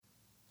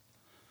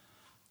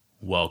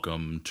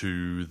Welcome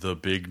to the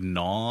Big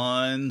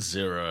 90,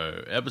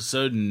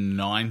 episode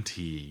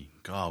 90.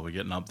 God, we're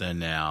getting up there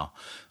now.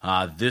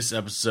 This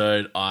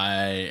episode,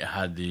 I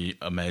had the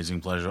amazing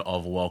pleasure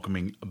of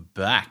welcoming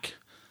back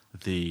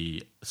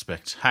the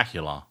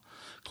spectacular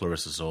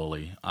Clarissa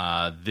Zorley.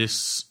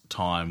 This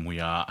time we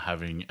are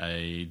having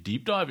a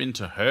deep dive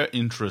into her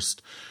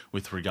interest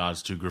with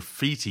regards to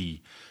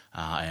graffiti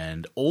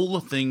and all the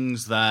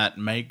things that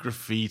make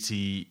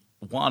graffiti,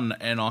 one,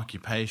 an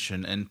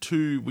occupation, and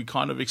two, we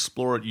kind of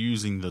explore it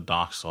using the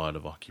dark side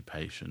of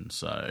occupation.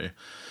 So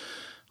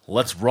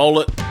let's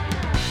roll it.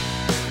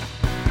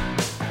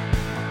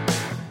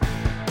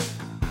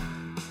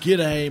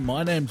 G'day,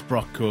 my name's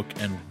Brock Cook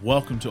and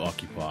welcome to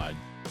Occupied.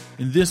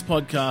 In this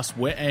podcast,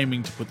 we're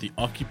aiming to put the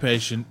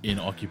occupation in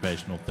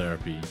occupational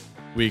therapy.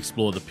 We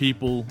explore the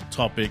people,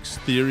 topics,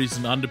 theories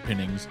and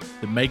underpinnings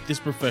that make this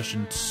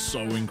profession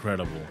so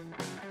incredible.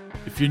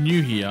 If you're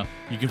new here,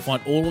 you can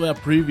find all of our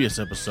previous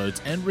episodes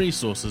and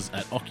resources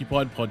at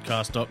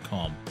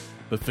occupiedpodcast.com.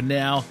 But for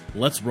now,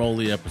 let's roll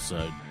the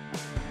episode.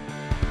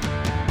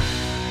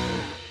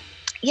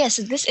 Yeah,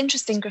 so this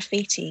interesting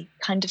graffiti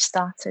kind of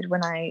started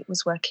when I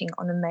was working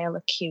on a male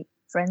acute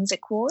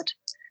forensic ward.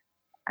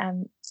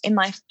 In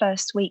my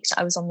first weeks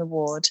I was on the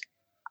ward,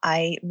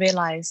 I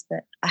realised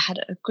that I had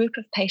a group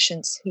of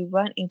patients who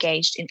weren't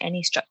engaged in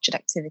any structured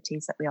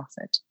activities that we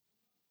offered.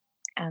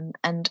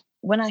 And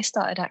when I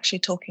started actually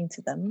talking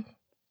to them,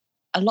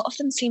 a lot of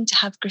them seemed to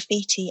have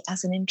graffiti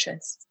as an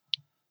interest.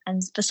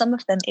 And for some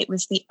of them, it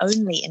was the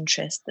only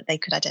interest that they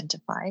could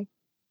identify,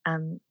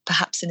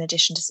 perhaps in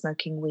addition to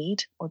smoking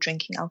weed or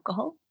drinking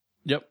alcohol.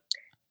 Yep.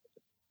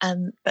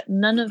 But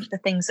none of the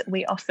things that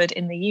we offered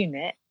in the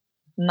unit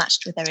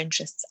matched with their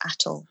interests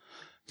at all.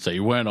 So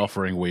you weren't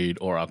offering weed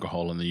or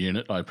alcohol in the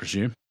unit, I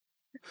presume?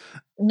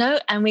 No,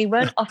 and we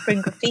weren't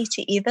offering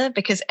graffiti either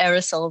because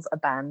aerosols are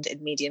banned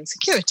in medium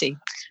security.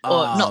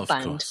 Or not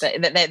banned,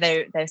 but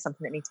they're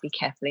something that needs to be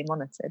carefully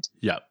monitored.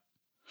 Yep.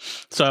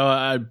 So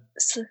I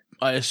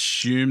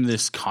assume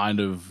this kind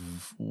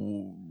of,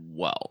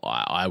 well,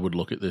 I would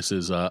look at this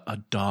as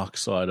a dark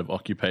side of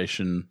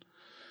occupation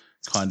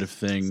kind of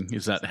thing.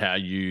 Is that how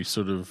you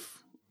sort of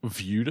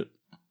viewed it?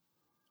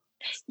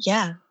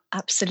 Yeah,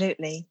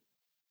 absolutely.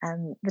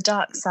 The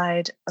dark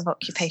side of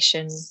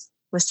occupation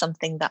was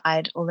something that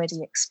I'd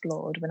already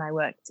explored when I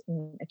worked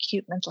in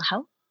acute mental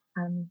health,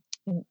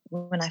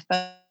 when I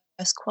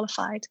first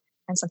qualified,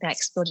 and something I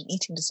explored in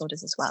eating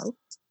disorders as well.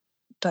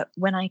 But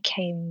when I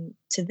came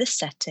to this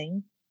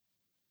setting,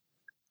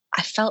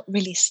 I felt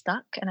really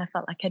stuck and I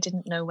felt like I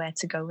didn't know where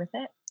to go with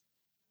it.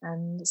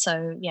 And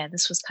so, yeah,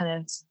 this was kind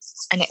of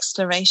an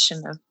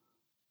exploration of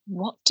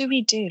what do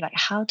we do? Like,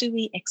 how do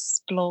we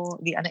explore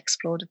the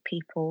unexplored of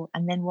people?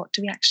 And then what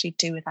do we actually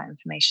do with that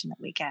information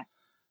that we get?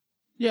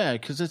 Yeah,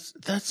 because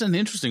that's an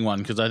interesting one,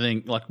 because I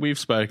think, like, we've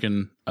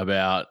spoken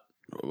about,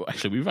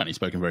 actually we've only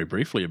spoken very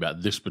briefly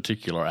about this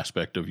particular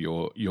aspect of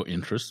your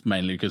interest,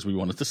 mainly because we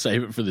wanted to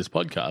save it for this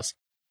podcast.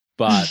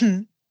 But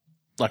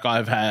like,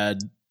 I've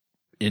had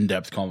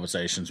in-depth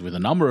conversations with a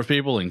number of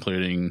people,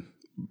 including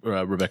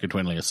Rebecca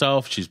Twinley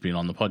herself. She's been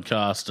on the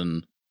podcast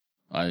and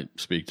I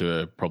speak to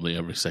her probably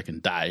every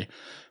second day,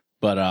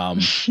 but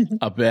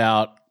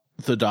about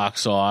the dark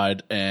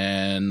side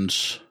and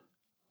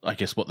I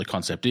guess what the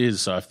concept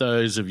is. So if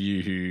those of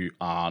you who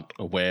aren't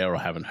aware or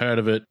haven't heard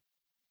of it,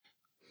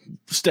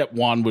 step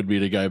one would be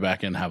to go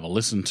back and have a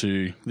listen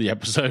to the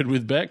episode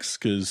with Bex,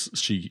 because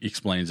she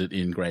explains it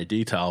in great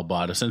detail.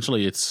 But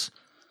essentially it's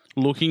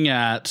looking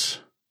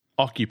at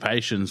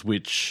occupations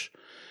which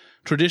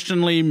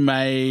traditionally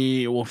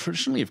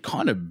have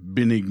kind of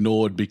been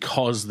ignored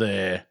because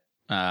they're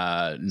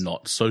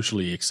not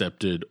socially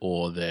accepted,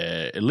 or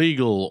they're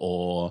illegal,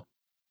 or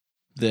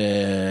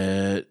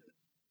they're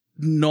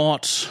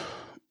not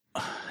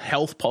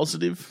health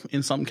positive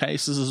in some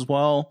cases as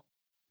well.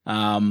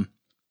 But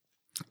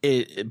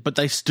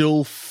they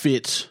still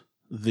fit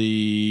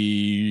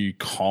the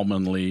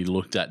commonly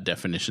looked at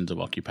definitions of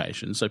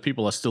occupation. So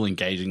people are still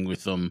engaging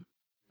with them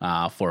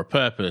for a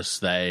purpose.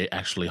 They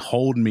actually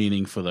hold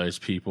meaning for those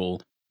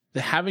people.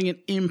 They're having an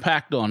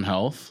impact on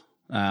health.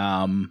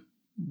 Not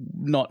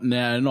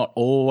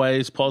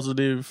always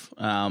positive.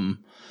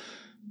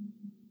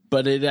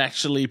 But it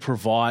actually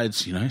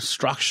provides,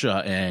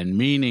 structure and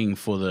meaning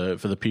for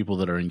the people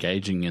that are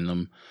engaging in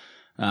them.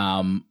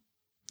 A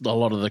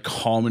lot of the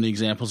common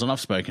examples, and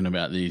I've spoken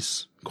about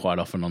these quite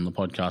often on the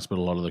podcast, but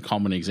a lot of the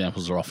common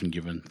examples are often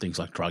given things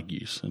like drug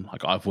use. And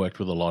like, I've worked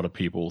with a lot of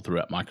people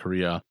throughout my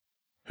career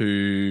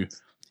who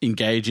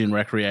engage in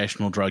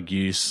recreational drug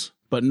use,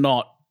 but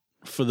not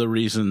for the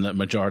reason that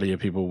majority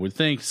of people would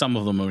think. Some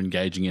of them are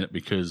engaging in it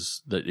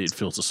because that it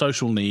fills a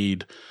social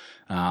need.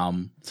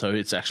 So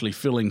it's actually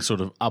filling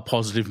sort of a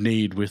positive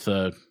need with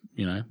a,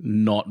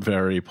 not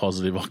very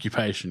positive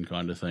occupation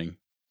kind of thing.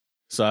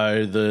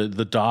 So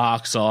the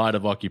dark side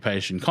of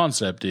occupation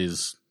concept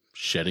is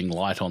shedding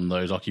light on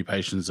those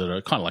occupations that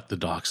are kind of like the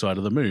dark side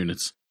of the moon.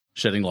 It's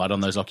shedding light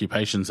on those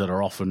occupations that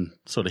are often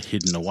sort of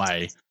hidden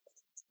away.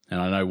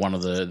 And I know one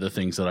of the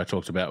things that I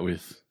talked about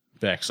with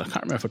Bex, I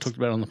can't remember if I talked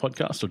about it on the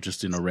podcast or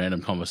just in a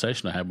random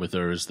conversation I had with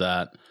her, is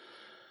that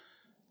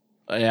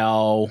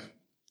our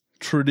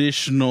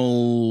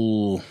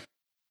traditional,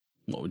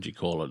 what would you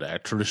call it? Our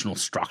traditional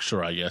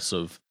structure, I guess,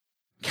 of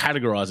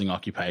categorizing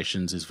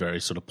occupations is very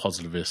sort of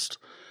positivist.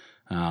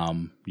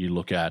 You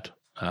look at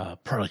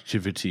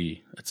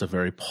productivity, it's a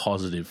very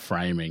positive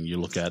framing. You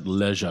look at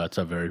leisure, it's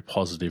a very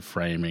positive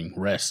framing.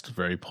 Rest,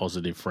 very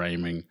positive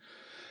framing.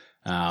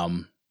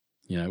 We're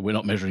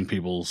not measuring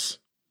people's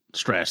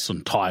stress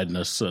and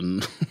tiredness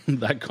and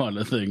that kind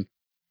of thing.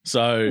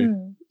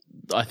 So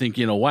I think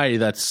in a way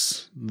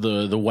that's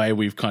the way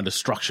we've kind of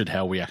structured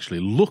how we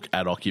actually look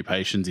at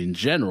occupations in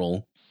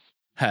general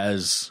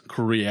has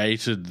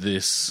created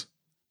this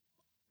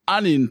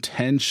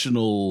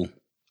unintentional,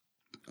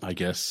 I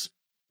guess,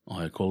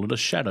 I call it a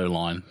shadow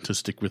line, to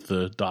stick with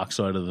the dark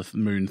side of the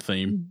moon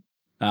theme,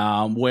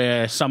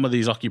 where some of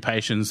these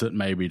occupations that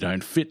maybe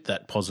don't fit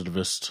that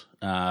positivist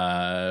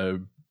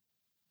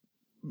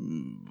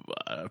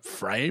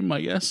frame,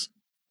 I guess,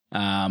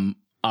 are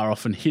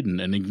often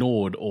hidden and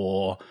ignored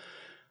or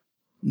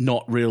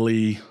not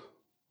really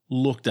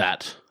looked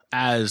at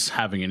as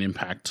having an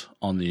impact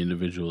on the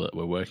individual that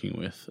we're working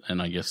with.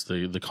 And I guess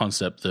the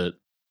concept that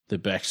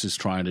Bex is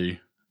trying to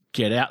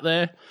get out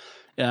there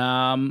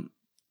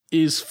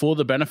is for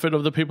the benefit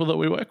of the people that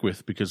we work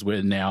with, because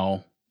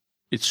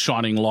it's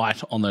shining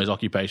light on those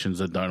occupations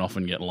that don't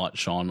often get light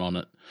shone on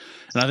it.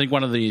 And I think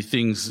one of the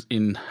things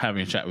in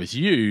having a chat with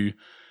you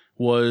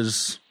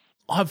was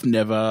I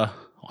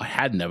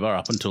had never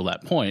up until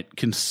that point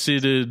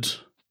considered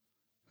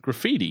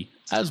graffiti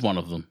as one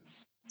of them.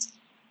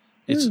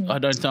 I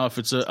don't know if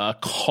it's a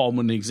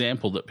common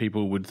example that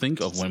people would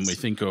think of when we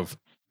think of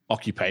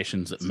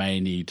occupations that may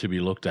need to be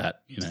looked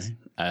at,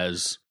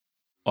 as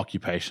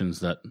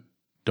occupations that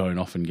don't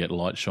often get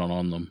light shone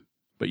on them.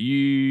 But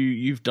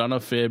you've done a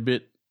fair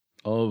bit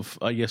of,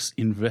 I guess,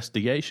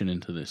 investigation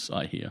into this,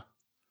 I hear.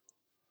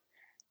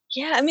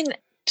 Yeah, I mean,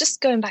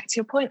 just going back to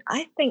your point,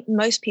 I think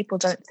most people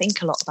don't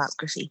think a lot about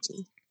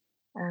graffiti.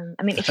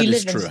 If you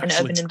live in an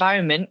urban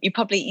environment,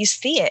 you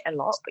see it a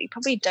lot, but you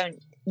probably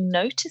don't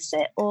notice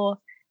it or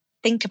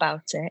think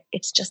about it.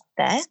 It's just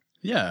there.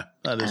 Yeah,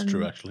 that is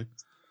true, actually.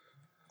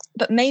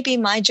 But maybe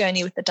my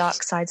journey with the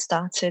dark side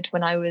started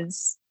when I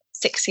was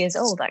 6 years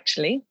old,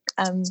 actually,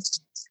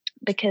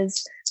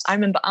 because I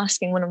remember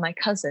asking one of my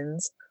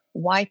cousins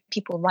why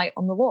people write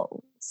on the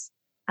walls.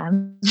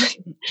 And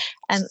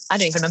I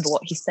don't even remember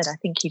what he said. I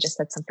think he just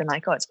said something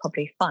like, "Oh, it's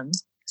probably fun."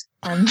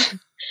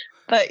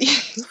 But,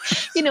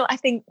 I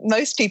think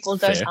most people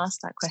don't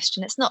ask that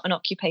question. It's not an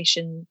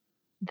occupation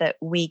that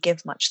we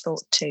give much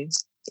thought to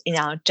in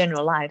our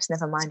general lives,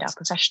 never mind our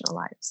professional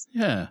lives.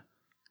 Yeah,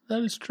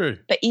 that is true.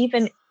 But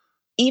even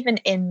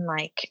in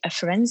like a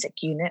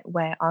forensic unit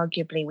where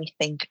arguably we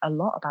think a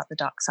lot about the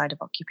dark side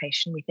of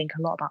occupation, we think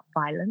a lot about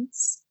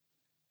violence,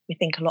 we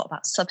think a lot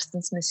about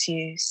substance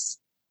misuse,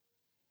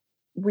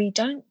 we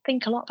don't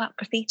think a lot about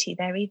graffiti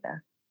there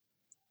either.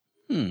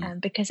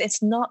 Because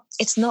it's not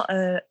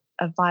a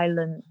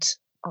violent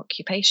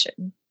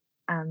occupation.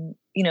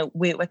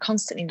 We're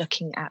constantly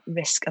looking at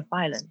risk of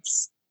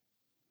violence.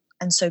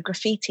 And so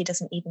graffiti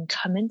doesn't even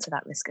come into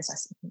that risk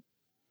assessment.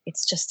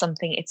 It's just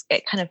something,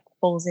 it kind of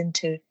falls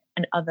into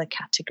an other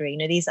category.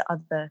 These are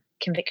other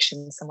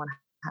convictions someone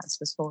has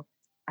was for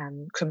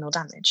criminal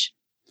damage.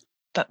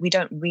 But we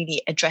don't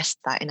really address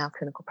that in our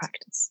clinical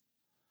practice.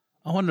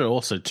 I wonder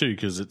also too,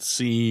 because it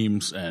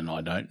seems, and I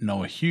don't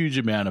know a huge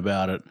amount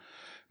about it,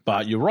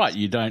 but you're right,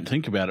 you don't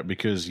think about it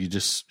because you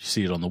just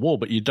see it on the wall,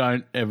 but you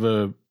don't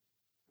ever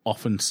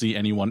often see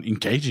anyone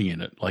engaging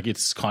in it. Like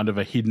it's kind of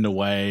a hidden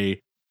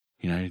away,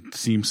 it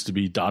seems to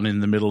be done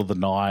in the middle of the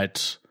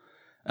night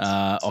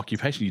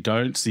occupation. You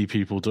don't see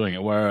people doing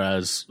it,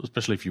 whereas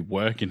especially if you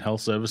work in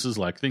health services,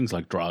 like things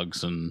like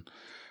drugs and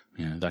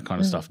that kind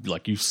of stuff,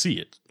 like you see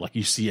it, like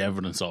you see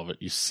evidence of it,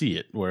 you see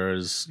it.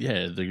 Whereas,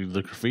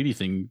 the graffiti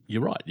thing,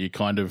 you're right, you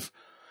kind of,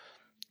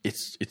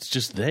 it's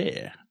just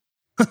there.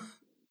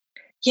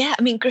 Yeah,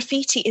 I mean,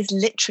 graffiti is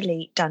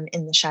literally done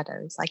in the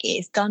shadows. Like it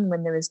is done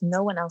when there is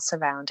no one else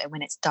around and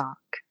when it's dark.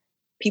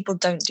 People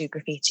don't do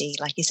graffiti,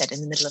 like you said,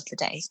 in the middle of the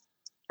day.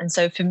 And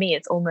so for me,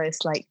 it's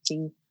almost like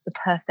the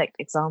perfect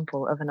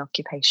example of an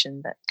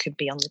occupation that could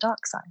be on the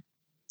dark side.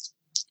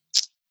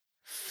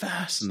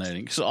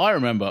 Fascinating. So I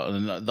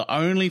remember the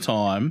only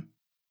time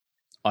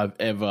I've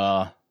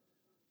ever,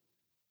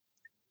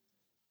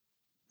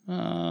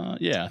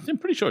 I'm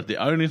pretty sure it's the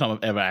only time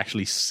I've ever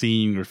actually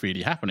seen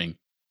graffiti happening.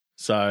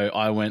 So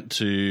I went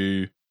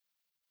to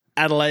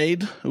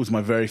Adelaide. It was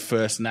my very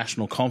first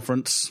national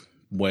conference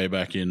way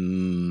back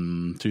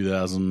in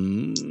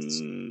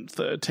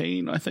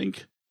 2013, I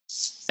think.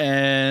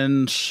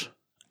 And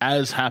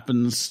as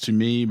happens to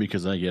me,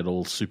 because I get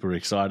all super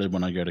excited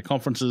when I go to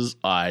conferences,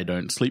 I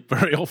don't sleep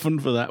very often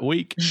for that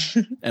week.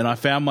 And I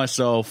found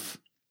myself,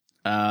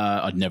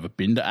 I'd never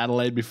been to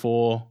Adelaide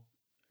before.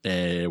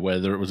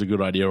 Whether it was a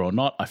good idea or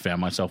not, I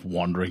found myself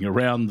wandering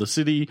around the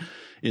city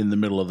in the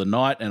middle of the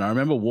night. And I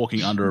remember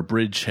walking under a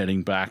bridge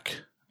heading back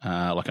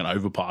like an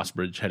overpass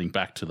bridge heading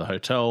back to the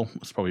hotel. It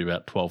was probably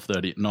about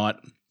 12:30 at night.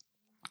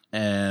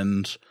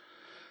 And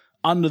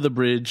under the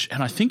bridge,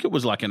 and I think it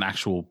was like an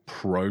actual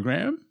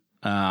program,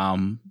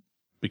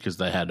 because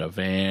they had a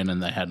van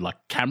and they had like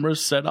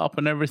cameras set up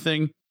and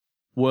everything,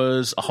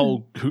 was a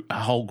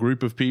whole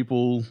group of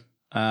people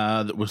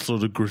that were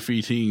sort of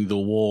graffitiing the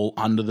wall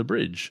under the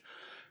bridge.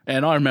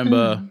 And I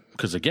remember,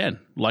 because again,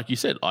 like you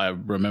said, I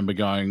remember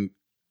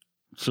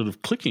sort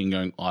of clicking,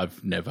 going,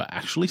 I've never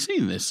actually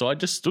seen this. So I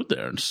just stood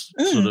there and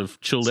sort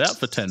of chilled out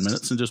for 10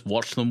 minutes and just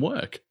watched them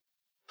work.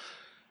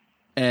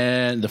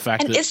 And the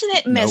fact that isn't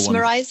it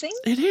mesmerizing?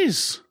 It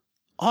is.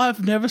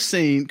 I've never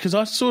seen, because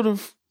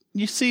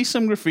you see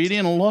some graffiti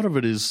and a lot of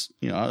it is,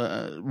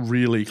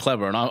 really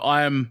clever. And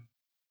I am,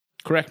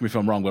 correct me if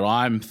I'm wrong, but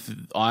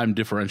I'm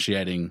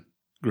differentiating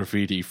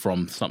graffiti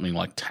from something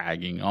like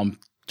tagging. I'm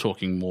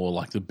talking more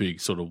like the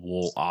big sort of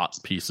wall art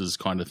pieces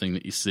kind of thing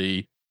that you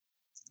see.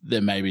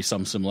 There may be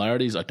some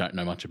similarities. I don't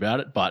know much about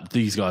it, but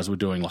these guys were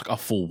doing like a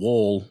full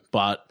wall,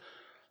 but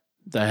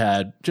they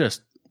had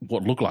just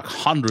what looked like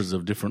hundreds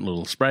of different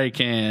little spray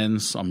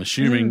cans. I'm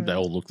assuming they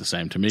all look the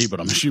same to me, but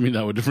I'm assuming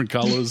they were different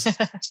colors.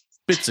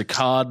 Bits of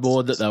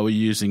cardboard that they were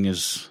using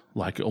as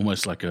like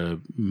almost like a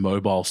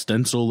mobile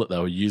stencil that they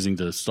were using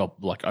to stop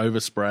like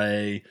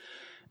overspray.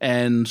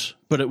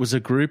 But it was a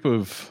group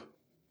of,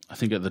 I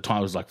think at the time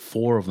it was like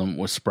 4 of them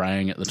were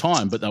spraying at the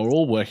time, but they were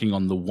all working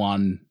on the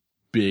one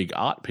big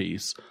art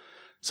piece.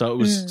 So it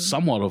was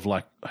somewhat of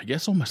like, I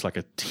guess almost like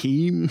a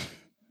team,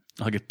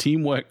 like a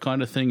teamwork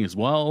kind of thing as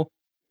well.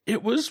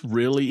 It was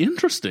really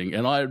interesting.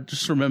 And I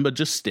just remember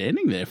just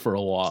standing there for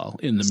a while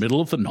in the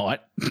middle of the night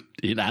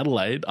in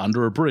Adelaide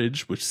under a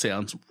bridge, which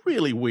sounds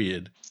really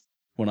weird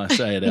when I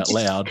say it out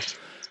loud.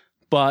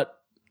 But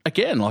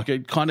again, like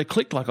it kind of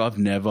clicked, like I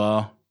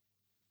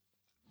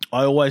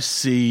always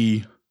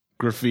see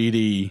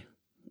graffiti,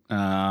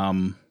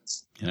 when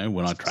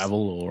I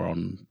travel or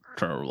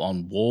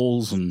on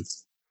walls and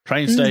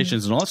train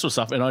stations and all that sort of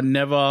stuff. And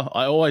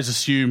I always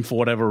assume for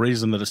whatever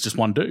reason that it's just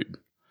one dude.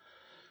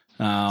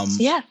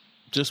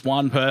 Just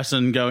one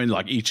person going,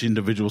 like each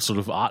individual sort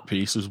of art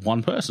piece is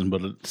one person,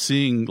 but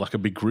seeing like a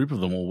big group of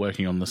them all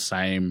working on the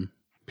same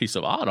piece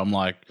of art, I'm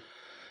like,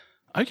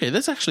 okay,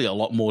 there's actually a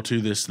lot more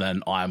to this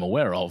than I'm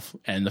aware of.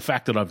 And the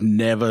fact that I've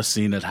never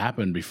seen it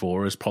happen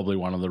before is probably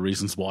one of the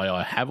reasons why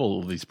I have all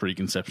of these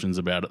preconceptions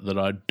about it that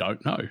I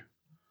don't know.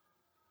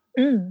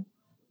 And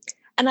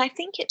I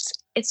think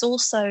it's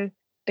also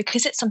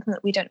because it's something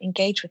that we don't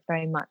engage with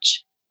very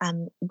much.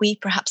 We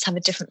perhaps have a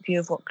different view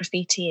of what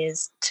graffiti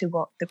is to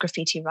what the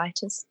graffiti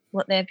writers,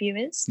 what their view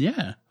is.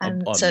 Yeah.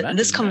 So imagine,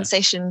 this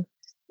conversation,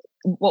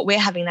 what we're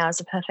having now is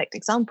a perfect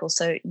example.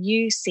 So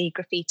you see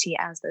graffiti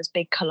as those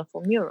big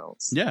colourful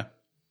murals. Yeah.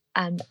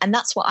 And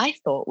that's what I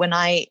thought when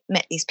I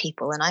met these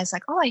people. And I was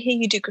like, oh, I hear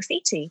you do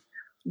graffiti.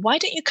 Why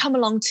don't you come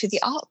along to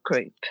the art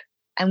group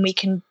and you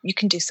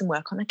can do some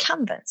work on a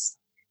canvas?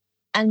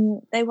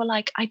 And they were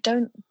like,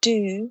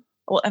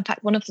 or in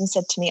fact, one of them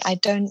said to me, I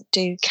don't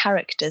do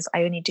characters,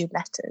 I only do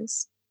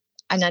letters.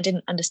 And I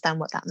didn't understand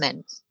what that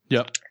meant.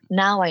 Yep.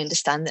 Now I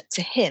understand that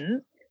to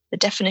him, the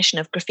definition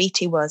of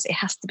graffiti was it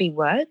has to be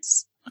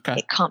words. Okay.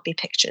 It can't be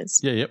pictures.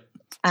 Yeah, yep.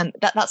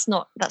 That's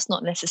not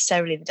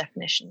necessarily the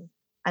definition.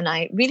 And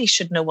I really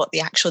should know what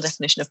the actual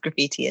definition of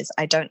graffiti is.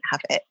 I don't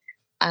have it.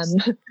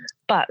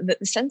 But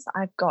the sense that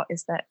I've got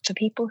is that for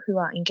people who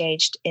are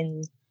engaged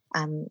in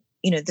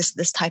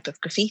this type of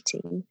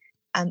graffiti,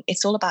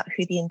 it's all about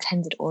who the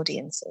intended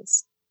audience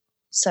is.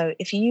 So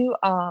if you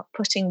are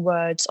putting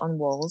words on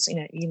walls,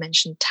 you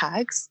mentioned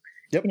tags.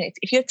 Yep.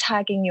 If you're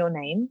tagging your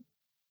name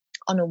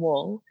on a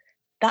wall,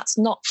 that's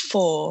not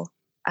for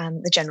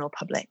the general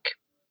public.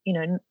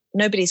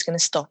 Nobody's going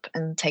to stop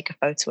and take a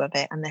photo of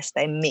it unless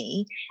they're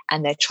me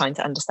and they're trying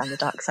to understand the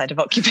dark side of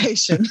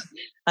occupation,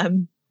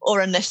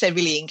 or unless they're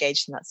really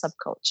engaged in that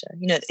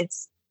subculture.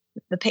 It's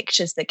the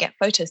pictures that get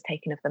photos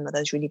taken of them are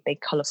those really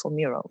big, colourful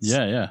murals.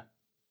 Yeah, yeah.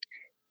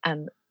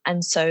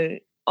 And so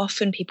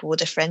often people will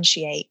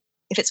differentiate.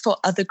 If it's for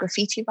other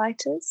graffiti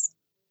writers,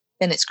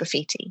 then it's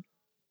graffiti.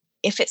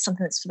 If it's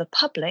something that's for the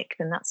public,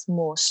 then that's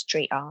more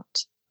street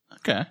art.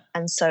 Okay.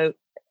 And so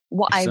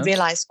what I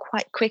realized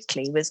quite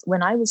quickly was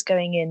when I was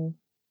going in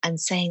and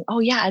saying, oh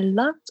yeah, I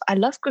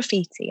love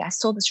graffiti. I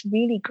saw this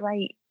really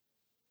great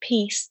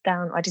piece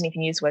down. I didn't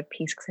even use the word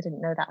piece because I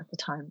didn't know that at the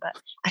time, but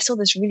I saw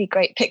this really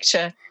great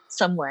picture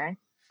somewhere.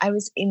 I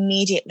was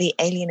immediately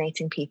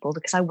alienating people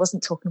because I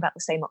wasn't talking about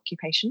the same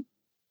occupation.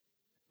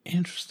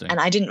 Interesting. And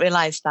I didn't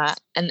realize that.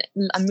 And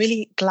I'm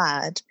really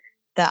glad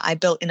that I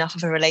built enough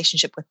of a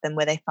relationship with them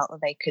where they felt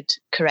that they could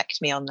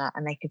correct me on that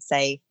and they could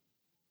say,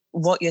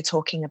 what you're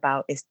talking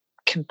about is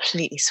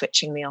completely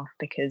switching me off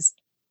because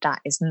that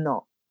is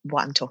not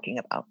what I'm talking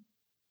about.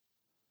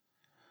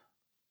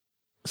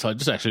 So I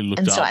just actually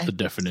looked up the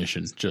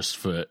definition just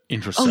for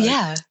interest sake. Oh,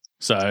 yeah.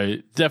 So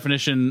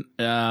definition,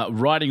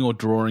 writing or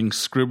drawing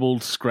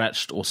scribbled,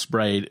 scratched or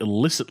sprayed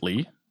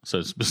illicitly,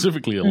 so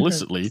specifically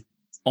illicitly,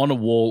 on a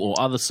wall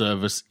or other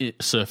surface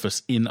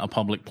in a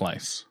public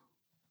place.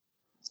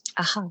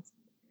 Aha.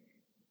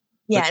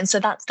 Yeah, and so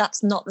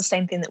that's not the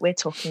same thing that we're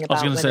talking about.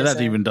 I was going to say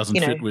that even doesn't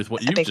fit with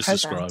what you've just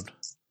described.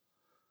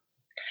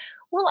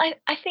 Well,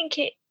 I think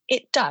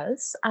it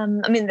does. I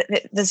mean,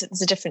 there's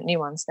a different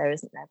nuance there,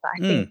 isn't there? But I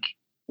think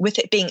with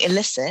it being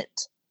illicit,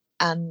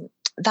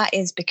 that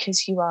is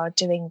because you are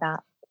doing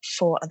that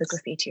for other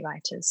graffiti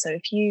writers. So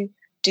if you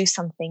do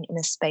something in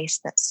a space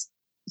that's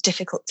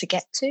difficult to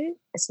get to,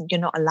 you're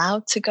not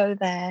allowed to go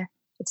there,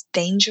 it's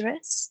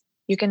dangerous,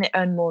 you're going to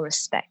earn more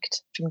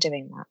respect from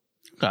doing that.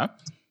 Okay.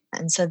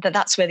 And so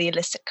that's where the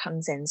illicit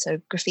comes in. So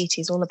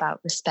graffiti is all about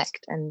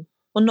respect, and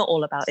well, not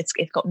all about. It's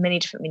got many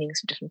different meanings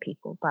for different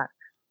people, but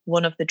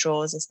one of the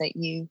draws is that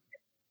you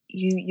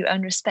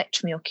earn respect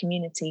from your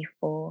community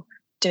for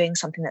doing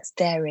something that's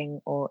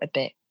daring or a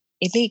bit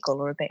illegal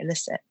or a bit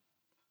illicit.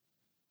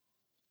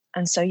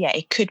 And so, yeah,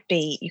 you could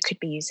be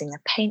using a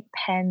paint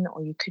pen,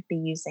 or you could be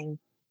using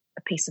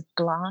a piece of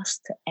glass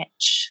to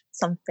etch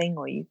something,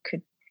 or you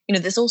could,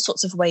 there's all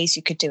sorts of ways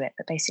you could do it.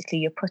 But basically,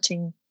 you're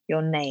putting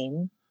your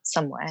name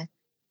somewhere,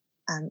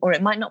 or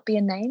it might not be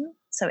a name.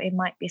 So it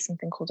might be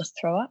something called a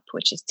throw up,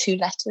 which is 2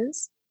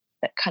 letters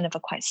that kind of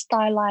are quite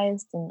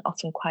stylized and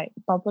often quite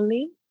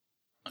bubbly.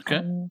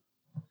 Okay.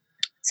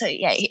 So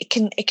yeah, it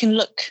can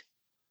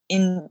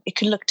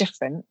look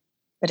different,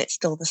 but it's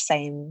still the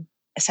same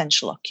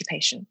essential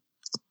occupation.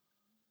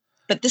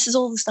 But this is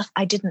all the stuff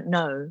I didn't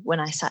know when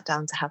I sat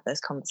down to have those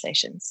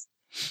conversations.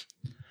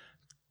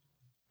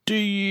 Do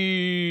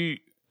you,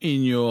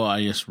 in your,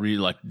 I guess,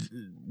 really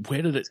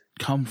where did it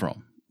come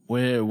from?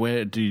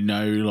 Where do you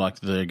know,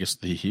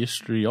 the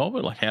history of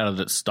it? Like, how did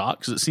it start?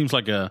 Because it seems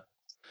like it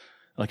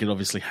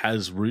obviously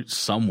has roots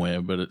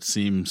somewhere, but it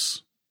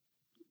seems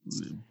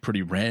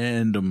pretty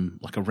random,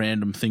 like a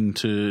random thing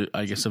to,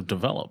 I guess, have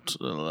developed.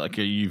 Like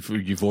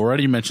you've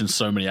already mentioned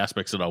so many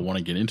aspects that I want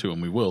to get into,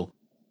 and we will,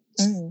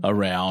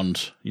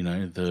 around,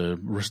 the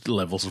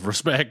levels of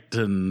respect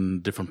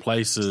and different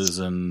places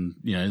and,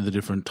 the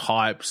different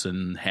types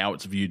and how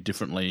it's viewed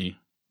differently,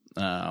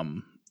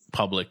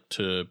 public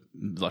to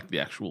like the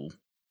actual,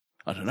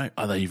 I don't know,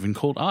 are they even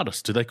called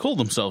artists? Do they call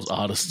themselves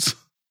artists?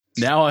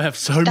 Now I have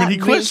so many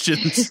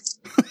questions.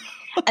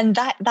 And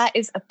that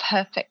is a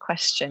perfect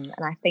question.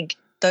 And I think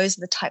those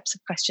are the types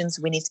of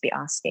questions we need to be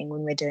asking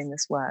when we're doing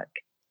this work.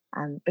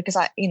 Because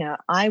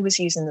I was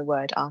using the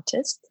word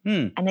artist,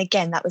 and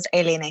again, that was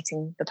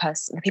alienating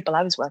the people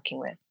I was working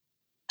with.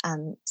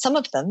 Some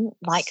of them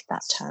liked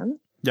that term.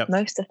 Yep.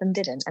 Most of them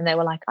didn't. And they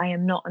were like, I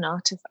am not an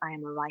artist, I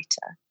am a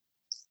writer.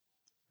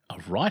 A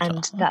writer?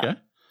 And that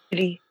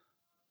really,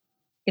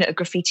 a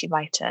graffiti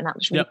writer, and that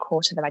was really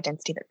core to their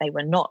identity, that they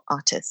were not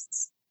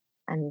artists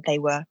and they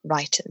were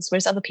writers.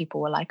 Whereas other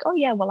people were like, oh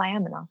yeah, well, I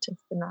am an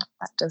artist, and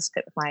that does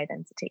fit with my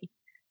identity.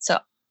 So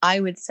I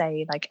would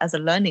say, like, as a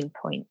learning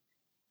point,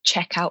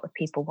 check out with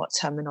people what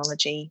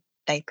terminology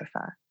they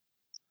prefer.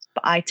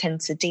 But I tend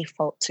to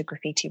default to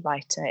graffiti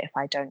writer if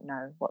I don't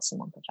know what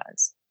someone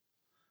prefers.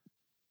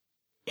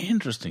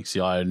 Interesting. See,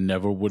 I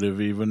never would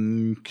have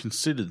even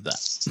considered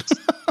that.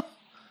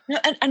 No,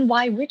 and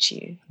why would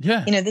you?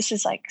 Yeah. This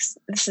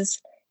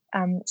is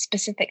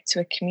specific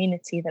to a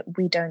community that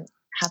we don't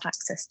have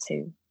access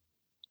to.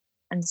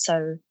 And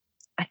so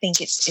I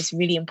think it's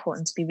really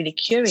important to be really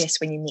curious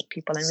when you meet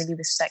people and really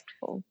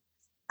respectful.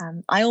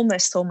 I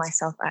almost saw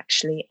myself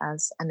actually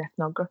as an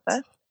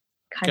ethnographer,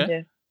 kind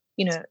of,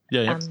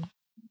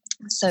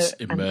 so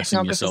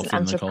immersing yourself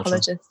in the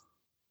culture.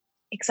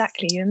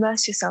 Exactly. You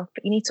immerse yourself,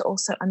 but you need to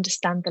also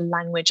understand the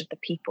language of the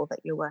people that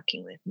you're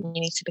working with. You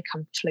need to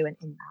become fluent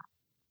in that.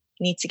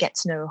 You need to get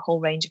to know a whole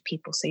range of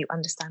people so you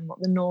understand what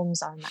the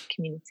norms are in that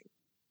community.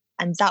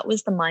 And that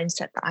was the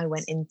mindset that I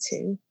went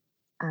into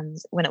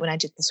when I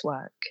did this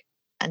work.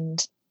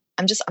 And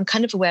I'm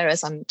kind of aware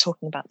as I'm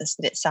talking about this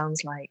that it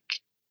sounds like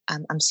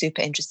I'm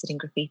super interested in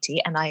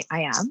graffiti, and I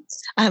am.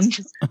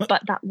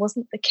 But that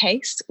wasn't the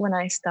case when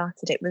I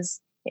started. It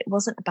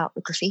wasn't about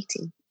the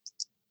graffiti.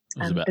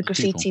 The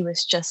graffiti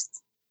was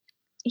just,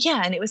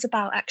 and it was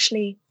about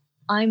actually,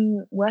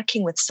 I'm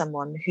working with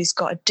someone who's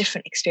got a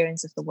different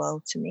experience of the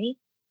world to me,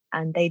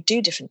 and they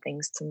do different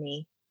things to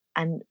me.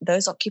 And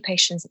those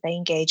occupations that they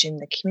engage in,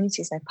 the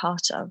communities they're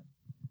part of,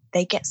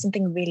 they get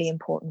something really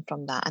important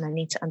from that. And I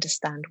need to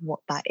understand what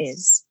that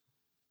is,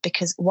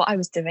 because what I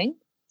was doing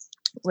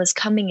was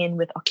coming in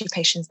with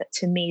occupations that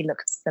to me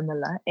looked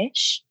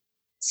similar-ish.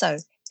 So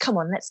come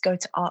on, let's go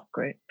to art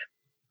group.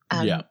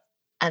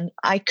 And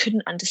I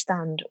couldn't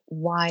understand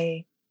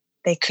why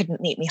they couldn't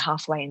meet me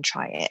halfway and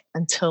try it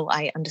until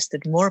I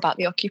understood more about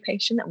the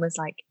occupation and was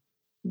like,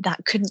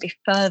 that couldn't be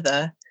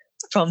further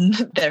from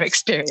their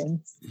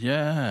experience.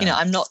 Yeah.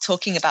 I'm not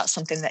talking about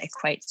something that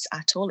equates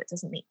at all. It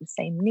doesn't meet the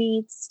same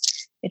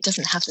needs. It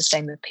doesn't have the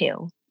same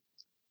appeal.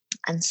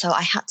 And so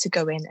I had to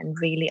go in and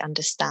really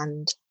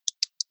understand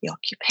the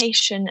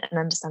occupation and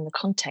understand the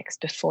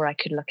context before I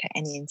could look at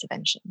any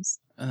interventions.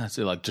 And that's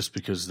it. Like, just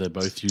because they're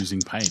both using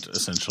paint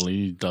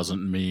essentially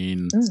doesn't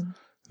mean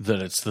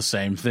that it's the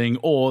same thing,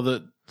 or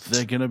that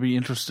they're going to be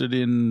interested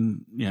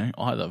in,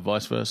 either,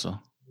 vice versa.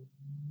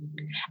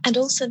 And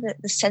also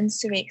the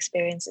sensory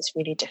experience is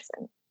really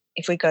different.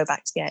 If we go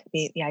back to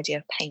the idea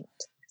of paint,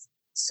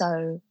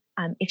 So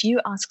if you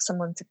ask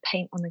someone to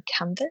paint on a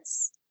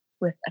canvas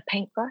with a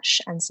paintbrush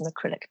and some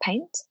acrylic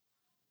paint,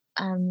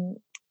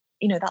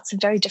 that's a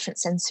very different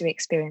sensory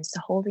experience to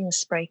holding a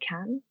spray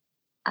can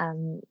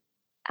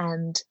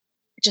and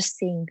just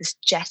seeing this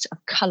jet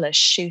of color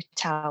shoot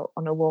out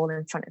on a wall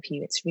in front of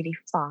you. It's really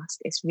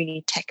fast. It's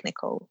really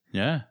technical.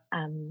 Yeah.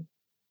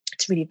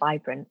 It's really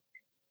vibrant.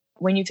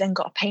 When you've then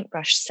got a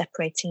paintbrush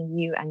separating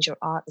you and your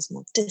art, there's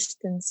more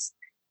distance,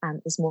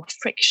 there's more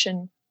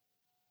friction.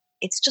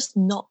 It's just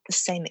not the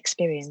same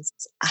experience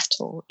at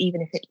all,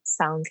 even if it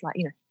sounds like,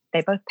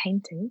 they're both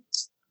painting.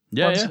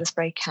 One's with a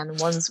spray can and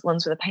one's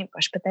with a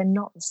paintbrush, but they're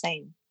not the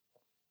same.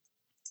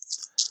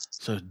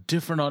 So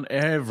different on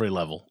every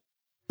level.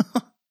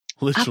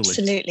 Literally.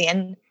 Absolutely.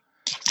 And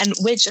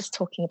we're just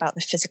talking about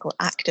the physical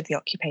act of the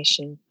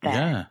occupation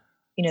there.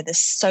 Yeah. There's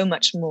so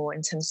much more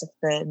in terms of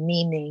the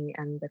meaning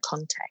and the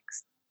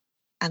context.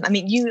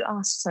 You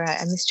asked, sorry,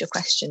 I missed your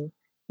question.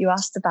 You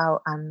asked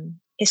about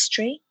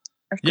history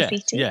of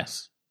graffiti.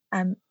 Yes.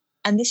 And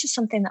this is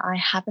something that I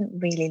haven't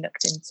really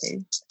looked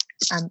into.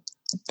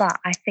 But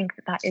I think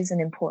that is an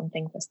important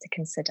thing for us to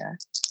consider.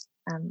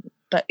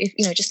 But if,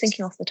 just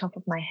thinking off the top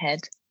of my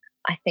head,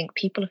 I think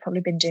people have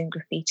probably been doing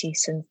graffiti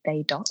since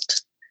day dot.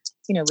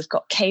 We've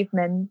got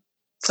cavemen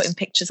putting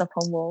pictures up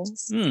on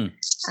walls.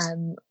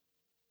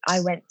 I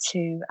went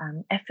to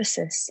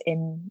Ephesus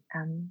in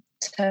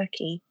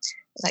Turkey,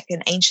 like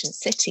an ancient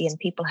city, and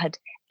people had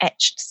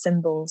etched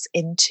symbols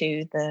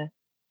into the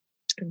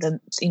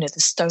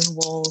stone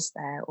walls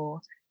there.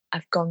 Or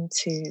I've gone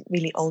to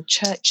really old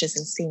churches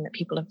and seen that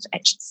people have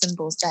etched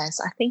symbols there.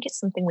 So I think it's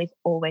something we've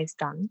always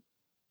done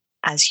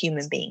as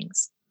human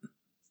beings,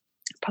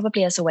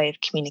 probably as a way of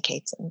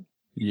communicating.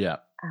 Yeah.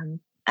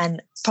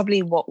 And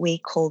probably what we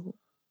call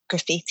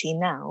graffiti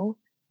now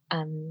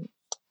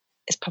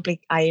is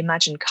probably, I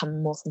imagine,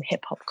 come more from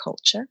hip hop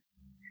culture.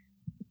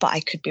 But I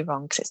could be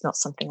wrong because it's not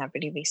something I've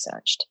really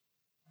researched.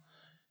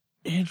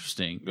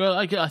 Interesting. Well,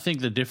 I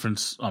think the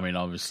difference,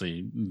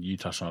 obviously you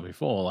touched on it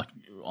before,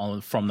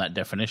 from that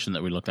definition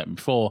that we looked at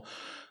before,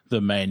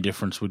 the main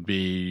difference would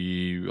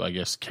be, I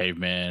guess,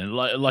 caveman,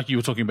 like you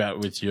were talking about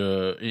with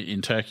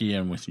in Turkey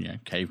and with,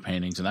 cave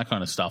paintings and that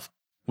kind of stuff,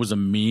 was a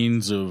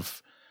means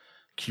of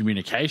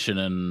communication.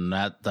 And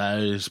at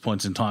those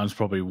points in time is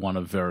probably one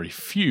of very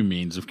few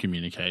means of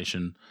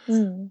communication.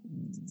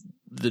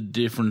 The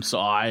difference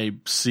I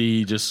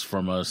see just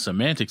from a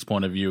semantics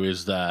point of view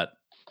is that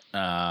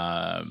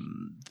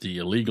the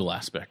illegal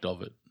aspect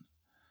of it.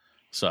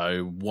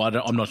 So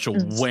I'm not sure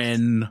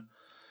when,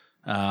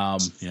 I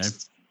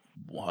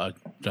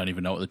don't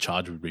even know what the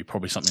charge would be.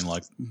 Probably something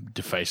like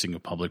defacing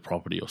of public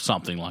property or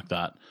something like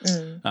that.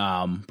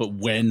 But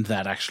when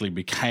that actually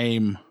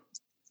became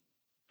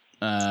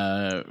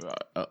a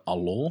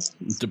law,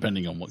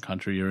 depending on what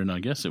country you're in,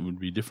 I guess it would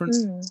be different.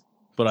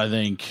 But I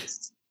think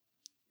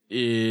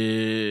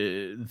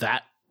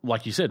that,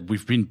 like you said,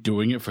 we've been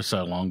doing it for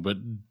so long, but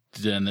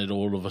then it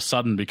all of a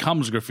sudden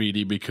becomes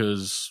graffiti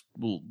because,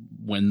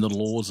 when the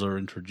laws are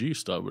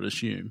introduced, I would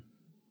assume.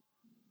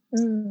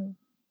 And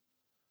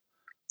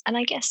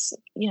I guess,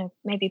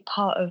 maybe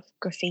part of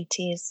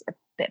graffiti is a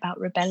bit about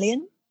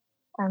rebellion,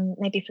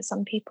 maybe for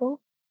some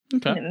people.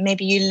 Okay.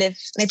 Maybe you live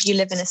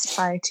in a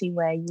society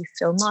where you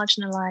feel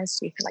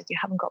marginalized, you feel like you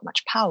haven't got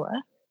much power,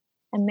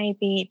 and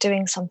maybe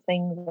doing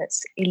something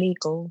that's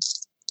illegal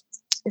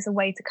is a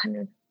way to kind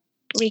of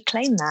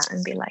reclaim that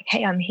and be like,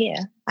 hey, I'm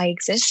here, I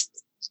exist.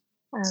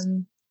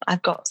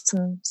 I've got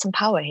some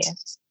power here.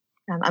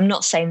 I'm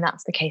not saying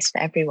that's the case for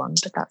everyone,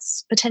 but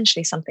that's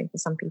potentially something for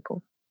some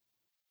people.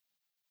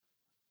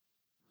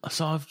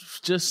 So I've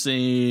just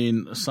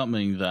seen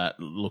something that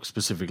looks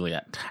specifically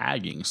at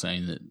tagging,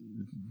 saying that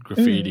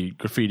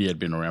graffiti had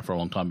been around for a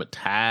long time, but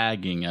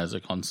tagging as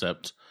a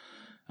concept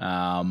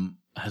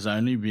has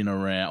only been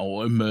around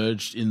or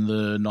emerged in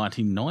the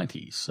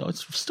 1990s. So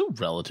it's still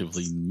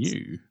relatively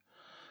new.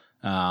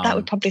 That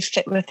would probably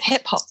fit with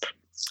hip hop.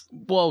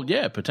 Well,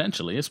 yeah,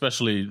 potentially,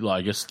 especially,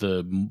 I guess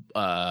the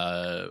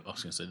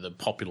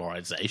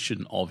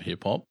popularization of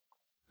hip hop.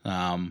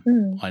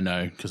 I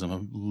know because I'm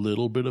a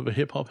little bit of a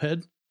hip hop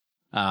head.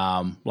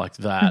 Like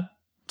that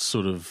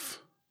sort of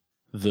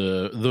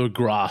the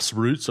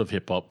grassroots of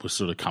hip hop was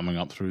sort of coming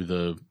up through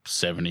the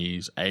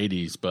 70s,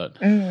 80s, but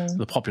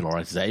the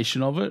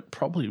popularization of it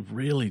probably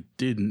really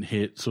didn't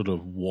hit sort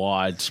of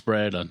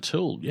widespread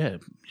until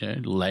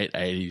late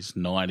 80s,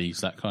 90s,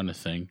 that kind of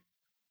thing.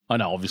 I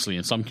know obviously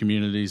in some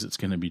communities it's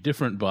going to be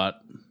different, but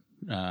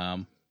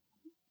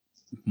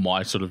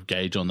my sort of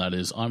gauge on that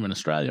is I'm in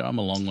Australia, I'm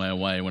a long way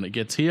away. When it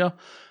gets here,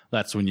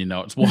 that's when you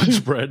know it's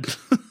widespread.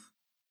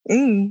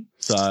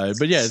 So,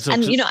 but yeah. There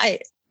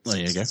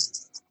you go.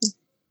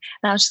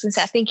 And I was just going to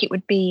say, I think it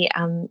would be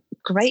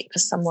great for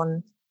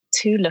someone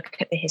to look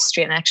at the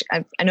history. And actually,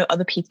 I know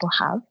other people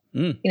have.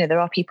 There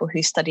are people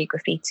who study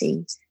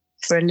graffiti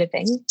for a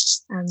living.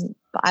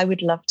 But I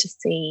would love to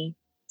see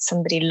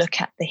somebody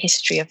look at the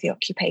history of the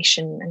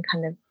occupation and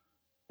kind of,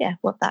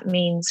 what that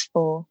means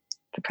for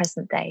the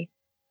present day.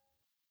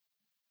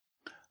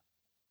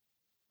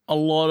 A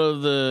lot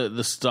of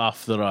the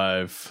stuff that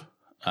I've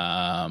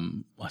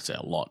I say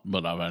a lot,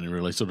 but I've only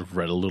really sort of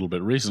read a little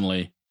bit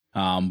recently.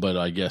 But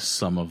I guess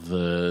some of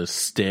the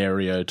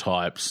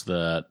stereotypes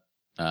that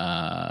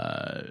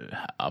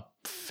are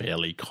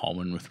fairly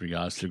common with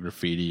regards to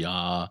graffiti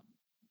are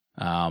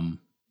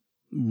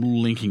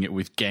linking it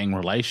with gang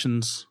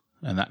relations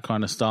and that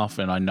kind of stuff.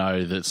 And I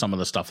know that some of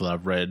the stuff that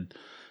I've read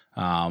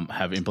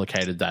have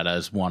implicated that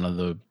as one of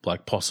the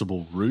like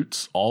possible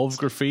roots of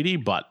graffiti,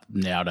 but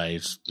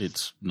nowadays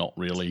it's not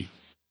really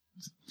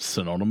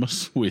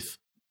synonymous with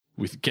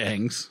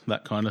gangs,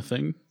 that kind of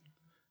thing.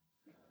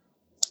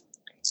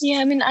 Yeah,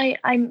 I mean, I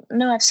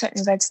know I've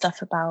certainly read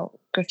stuff about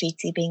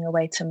graffiti being a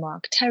way to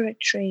mark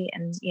territory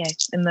and,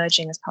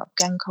 emerging as part of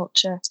gang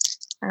culture.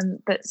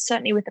 But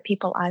certainly with the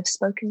people I've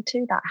spoken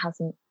to, that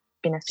hasn't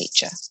been a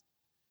feature.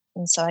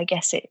 And so I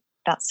guess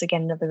that's,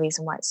 again, another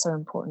reason why it's so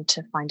important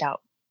to find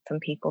out from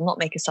people, not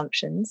make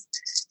assumptions,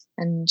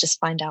 and just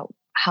find out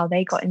how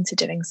they got into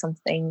doing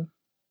something,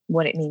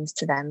 what it means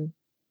to them.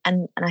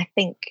 And I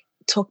think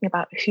talking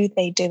about who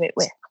they do it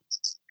with.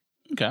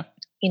 Okay.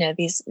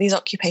 These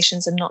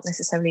occupations are not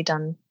necessarily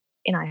done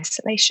in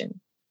isolation.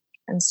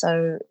 And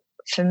so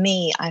for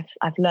me,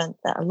 I've learned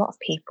that a lot of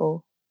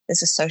people,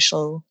 there's a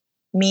social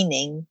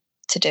meaning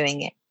to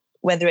doing it,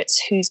 whether it's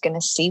who's going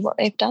to see what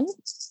they've done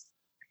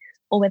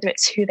or whether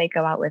it's who they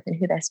go out with and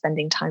who they're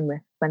spending time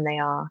with when they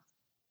are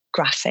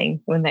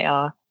graphing, when they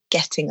are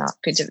getting up,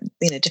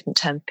 different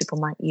terms people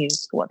might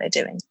use for what they're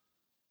doing.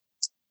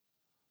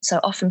 So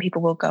often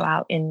people will go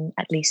out in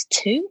at least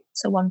two.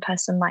 So one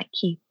person might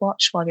keep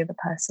watch while the other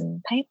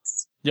person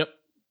paints. Yep.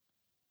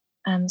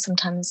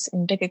 Sometimes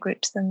in bigger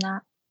groups than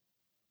that.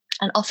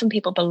 And often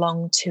people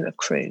belong to a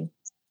crew,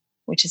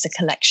 which is a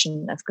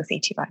collection of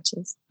graffiti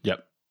writers.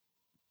 Yep.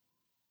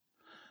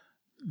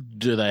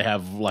 Do they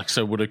have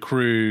so would a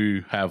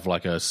crew have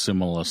like a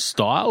similar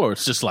style, or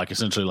it's just like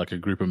essentially like a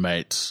group of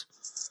mates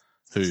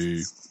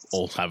who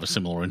all have a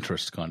similar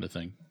interest kind of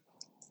thing?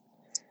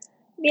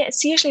 Yeah,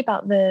 it's usually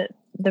about the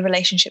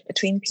relationship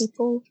between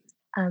people.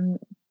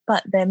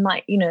 But there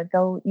might,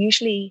 they'll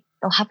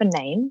have a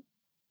name,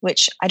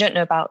 which I don't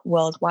know about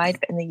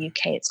worldwide, but in the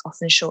UK, it's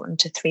often shortened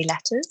to 3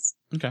 letters.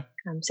 Okay.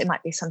 So it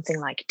might be something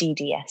like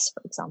DDS,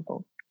 for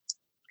example.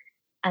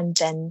 And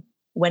then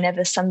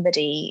whenever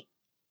somebody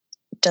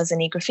does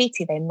any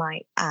graffiti, they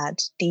might add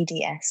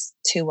DDS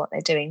to what they're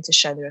doing to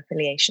show their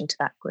affiliation to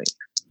that group.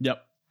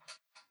 Yep.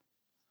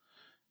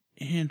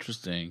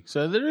 Interesting.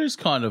 So there is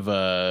kind of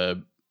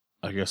a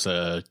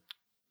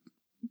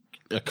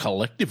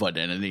collective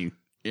identity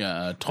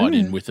tied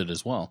in with it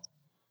as well.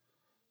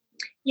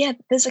 Yeah,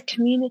 there's a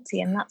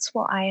community, and that's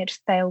what I had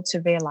failed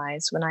to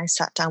realize when I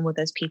sat down with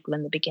those people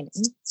in the beginning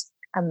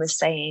and was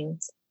saying,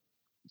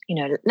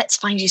 let's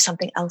find you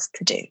something else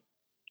to do.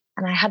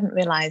 And I hadn't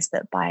realized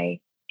that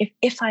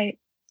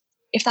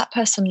if that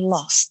person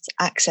lost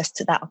access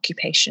to that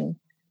occupation,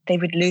 they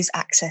would lose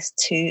access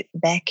to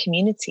their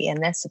community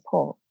and their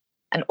support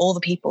and all the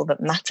people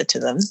that matter to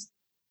them.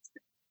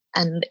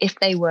 And if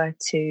they were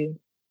to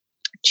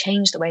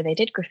change the way they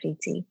did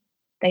graffiti,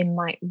 they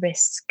might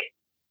risk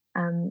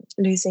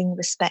losing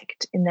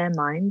respect in their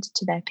mind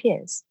to their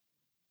peers.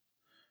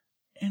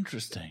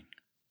 Interesting.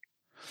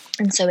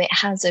 And so it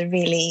has a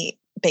really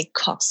big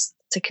cost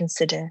to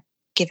consider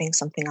giving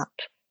something up.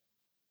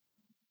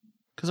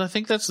 Because I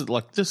think there's a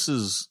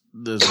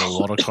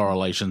lot of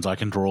correlations I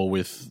can draw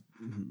with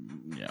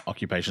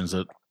occupations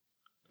that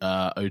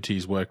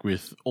OTs work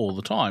with all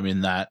the time,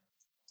 in that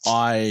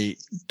I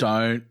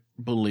don't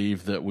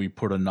believe that we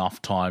put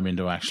enough time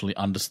into actually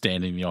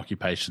understanding the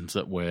occupations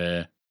that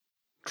we're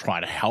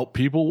trying to help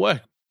people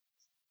work.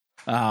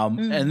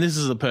 And this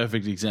is a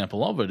perfect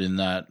example of it, in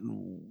that,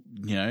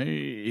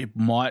 it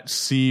might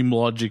seem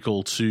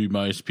logical to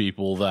most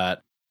people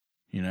that,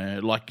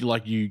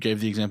 like you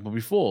gave the example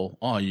before.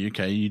 Oh, you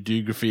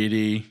do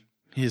graffiti,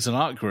 here's an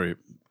art group.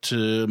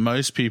 To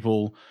most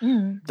people,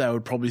 they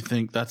would probably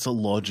think that's a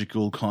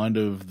logical kind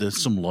of,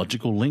 there's some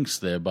logical links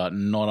there, but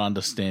not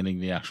understanding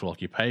the actual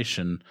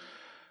occupation,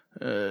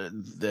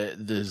 they're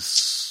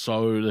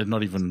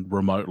not even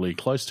remotely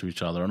close to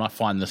each other. And I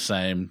find the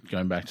same,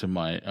 going back to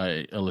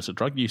my illicit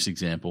drug use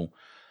example,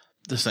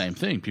 the same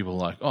thing. People are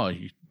like, oh,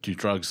 you do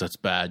drugs, that's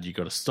bad, you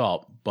got to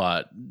stop,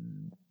 but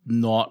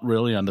not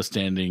really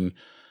understanding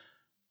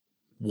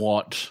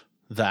what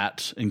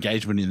that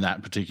engagement in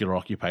that particular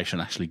occupation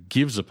actually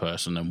gives a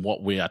person, and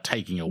what we are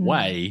taking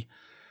away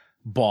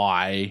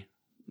by,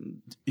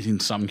 in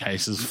some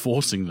cases,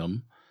 forcing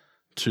them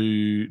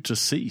to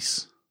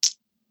cease.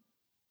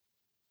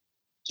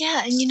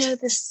 Yeah,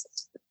 and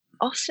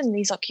often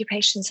these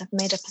occupations have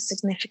made up a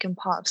significant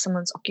part of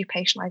someone's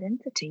occupational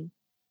identity.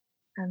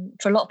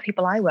 For a lot of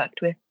people I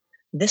worked with,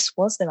 this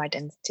was their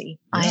identity.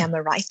 Yeah. I am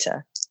a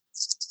writer.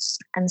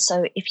 And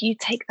so if you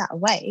take that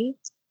away,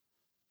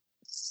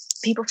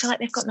 people feel like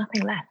they've got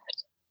nothing left.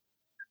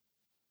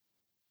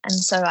 And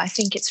so I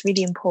think it's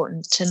really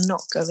important to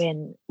not go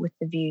in with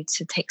the view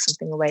to take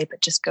something away,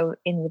 but just go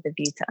in with the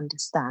view to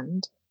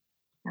understand,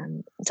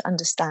 and to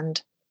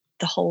understand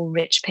the whole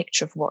rich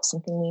picture of what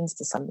something means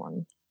to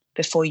someone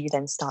before you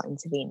then start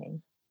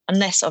intervening.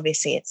 unless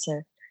obviously it's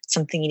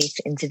something you need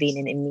to intervene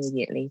in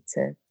immediately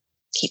to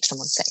keep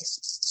someone safe.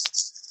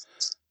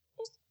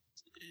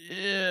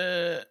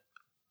 Yeah,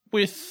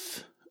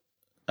 with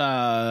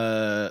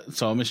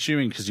so I'm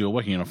assuming because you're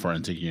working in a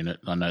forensic unit,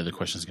 I know the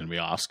question is going to be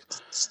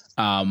asked.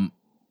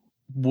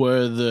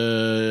 Were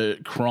the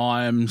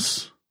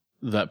crimes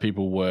that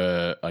people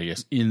were, I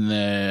guess, in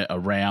there,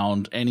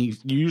 around,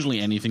 usually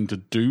anything to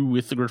do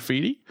with the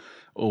graffiti,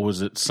 or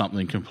was it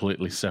something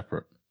completely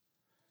separate?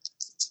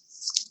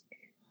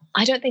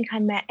 I don't think I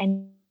met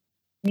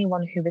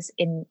anyone who was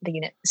in the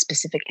unit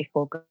specifically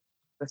for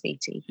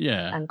graffiti.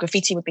 Yeah.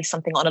 Graffiti would be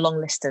something on a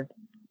long list of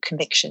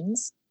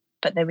convictions,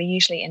 but they were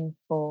usually in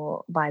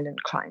for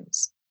violent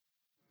crimes.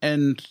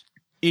 And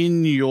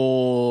in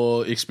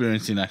your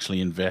experience in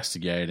actually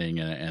investigating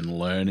and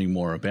learning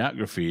more about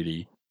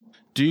graffiti,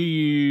 do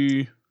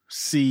you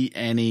see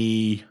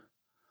any,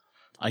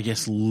 I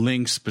guess,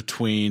 links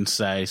between,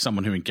 say,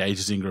 someone who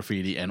engages in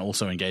graffiti and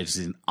also engages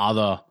in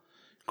other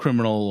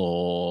criminal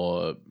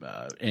or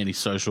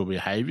antisocial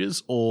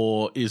behaviors,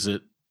 or is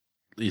that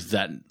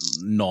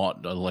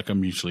not like a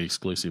mutually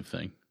exclusive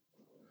thing?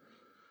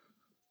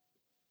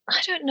 I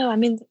don't know. I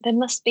mean, there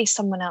must be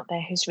someone out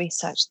there who's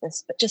researched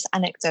this, but just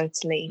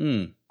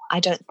anecdotally, I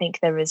don't think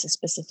there is a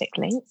specific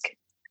link.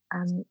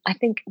 I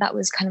think that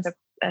was kind of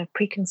a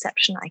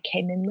preconception I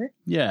came in with.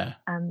 Yeah.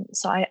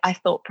 So I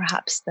thought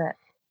perhaps that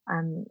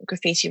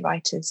graffiti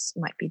writers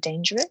might be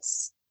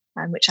dangerous,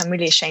 which I'm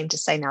really ashamed to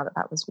say now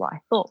that was what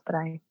I thought. But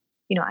I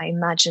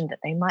imagined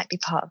that they might be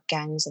part of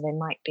gangs, or they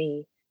might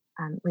be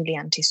really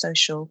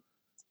antisocial.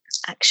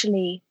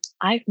 Actually,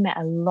 I've met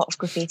a lot of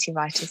graffiti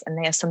writers, and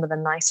they are some of the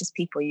nicest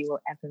people you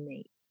will ever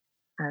meet.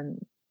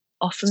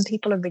 Often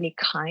people are really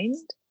kind.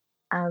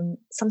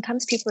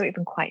 Sometimes people are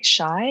even quite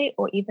shy,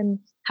 or even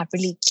have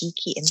really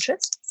geeky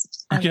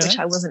interests, which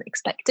I wasn't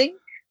expecting.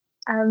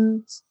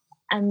 And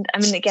I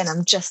mean, again,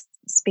 I'm just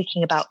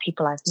speaking about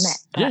people I've met.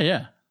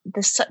 Yeah.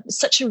 There's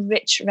such a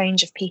rich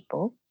range of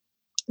people.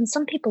 And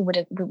some people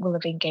will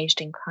have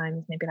engaged in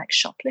crimes, maybe like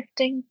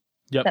shoplifting,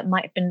 that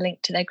might have been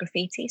linked to their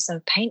graffiti.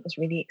 So paint was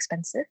really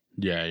expensive.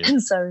 Yeah.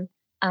 And so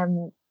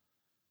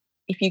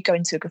if you go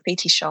into a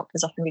graffiti shop,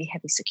 there's often really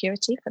heavy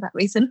security for that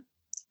reason.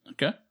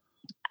 Okay.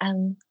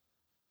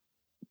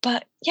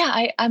 But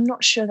yeah, I'm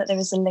not sure that there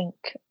is a link.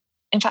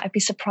 In fact, I'd be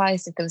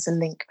surprised if there was a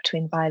link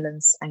between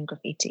violence and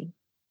graffiti.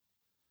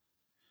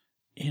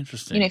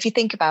 Interesting. If you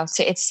think about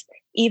it,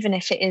 even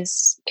if it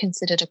is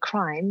considered a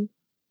crime,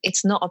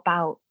 it's not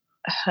about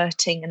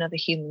hurting another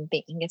human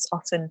being. It's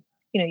often,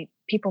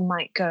 people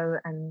might go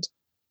and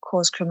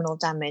cause criminal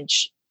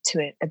damage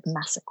to a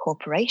massive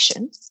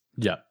corporation.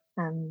 Yeah.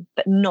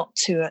 But not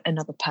to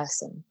another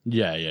person.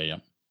 Yeah.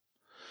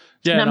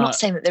 And I'm not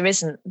saying that there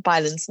isn't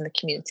violence in the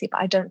community, but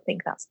I don't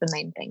think that's the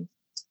main thing.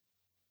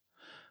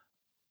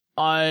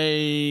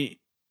 I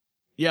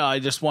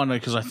just wonder,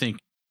 because I think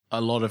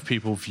a lot of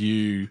people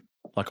view,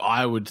 like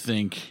I would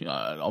think,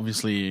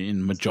 obviously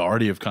in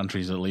majority of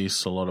countries, at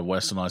least a lot of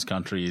westernized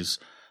countries,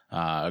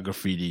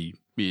 graffiti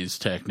is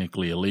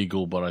technically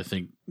illegal, but I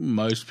think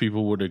most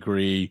people would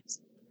agree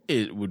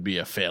it would be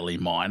a fairly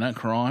minor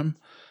crime.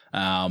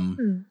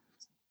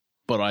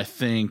 But I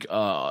think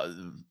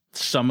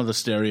some of the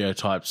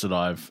stereotypes that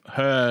I've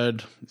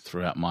heard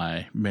throughout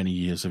my many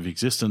years of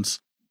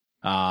existence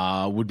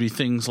would be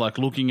things like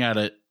looking at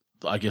it,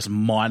 I guess,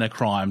 minor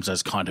crimes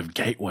as kind of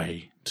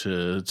gateway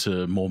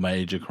to more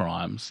major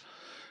crimes,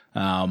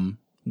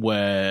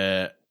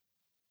 where,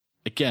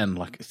 again,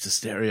 like it's a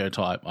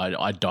stereotype.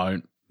 I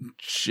don't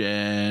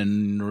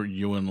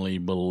genuinely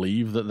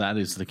believe that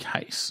is the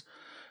case.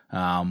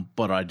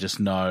 But I just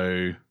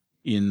know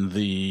in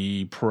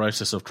the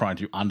process of trying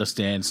to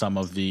understand some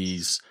of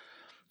these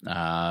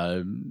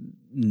I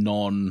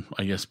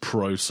guess,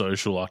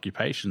 pro-social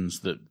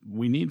occupations, that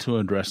we need to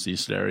address these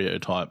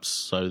stereotypes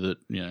so that,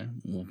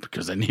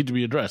 because they need to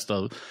be addressed.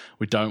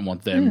 We don't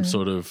want them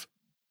sort of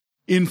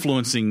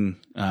influencing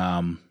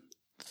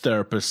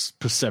therapists'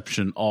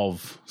 perception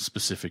of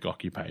specific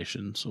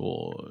occupations.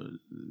 Or,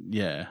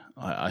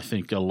 I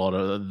think a lot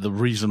of the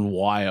reason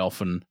why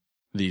often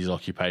these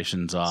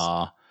occupations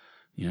are,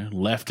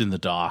 left in the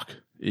dark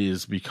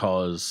is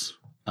because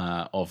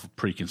of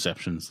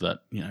preconceptions that,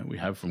 we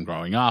have from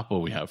growing up,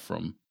 or we have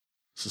from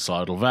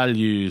societal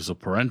values or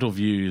parental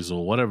views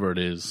or whatever it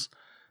is.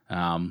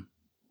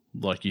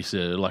 Like we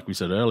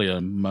said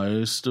earlier,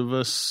 most of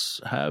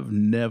us have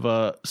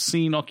never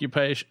seen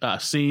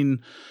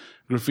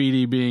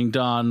graffiti being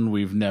done.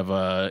 We've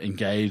never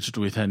engaged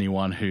with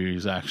anyone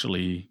who's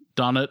actually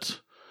done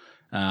it.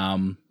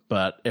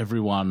 But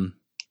everyone,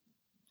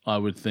 I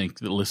would think,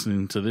 that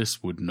listening to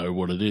this would know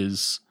what it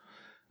is,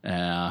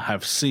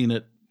 have seen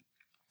it,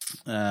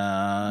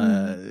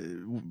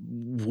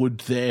 would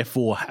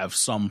therefore have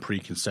some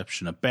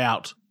preconception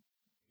about,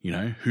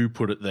 who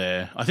put it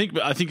there. I think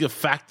the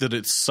fact that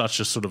it's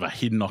such a sort of a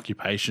hidden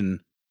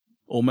occupation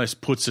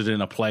almost puts it in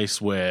a place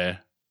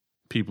where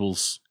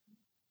people's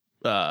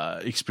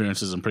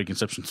experiences and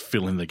preconceptions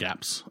fill in the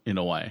gaps in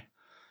a way.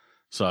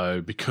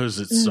 So because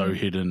it's so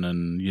hidden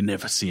and you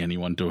never see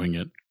anyone doing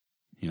it,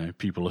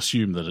 people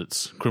assume that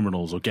it's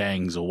criminals or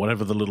gangs or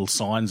whatever the little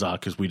signs are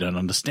because we don't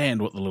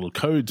understand what the little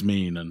codes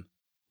mean. And,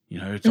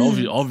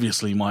 it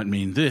obviously might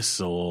mean this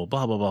or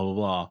blah, blah, blah, blah,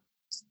 blah.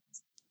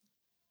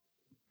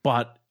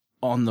 But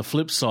on the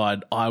flip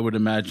side, I would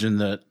imagine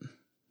that,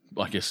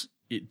 I guess,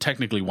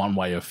 technically one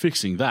way of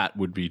fixing that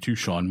would be to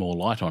shine more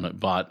light on it.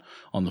 But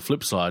on the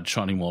flip side,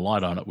 shining more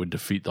light on it would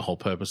defeat the whole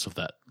purpose of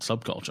that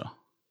subculture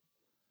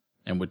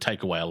and would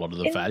take away a lot of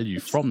the value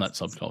from that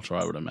subculture,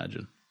 I would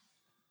imagine.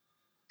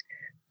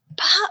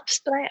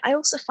 Perhaps, but I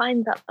also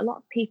find that a lot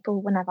of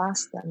people, when I've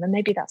asked them, and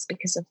maybe that's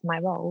because of my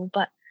role,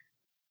 but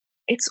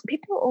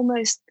people are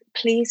almost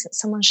pleased that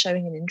someone's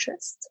showing an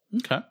interest.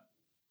 Okay.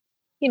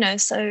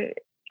 So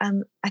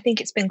I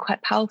think it's been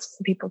quite powerful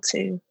for people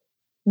to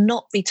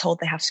not be told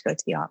they have to go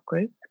to the art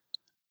group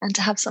and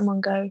to have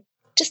someone go,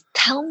 just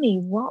tell me,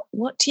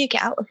 what do you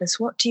get out of this?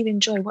 What do you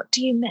enjoy? What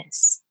do you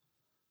miss?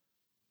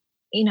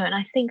 And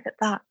I think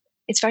that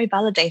it's very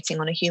validating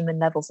on a human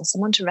level for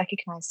someone to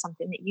recognize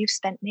something that you've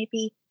spent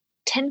maybe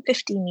 10,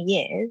 15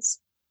 years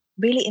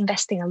really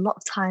investing a lot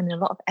of time and a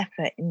lot of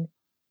effort in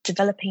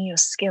developing your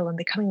skill and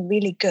becoming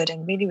really good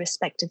and really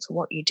respected for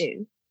what you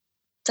do.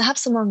 To have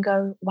someone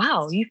go,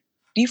 wow,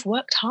 you've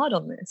worked hard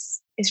on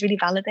this is really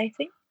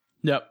validating.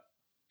 Yep.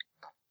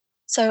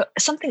 So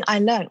something I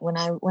learned when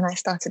I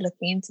started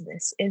looking into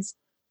this is,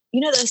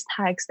 those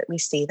tags that we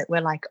see that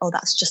we're like, oh,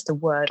 that's just a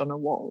word on a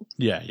wall.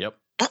 Yeah, yep.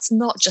 That's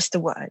not just a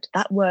word.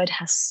 That word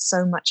has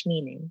so much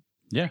meaning.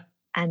 Yeah.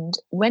 And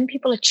when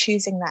people are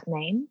choosing that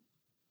name,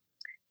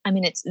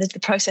 the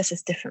process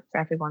is different for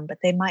everyone, but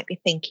they might be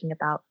thinking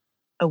about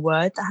a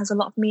word that has a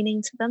lot of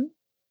meaning to them.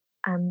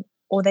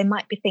 Or they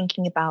might be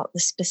thinking about the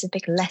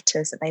specific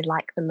letters that they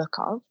like the look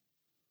of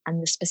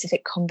and the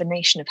specific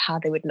combination of how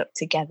they would look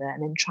together,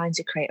 and then trying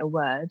to create a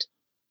word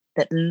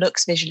that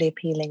looks visually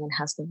appealing and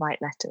has the right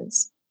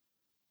letters.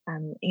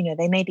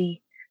 They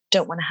maybe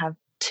don't want to have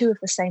two of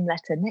the same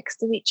letter next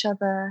to each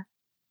other.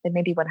 They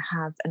maybe want to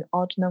have an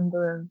odd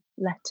number of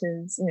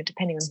letters,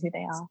 depending on who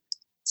they are.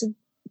 So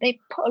they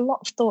put a lot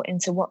of thought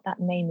into what that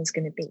name is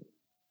going to be.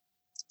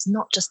 It's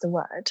not just a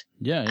word.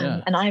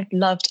 Yeah. And I've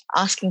loved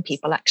asking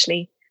people,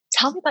 actually,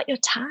 tell me about your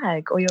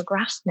tag or your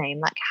graph name.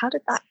 Like,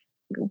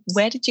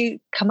 where did you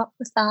come up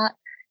with that?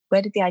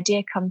 Where did the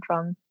idea come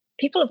from?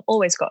 People have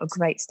always got a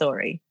great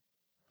story.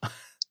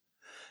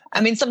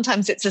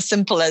 Sometimes it's as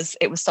simple as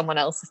it was someone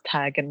else's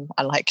tag and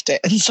I liked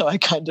it, and so I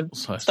kind of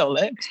stole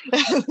it.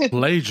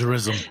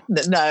 Plagiarism.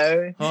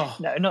 No,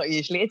 not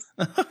usually.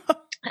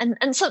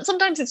 And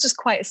sometimes it's just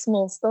quite a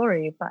small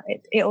story, but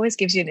it always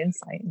gives you an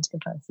insight into the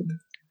person.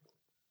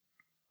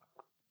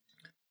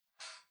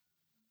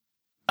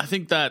 I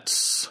think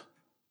that's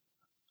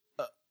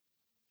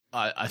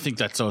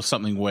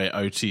something where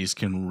OTs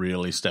can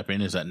really step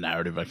in, is that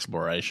narrative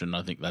exploration.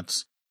 I think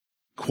that's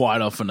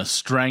quite often a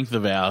strength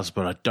of ours,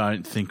 but I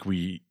don't think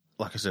we,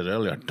 like I said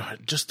earlier, I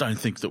just don't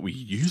think that we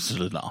use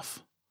it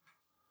enough.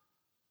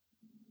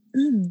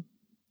 And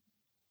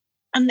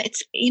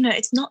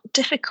it's not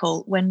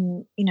difficult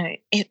when,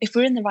 if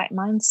we're in the right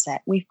mindset,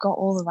 we've got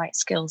all the right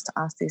skills to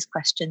ask these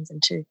questions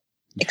and to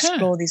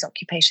explore these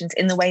occupations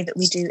in the way that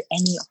we do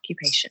any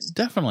occupation.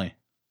 Definitely.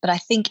 But I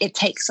think it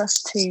takes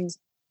us to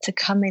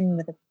come in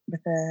with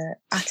a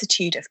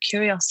attitude of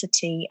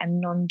curiosity and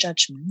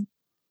non-judgment,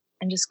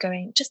 and just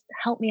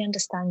help me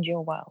understand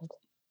your world.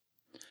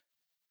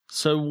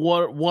 So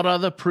what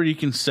other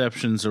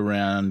preconceptions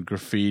around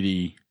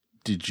graffiti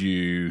did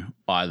you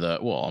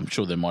I'm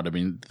sure there must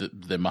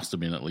have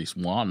been at least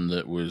one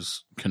that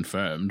was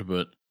confirmed,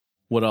 but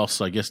what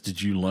else, I guess,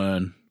 did you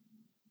learn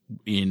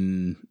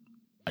in,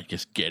 I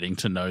guess, getting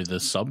to know the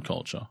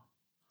subculture?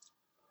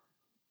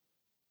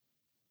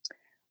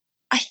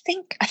 I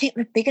think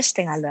the biggest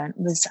thing I learned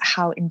was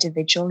how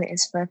individual it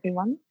is for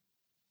everyone.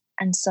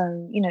 And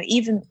so,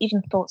 even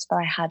thoughts that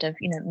I had of,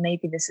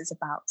 maybe this is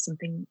about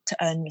something to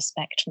earn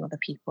respect from other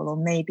people, or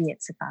maybe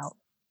it's about,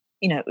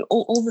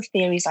 all the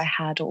theories I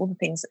had, or all the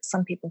things that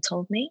some people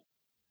told me,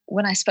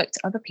 when I spoke to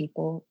other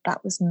people,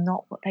 that was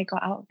not what they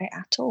got out of it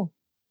at all.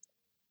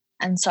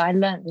 And so I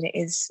learned that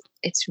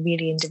it's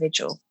really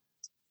individual.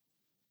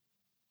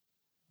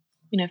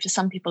 For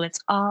some people it's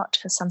art,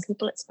 for some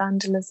people it's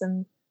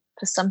vandalism,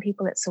 for some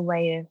people it's a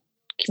way of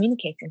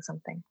communicating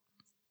something,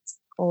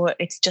 or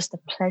it's just a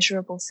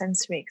pleasurable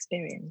sensory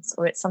experience,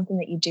 or it's something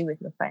that you do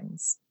with your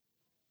friends.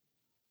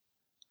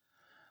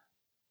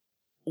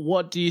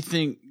 What do you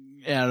think,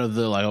 out of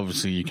the,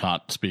 obviously you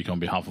can't speak on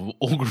behalf of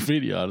all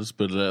graffiti artists,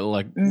 but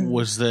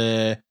was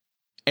there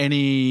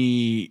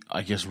any,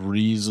 I guess,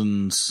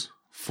 reasons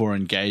for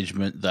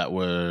engagement that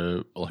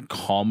were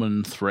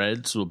common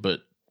threads,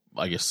 but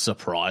I guess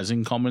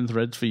surprising common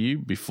threads for you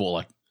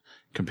before,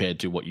 compared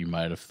to what you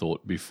might have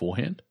thought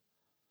beforehand?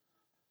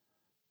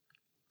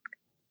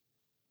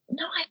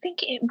 No, I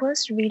think it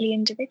was really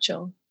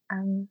individual.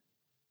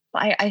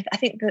 But I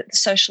think that the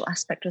social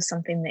aspect was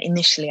something that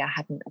initially I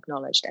hadn't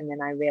acknowledged, and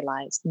then I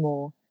realized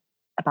more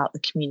about the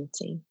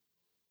community.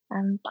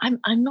 I'm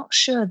not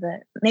sure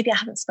that, maybe I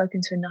haven't spoken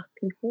to enough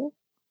people,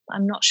 but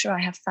I'm not sure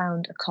I have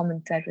found a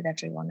common thread with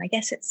everyone. I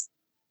guess it's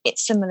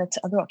it's similar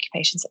to other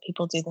occupations that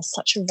people do. There's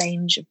such a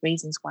range of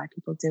reasons why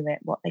people do it,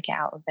 what they get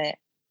out of it,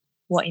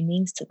 what it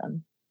means to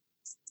them.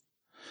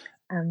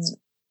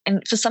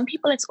 And for some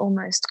people, it's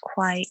almost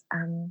quite,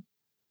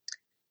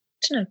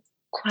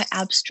 quite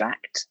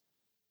abstract,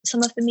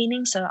 some of the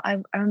meaning. So I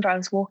remember I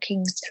was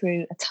walking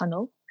through a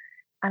tunnel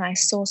and I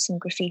saw some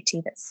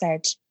graffiti that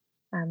said,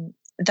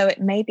 though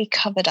it may be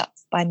covered up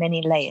by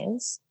many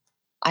layers,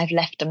 I've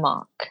left a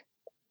mark.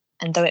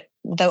 And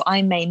though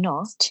I may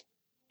not,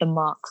 the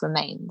mark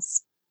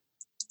remains.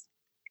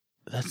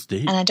 That's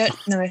deep. And I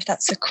don't know if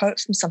that's a quote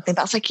from something,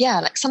 but I was like, yeah,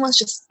 like someone's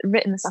just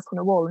written this up on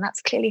a wall and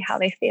that's clearly how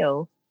they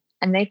feel.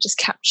 And they've just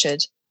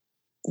captured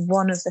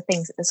one of the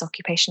things that this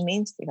occupation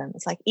means to them.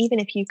 It's like, even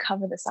if you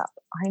cover this up,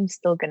 I'm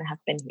still going to have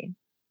been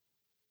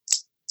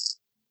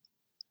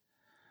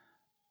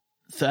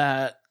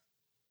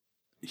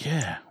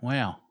here.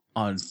 Wow.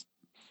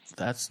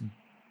 That's,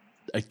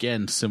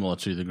 again, similar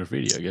to the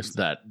graffiti. I guess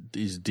that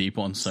is deep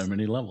on so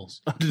many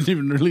levels. I didn't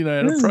even really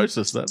know how to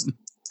process that.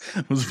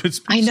 It was a bit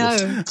speechless.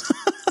 I know.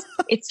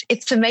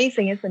 It's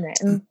amazing, isn't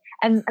it?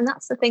 And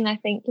that's the thing. I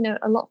think,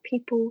 a lot of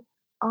people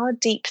are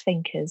deep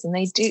thinkers and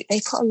they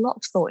put a lot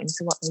of thought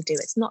into what they do.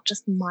 It's not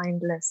just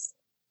mindless,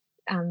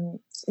 something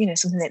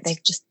that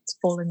they've just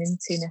fallen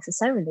into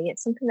necessarily.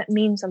 It's something that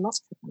means a lot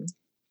to them.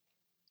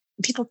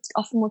 People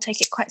often will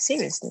take it quite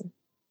seriously.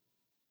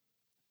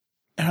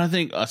 And I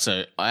think,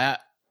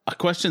 a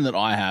question that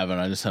I have, and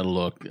I just had a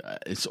look,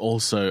 it's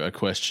also a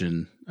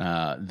question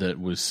that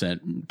was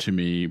sent to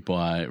me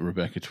by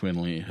Rebecca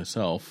Twinley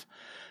herself.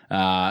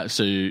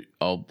 So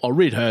I'll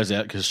read hers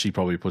out because she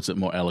probably puts it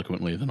more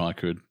eloquently than I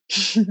could.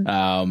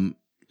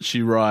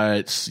 She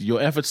writes, your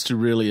efforts to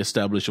really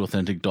establish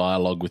authentic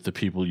dialogue with the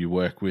people you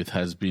work with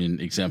has been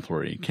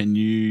exemplary. Can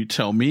you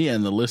tell me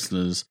and the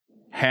listeners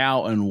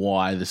how and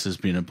why this has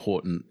been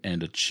important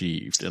and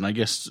achieved? And I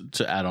guess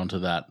to add on to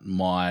that,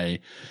 my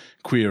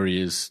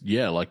query is,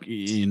 like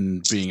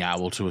in being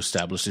able to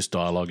establish this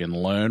dialogue and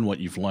learn what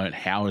you've learned,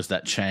 how has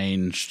that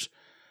changed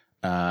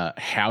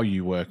how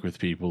you work with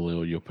people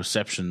or your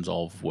perceptions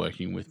of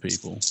working with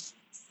people?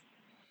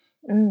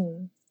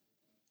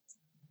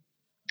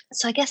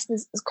 So I guess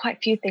there's quite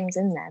a few things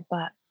in there,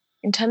 but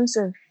in terms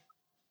of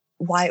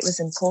why it was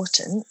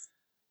important,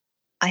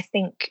 I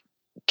think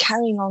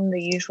carrying on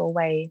the usual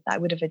way that I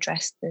would have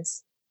addressed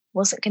this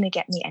wasn't going to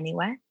get me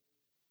anywhere.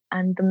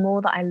 And the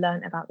more that I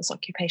learned about this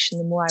occupation,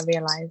 the more I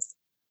realized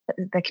that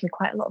there can be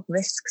quite a lot of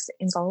risks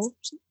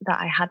involved that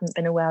I hadn't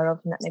been aware of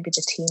and that maybe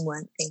the team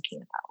weren't thinking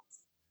about.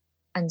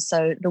 And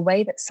so the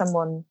way that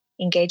someone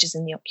engages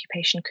in the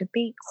occupation could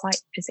be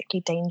quite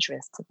physically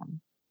dangerous to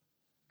them.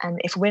 And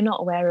if we're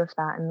not aware of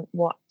that and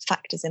what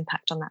factors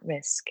impact on that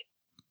risk,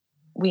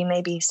 we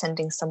may be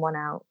sending someone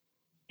out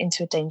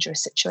into a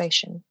dangerous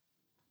situation,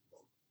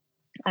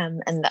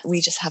 and that we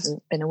just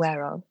haven't been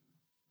aware of.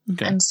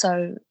 Okay. And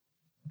so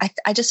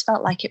I just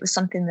felt like it was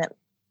something that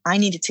I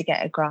needed to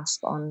get a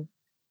grasp on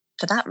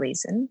for that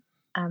reason.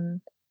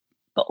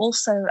 But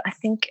also, I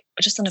think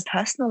just on a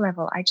personal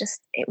level,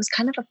 it was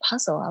kind of a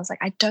puzzle. I was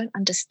like, I don't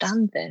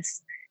understand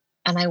this.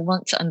 And I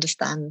want to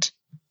understand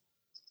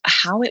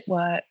how it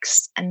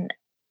works and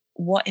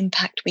what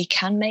impact we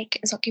can make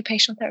as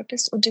occupational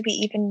therapists, or do we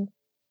even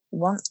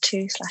want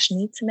to /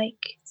 need to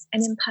make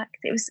an impact?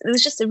 It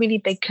was just a really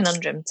big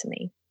conundrum to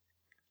me.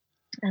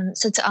 And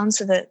so to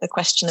answer the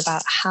question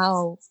about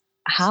how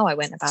I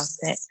went about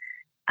it,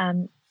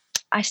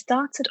 I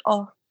started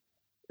off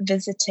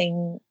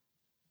visiting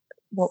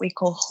what we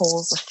call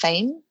halls of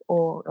fame,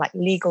 or like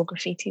legal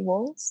graffiti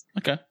walls.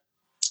 Okay.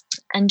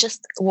 And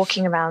just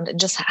walking around and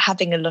just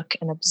having a look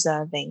and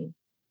observing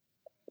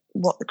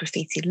what the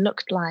graffiti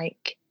looked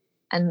like.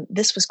 And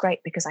this was great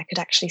because I could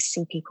actually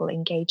see people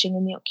engaging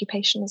in the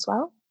occupation as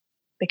well.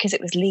 Because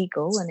it was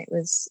legal and it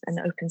was an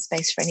open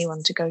space for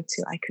anyone to go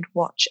to, I could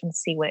watch and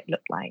see what it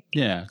looked like.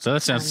 Yeah, so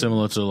that sounds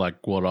similar to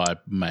like what I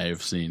may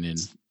have seen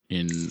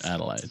in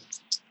Adelaide.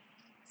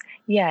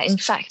 Yeah, in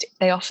fact,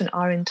 they often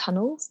are in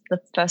tunnels.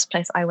 The first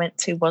place I went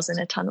to was in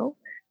a tunnel.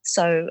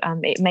 So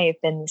it may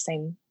have been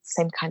the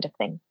same kind of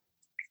thing.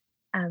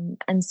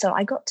 And so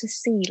I got to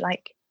see,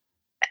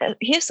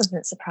 here's something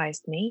that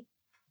surprised me.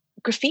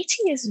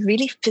 Graffiti is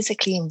really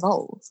physically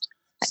involved.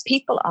 Like,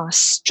 people are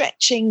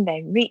stretching,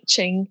 they're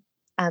reaching.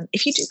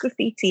 If you do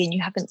graffiti and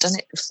you haven't done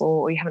it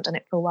before, or you haven't done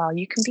it for a while,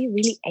 you can be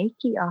really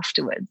achy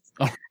afterwards.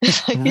 Oh,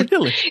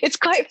 really? It's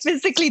quite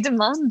physically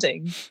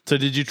demanding. So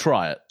did you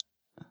try it?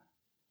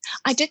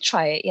 I did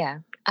try it, yeah.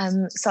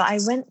 So I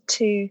went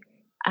to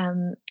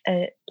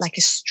a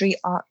street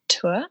art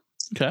tour.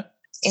 Okay.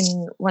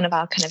 In one of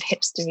our kind of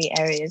hipstery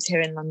areas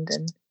here in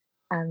London,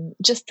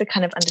 just to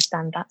kind of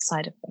understand that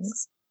side of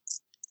things.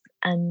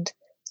 And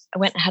I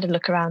went and had a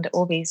look around at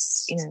all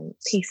these,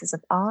 pieces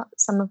of art,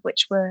 some of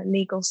which were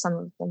legal, some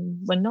of them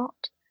were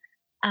not.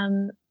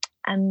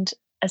 And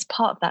as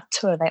part of that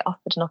tour, they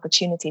offered an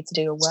opportunity to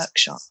do a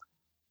workshop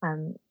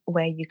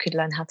where you could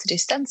learn how to do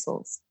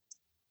stencils.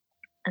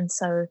 And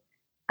so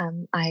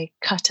I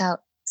cut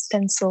out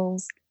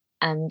stencils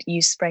and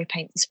used spray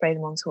paint to spray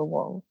them onto a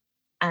wall.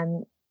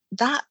 And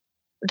that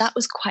that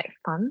was quite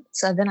fun.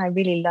 So then I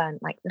really learned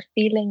like the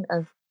feeling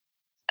of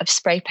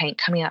spray paint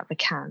coming out of a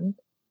can.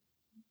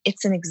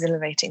 It's an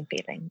exhilarating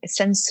feeling. It's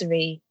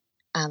sensory.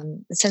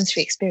 The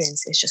sensory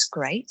experience is just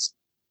great.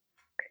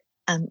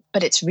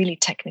 But it's really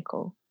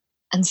technical.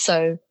 And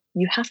so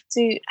you have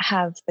to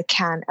have the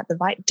can at the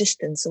right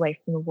distance away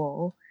from the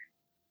wall,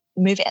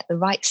 move it at the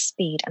right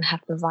speed, and have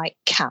the right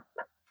cap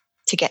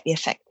to get the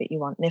effect that you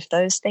want. And if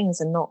those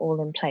things are not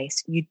all in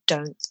place, it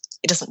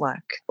doesn't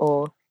work,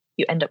 or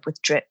you end up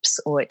with drips,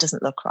 or it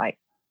doesn't look right.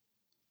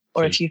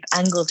 Or if you've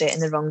angled it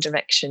in the wrong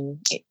direction,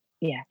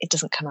 it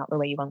doesn't come out the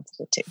way you wanted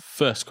it to.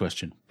 First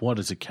question, what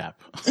is a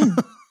cap?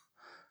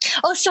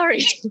 Oh,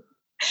 sorry.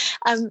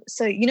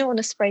 So on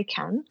a spray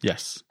can,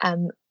 yes.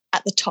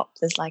 At the top,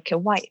 there's like a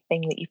white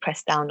thing that you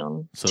press down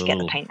on to get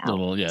the paint out.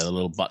 The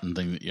little button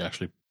thing that you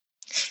actually...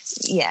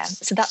 Yeah,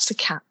 so that's the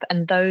cap,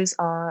 and those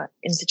are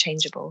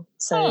interchangeable.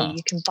 So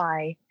you can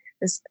buy...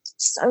 There's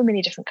so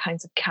many different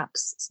kinds of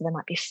caps. So there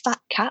might be fat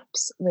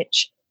caps,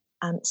 which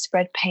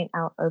spread paint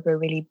out over a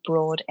really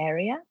broad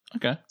area.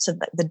 Okay. So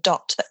that the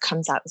dot that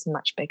comes out is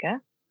much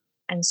bigger.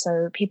 And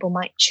so people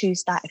might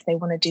choose that if they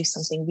want to do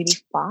something really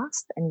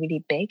fast and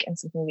really big and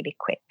something really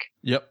quick.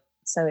 Yep.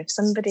 So if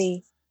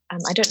somebody...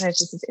 I don't know if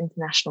this is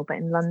international, but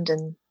in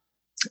London,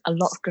 a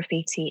lot of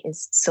graffiti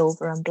is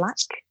silver and black.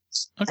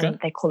 Okay. And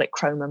they call it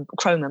chrome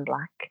and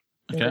black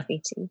in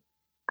graffiti.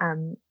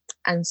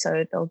 And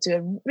so they'll do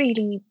a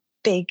really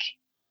big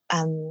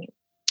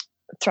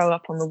throw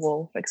up on the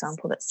wall, for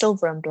example, that's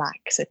silver and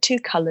black. So 2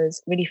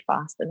 colors, really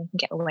fast, and they can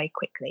get away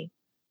quickly.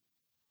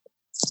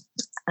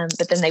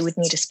 But then they would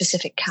need a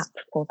specific cap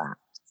for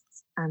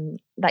that.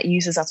 That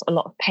uses up a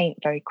lot of paint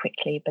very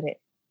quickly, but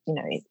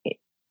it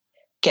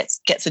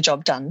gets the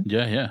job done.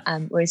 Yeah.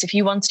 Whereas if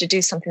you wanted to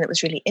do something that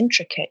was really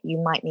intricate, you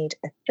might need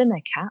a thinner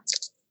cap,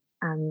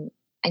 and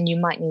you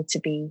might need to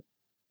be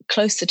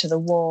closer to the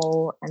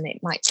wall, and it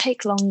might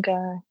take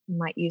longer. You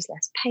might use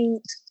less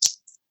paint,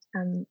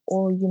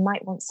 or you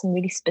might want some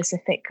really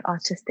specific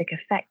artistic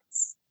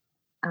effects,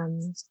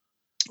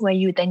 where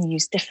you would then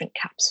use different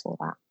caps for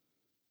that.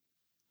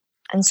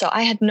 And so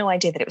I had no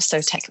idea that it was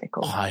so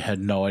technical. I had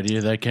no idea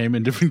they came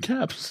in different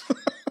caps.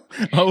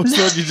 I always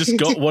thought you just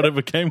got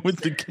whatever came with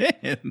the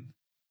can.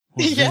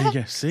 Well, there you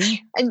go,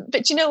 see?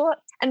 But you know what?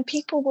 And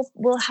people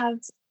will have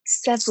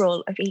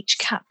several of each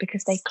cap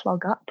because they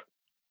clog up.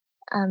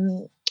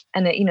 And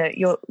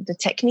the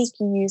technique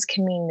you use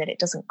can mean that it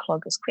doesn't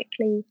clog as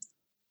quickly.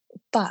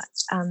 But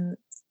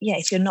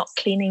if you're not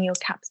cleaning your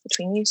caps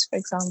between use, for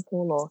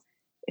example, or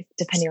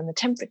depending on the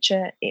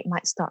temperature, it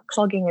might start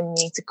clogging and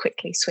you need to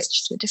quickly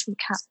switch to a different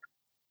cap.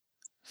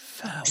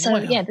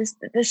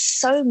 There's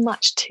so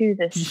much to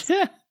this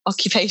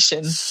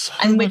occupation.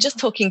 And we're just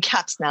talking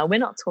caps now. We're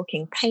not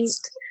talking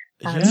paint.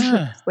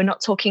 We're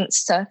not talking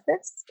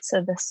surface.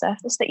 So the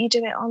surface that you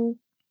do it on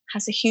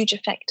has a huge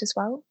effect as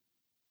well.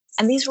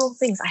 And these are all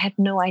things I had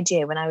no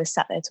idea when I was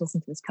sat there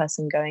talking to this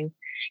person going,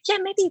 yeah,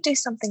 maybe you do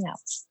something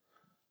else.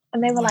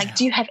 And they were like,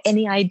 do you have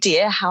any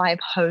idea how I've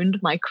honed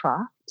my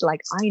craft?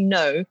 Like, I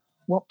know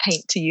what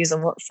paint to use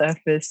on what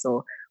surface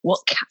or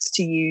what cap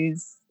to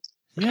use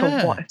for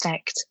what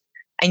effect.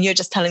 And you're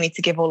just telling me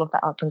to give all of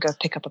that up and go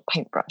pick up a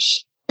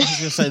paintbrush. I was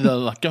going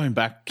to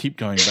say, keep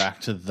going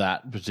back to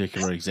that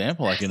particular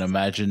example. I can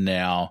imagine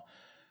now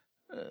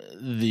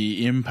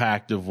the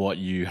impact of what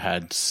you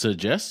had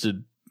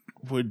suggested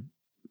would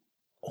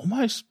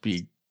almost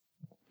be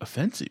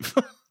offensive.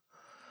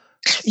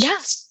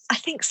 Yes, I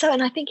think so.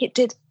 And I think it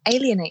did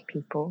alienate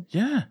people.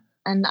 Yeah.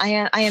 And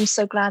I am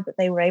so glad that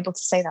they were able to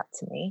say that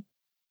to me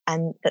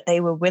and that they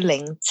were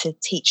willing to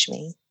teach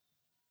me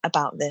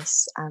about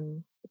this.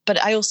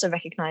 But I also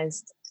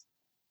recognized,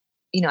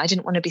 I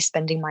didn't want to be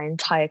spending my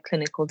entire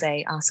clinical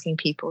day asking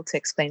people to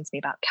explain to me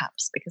about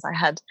caps because I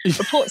had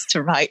reports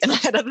to write and I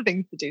had other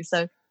things to do.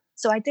 So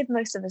I did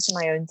most of this in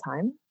my own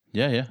time.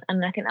 Yeah.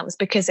 And I think that was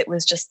because it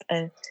was just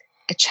a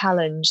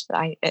challenge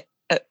that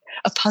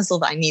a puzzle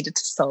that I needed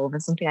to solve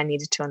and something I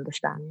needed to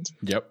understand.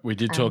 Yep, we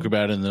did talk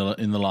about in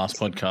the last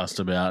podcast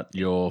about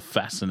your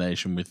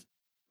fascination with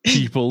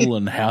people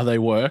and how they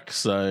work.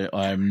 So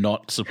I'm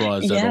not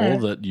surprised at all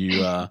that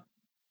you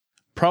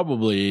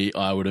probably,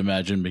 I would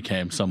imagine,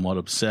 became somewhat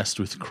obsessed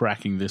with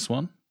cracking this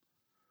one.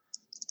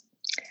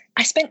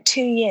 I spent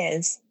 2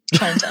 years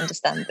trying to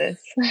understand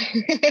this.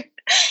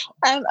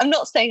 I'm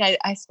not saying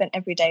I spent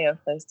every day of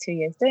those 2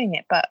 years doing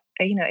it, but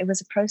it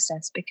was a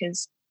process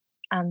because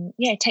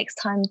it takes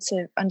time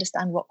to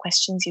understand what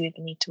questions you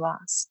even need to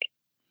ask.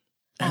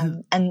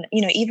 And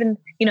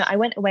I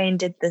went away and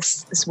did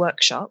this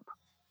workshop,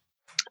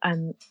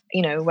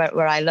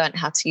 where I learned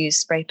how to use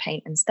spray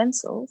paint and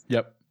stencils.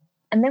 Yep.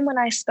 And then when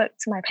I spoke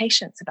to my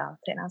patients about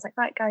it, and I was like,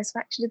 right, guys, I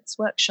actually did this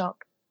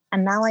workshop,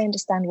 and now I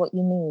understand what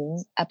you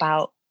mean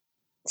about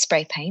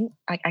spray paint.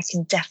 I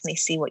can definitely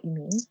see what you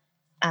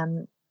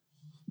mean.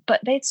 But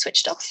they'd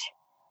switched off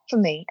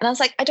from me. And I was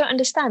like, I don't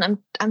understand.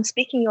 I'm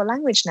speaking your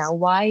language now.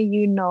 Why are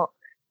you not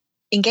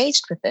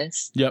engaged with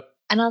this? Yep.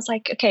 And I was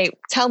like, okay,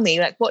 tell me,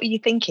 like, what are you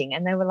thinking?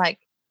 And they were like,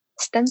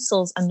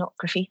 stencils are not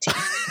graffiti.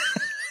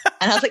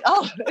 And I was like,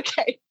 oh,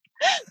 okay.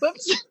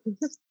 Whoops.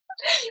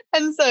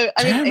 And so,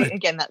 I mean,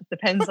 again, that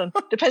depends on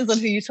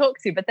who you talk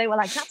to. But they were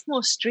like, "That's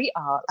more street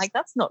art. Like,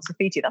 that's not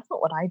graffiti. That's not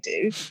what I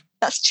do.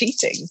 That's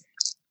cheating."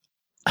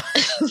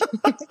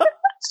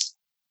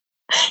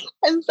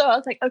 And so I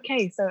was like,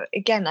 "Okay." So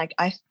again, like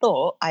I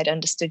thought I'd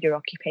understood your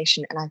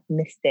occupation, and I've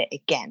missed it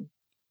again.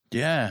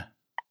 Yeah.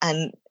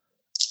 And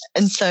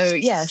so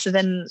yeah. So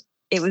then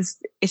it's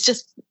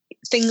just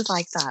things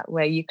like that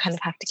where you kind of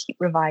have to keep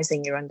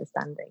revising your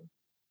understanding.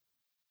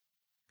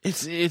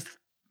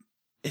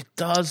 It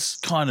does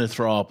kind of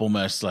throw up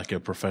almost like a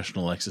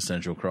professional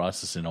existential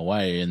crisis in a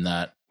way, in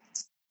that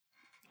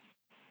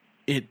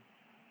it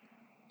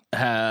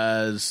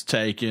has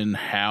taken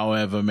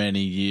however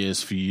many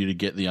years for you to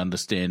get the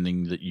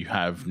understanding that you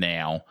have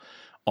now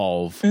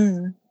of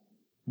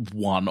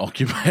one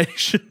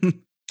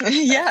occupation.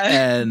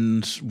 Yeah.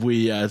 And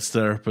we as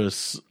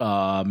therapists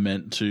are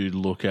meant to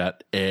look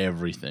at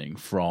everything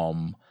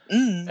from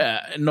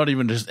not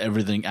even just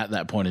everything at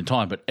that point in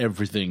time, but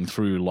everything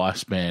through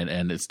lifespan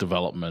and its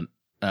development.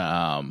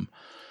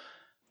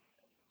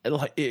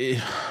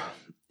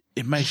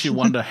 It makes you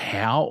wonder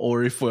how,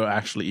 or if we're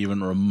actually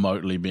even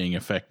remotely being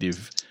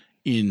effective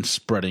in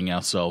spreading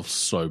ourselves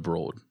so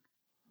broad.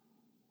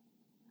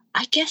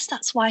 I guess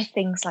that's why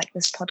things like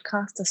this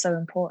podcast are so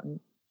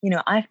important. You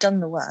know, I've done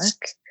the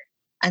work,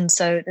 and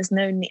so there's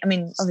no need. I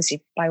mean,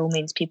 obviously, by all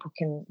means, people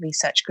can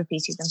research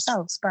graffiti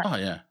themselves,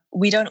 but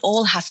we don't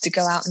all have to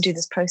go out and do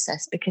this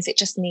process, because it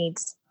just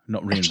needs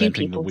not a few reinventing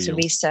people the wheel to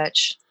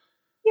research.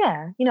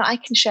 Yeah, you know, I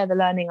can share the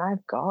learning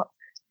I've got,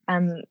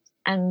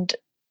 and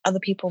other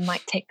people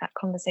might take that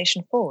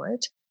conversation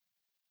forward.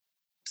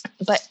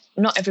 But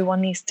not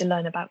everyone needs to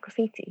learn about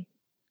graffiti.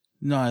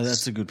 No,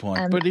 that's a good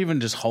point. But even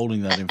just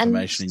holding that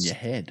information in your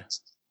head,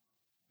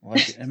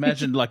 like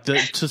imagine like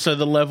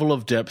the level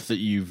of depth that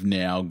you've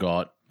now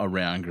got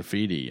around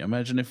graffiti.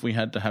 Imagine if we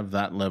had to have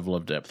that level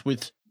of depth,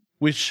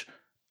 which,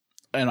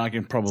 and I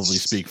can probably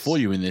speak for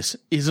you in this,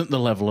 isn't the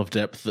level of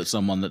depth that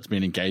someone that's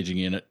been engaging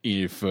in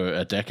it for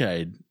a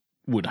decade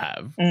would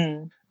have.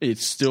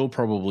 It's still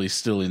probably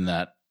in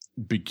that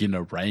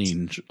beginner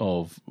range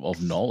of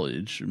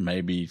knowledge,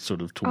 maybe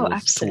sort of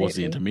towards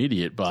the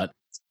intermediate. But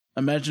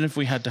imagine if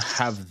we had to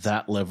have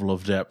that level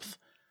of depth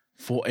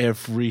for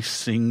every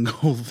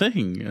single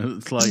thing.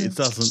 It's like it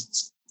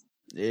doesn't.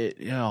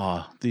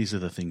 These are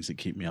the things that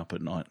keep me up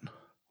at night.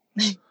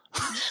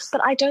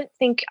 But I don't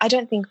think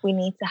we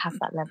need to have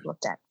that level of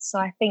depth. So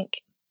I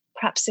think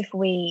perhaps if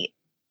we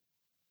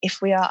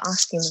are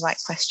asking the right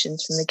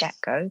questions from the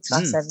get-go to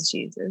our service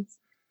users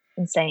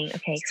and saying,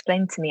 okay,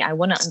 explain to me, I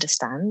want to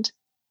understand,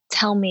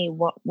 tell me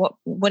what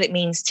it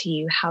means to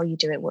you, how you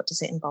do it, what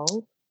does it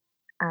involve?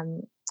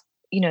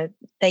 You know,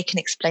 they can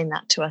explain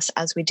that to us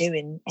as we do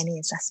in any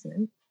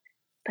assessment.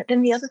 But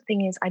then the other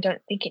thing is, I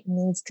don't think it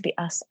needs to be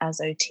us as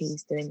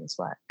OTs doing this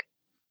work.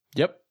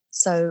 Yep.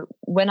 So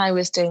when I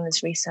was doing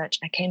this research,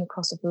 I came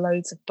across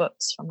loads of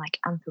books from like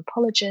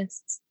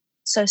anthropologists,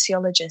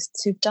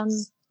 sociologists who've done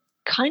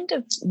kind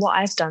of what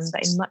I've done,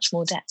 but in much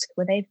more depth,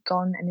 where they've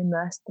gone and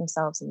immersed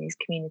themselves in these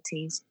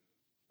communities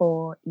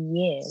for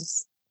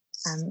years,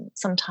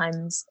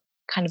 sometimes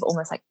kind of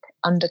almost like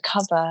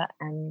undercover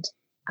and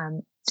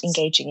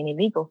engaging in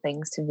illegal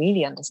things to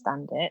really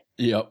understand it.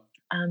 Yep.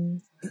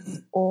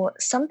 Or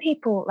some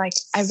people, like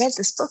I read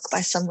this book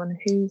by someone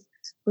who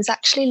was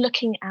actually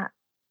looking at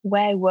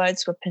where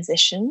words were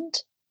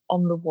positioned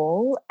on the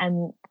wall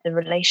and the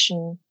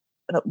relation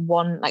that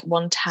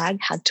one tag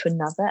had to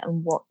another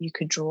and what you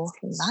could draw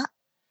from that.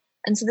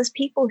 And so there's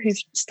people who've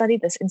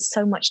studied this in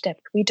so much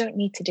depth. We don't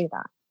need to do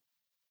that.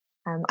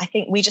 I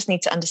think we just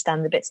need to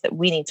understand the bits that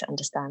we need to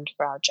understand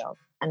for our job.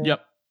 And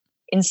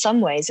in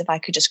some ways, if I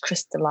could just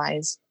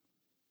crystallize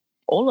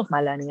all of my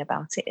learning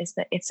about it, is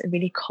that it's a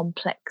really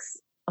complex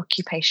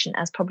occupation,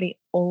 as probably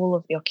all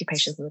of the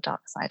occupations on the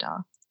dark side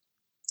are.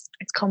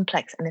 It's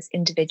complex and it's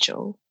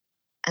individual.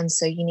 And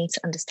so you need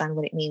to understand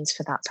what it means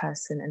for that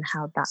person and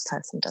how that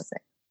person does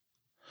it.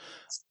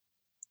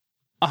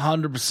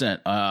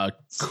 100%.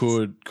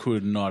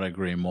 Could not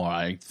agree more.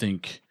 I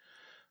think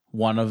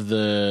one of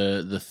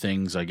the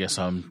things I guess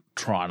I'm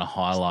trying to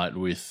highlight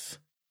with,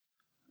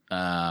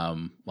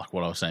 like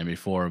what I was saying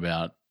before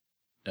about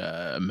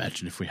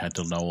imagine if we had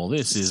to know all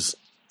this, is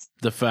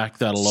the fact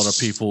that a lot of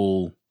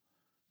people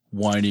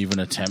won't even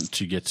attempt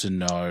to get to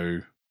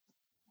know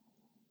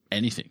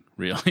anything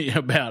really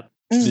about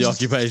the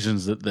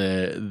occupations that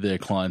their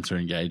clients are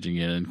engaging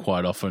in. And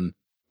quite often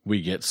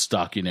we get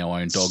stuck in our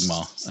own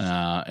dogma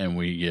and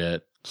we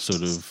get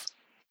sort of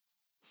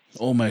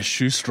almost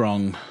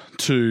shoestrung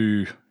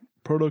to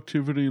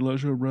productivity,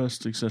 leisure,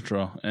 rest,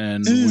 etc.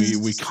 And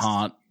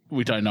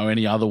we don't know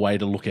any other way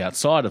to look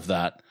outside of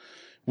that,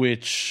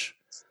 which,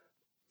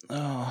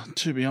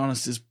 to be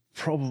honest, is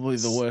probably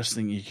the worst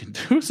thing you can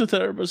do as a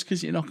therapist,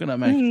 because you're not going to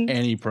make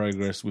any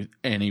progress with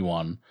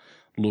anyone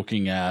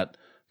looking at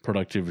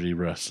productivity,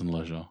 rest, and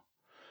leisure.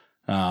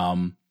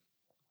 I'm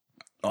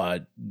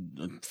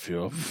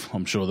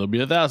sure there'll be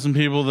 1,000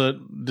 people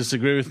that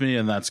disagree with me,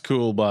 and that's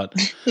cool. But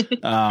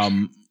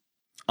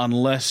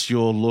unless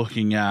you're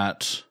looking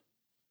at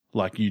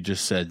like you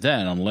just said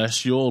then,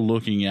 unless you're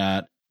looking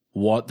at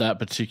what that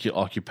particular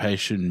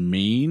occupation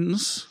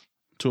means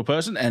to a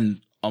person,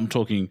 and I'm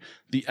talking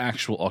the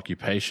actual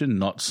occupation,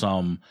 not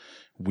some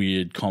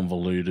weird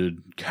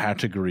convoluted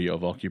category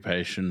of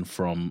occupation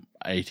from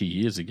 80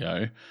 years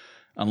ago,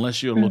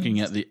 unless you're looking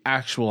at the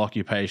actual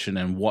occupation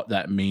and what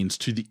that means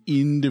to the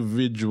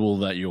individual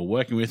that you're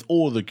working with,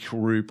 or the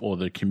group or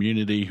the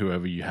community,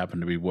 whoever you happen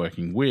to be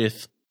working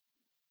with,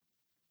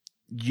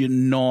 you're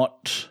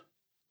not,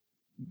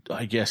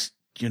 I guess,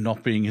 you're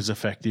not being as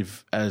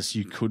effective as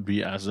you could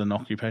be as an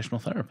occupational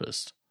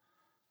therapist.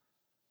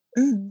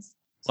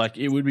 Like,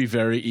 it would be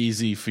very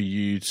easy for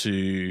you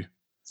to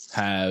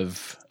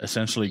have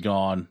essentially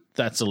gone,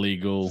 that's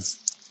illegal,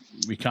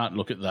 we can't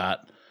look at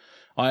that.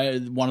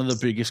 One of the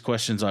biggest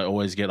questions I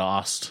always get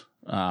asked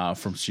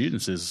from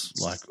students is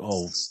like,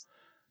 oh,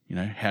 you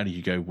know, how do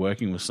you go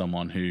working with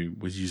someone who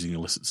was using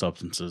illicit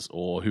substances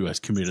or who has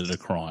committed a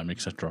crime,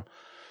 etc.?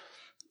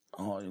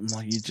 Oh, I'm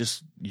like,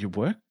 you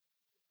work.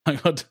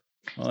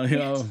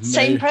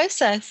 Same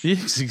process.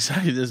 Yes,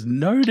 exactly. There's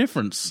no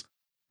difference.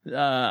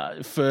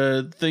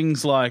 For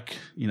things like,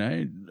 you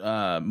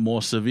know,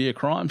 more severe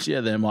crimes,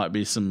 yeah, there might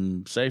be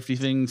some safety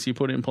things you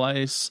put in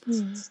place.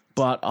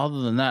 But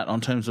other than that,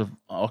 on terms of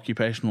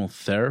occupational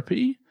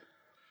therapy,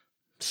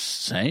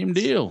 same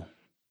deal.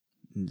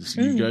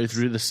 You go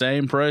through the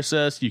same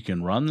process. You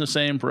can run the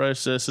same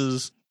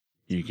processes.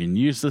 You can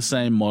use the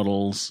same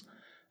models.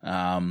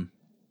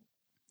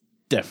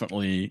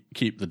 Definitely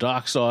keep the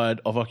dark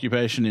side of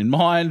occupation in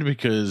mind,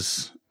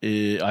 because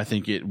I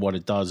think what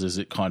it does is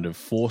it kind of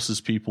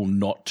forces people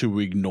not to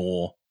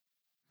ignore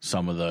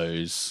some of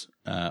those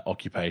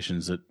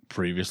occupations that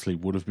previously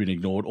would have been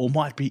ignored or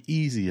might be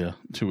easier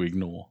to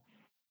ignore,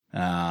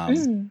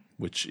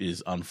 which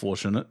is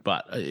unfortunate,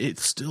 but it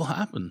still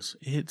happens.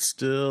 It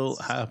still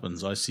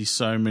happens. I see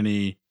so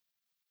many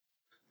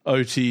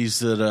OTs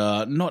that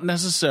are not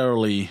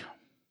necessarily,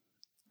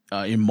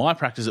 in my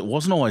practice, it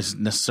wasn't always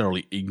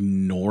necessarily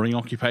ignoring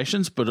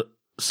occupations, but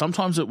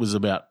sometimes it was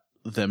about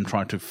them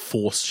trying to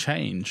force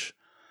change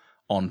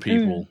on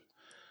people.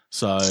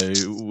 So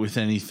with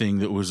anything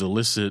that was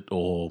illicit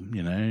or,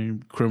 you know,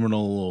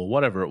 criminal or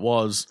whatever it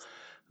was,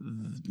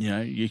 you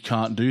know, you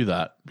can't do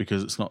that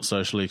because it's not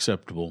socially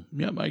acceptable.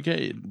 Yep,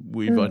 okay,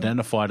 we've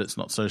identified it's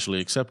not socially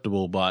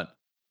acceptable, but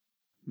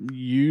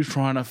you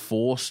trying to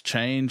force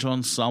change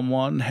on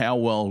someone, how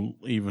well,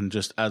 even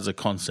just as a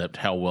concept,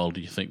 how well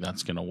do you think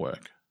that's going to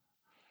work?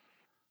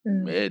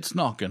 It's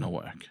not going to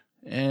work.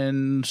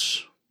 And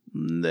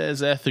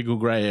there's ethical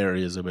gray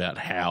areas about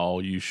how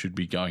you should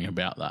be going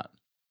about that.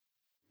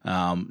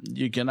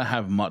 You're going to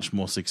have much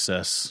more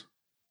success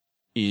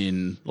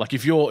in, like,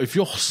 if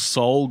your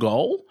sole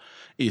goal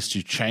is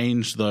to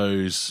change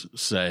those,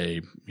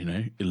 say, you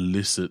know,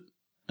 illicit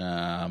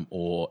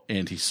or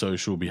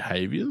antisocial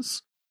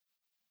behaviors,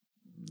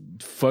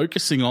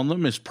 focusing on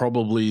them is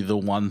probably the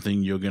one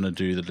thing you're going to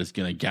do that is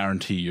going to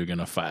guarantee you're going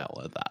to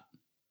fail at that.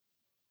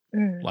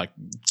 Like,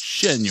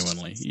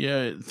 genuinely.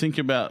 Yeah, think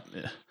about,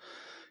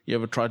 you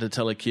ever tried to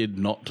tell a kid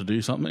not to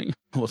do something?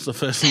 What's the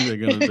first thing they're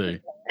going to do?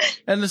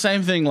 And the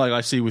same thing, like,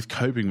 I see with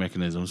coping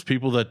mechanisms,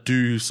 people that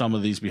do some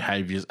of these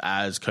behaviors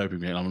as coping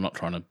mechanisms. I'm not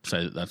trying to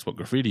say that that's what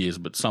graffiti is,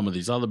 but some of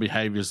these other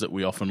behaviors that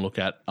we often look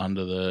at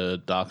under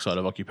the dark side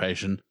of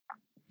occupation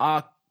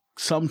are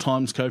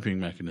sometimes coping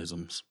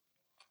mechanisms.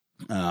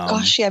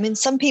 Gosh, yeah. I mean,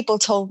 some people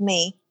told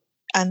me,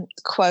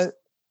 quote,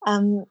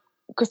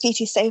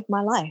 graffiti saved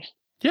my life.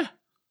 Yeah.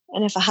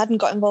 And if I hadn't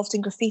got involved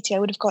in graffiti, I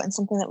would have gotten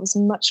something that was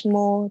much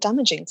more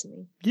damaging to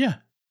me. Yeah.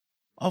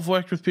 I've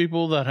worked with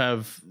people that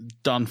have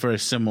done very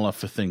similar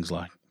for things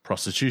like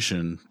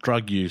prostitution,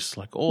 drug use,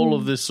 like all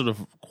of this sort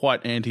of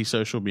quite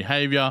antisocial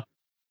behavior,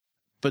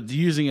 but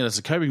using it as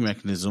a coping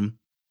mechanism.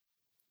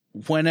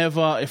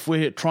 If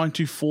we're trying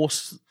to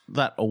force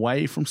that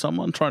away from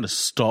someone, trying to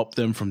stop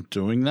them from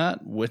doing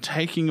that, we're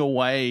taking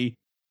away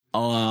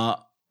a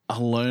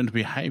learned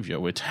behavior.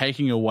 We're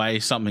taking away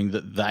something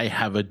that they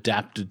have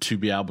adapted to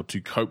be able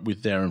to cope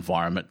with their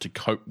environment, to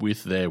cope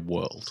with their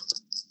world.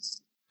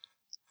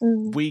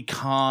 We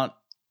can't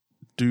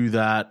do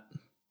that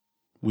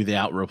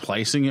without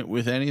replacing it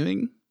with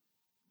anything,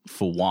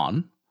 for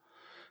one.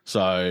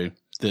 So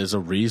there's a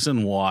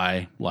reason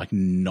why like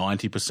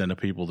 90% of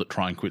people that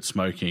try and quit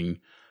smoking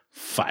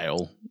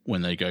fail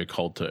when they go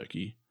cold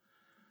turkey.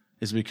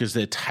 Is because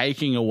they're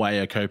taking away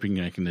a coping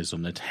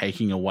mechanism. They're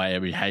taking away a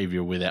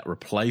behavior without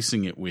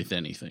replacing it with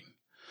anything.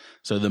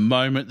 So the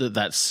moment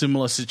that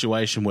similar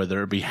situation,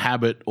 whether it be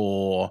habit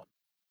or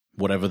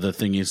whatever the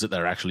thing is that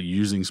they're actually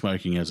using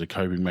smoking as a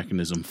coping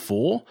mechanism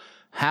for,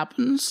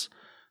 happens,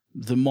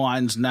 the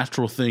mind's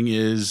natural thing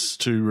is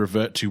to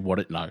revert to what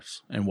it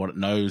knows. And what it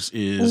knows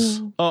is,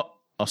 I'll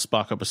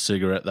spark up a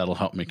cigarette, that'll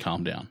help me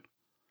calm down.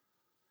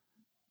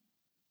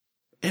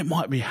 It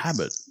might be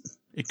habit.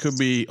 It could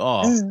be,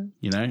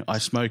 I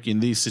smoke in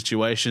these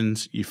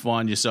situations. You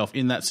find yourself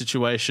in that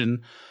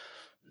situation.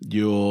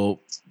 You're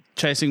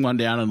chasing one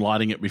down and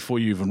lighting it before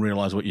you even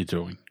realize what you're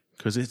doing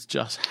because it's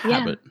just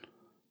habit. Yeah.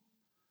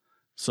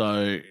 So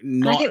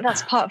I think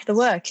that's part of the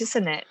work,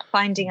 isn't it?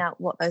 Finding out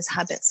what those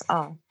habits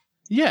are.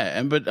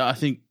 Yeah, but I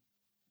think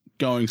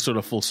going sort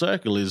of full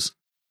circle is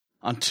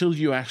until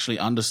you actually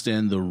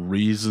understand the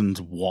reasons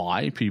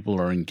why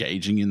people are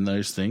engaging in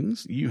those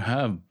things, you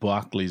have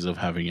buckleys of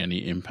having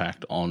any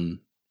impact on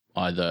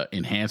either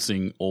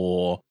enhancing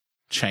or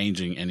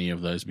changing any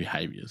of those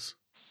behaviors.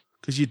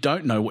 Because you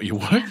don't know what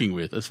you're working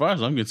with. As far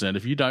as I'm concerned,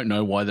 if you don't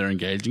know why they're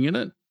engaging in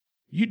it,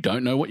 you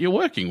don't know what you're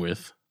working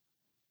with.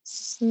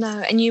 No,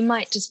 and you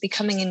might just be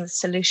coming in with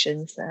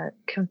solutions that are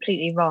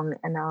completely wrong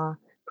and are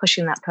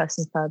pushing that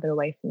person further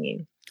away from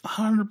you.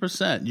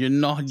 100%.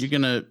 You're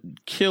going to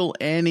kill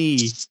any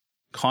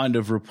kind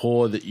of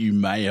rapport that you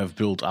may have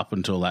built up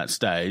until that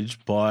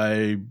stage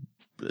by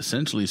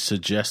essentially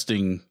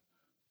suggesting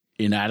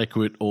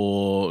inadequate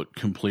or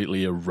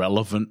completely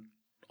irrelevant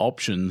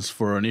options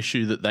for an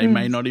issue that they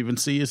may not even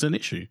see as an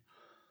issue.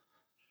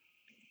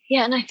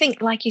 Yeah, and I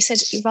think, like you said,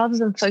 rather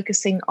than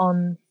focusing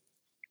on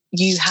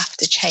you have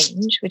to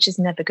change, which is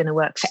never going to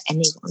work for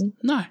anyone.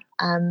 No.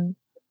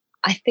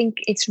 I think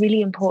it's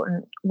really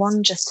important,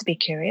 one, just to be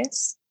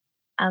curious.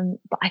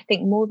 But I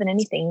think more than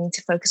anything, you need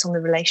to focus on the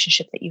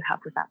relationship that you have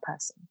with that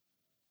person.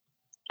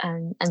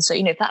 And so,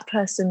 if that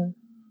person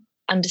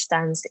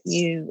understands that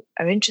you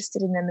are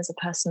interested in them as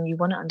a person, you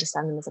want to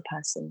understand them as a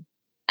person,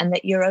 and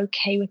that you're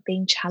okay with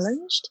being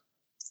challenged,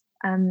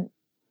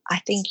 I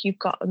think you've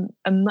got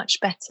a much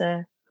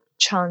better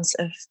chance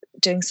of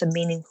doing some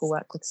meaningful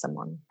work with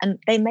someone. And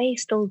they may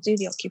still do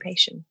the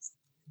occupation.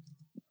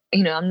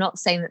 I'm not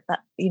saying that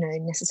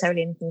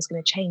necessarily anything's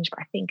going to change, but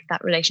I think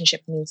that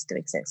relationship needs to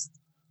exist.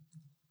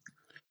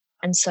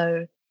 And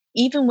so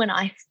even when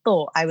I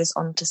thought I was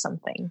onto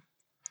something,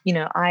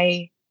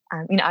 I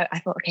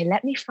thought, okay,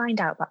 let me find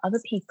out about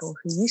other people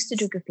who used to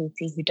do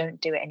graffiti who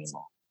don't do it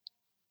anymore.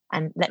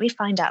 And let me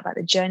find out about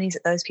the journeys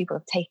that those people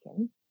have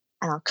taken.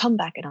 And I'll come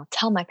back and I'll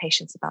tell my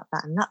patients about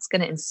that. And that's going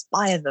to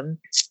inspire them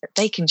that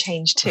they can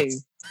change too.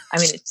 I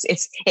mean,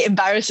 it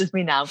embarrasses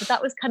me now, but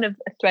that was kind of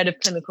a thread of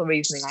clinical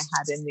reasoning I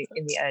had in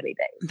the early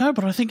days. No,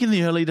 but I think in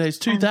the early days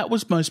too, that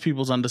was most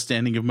people's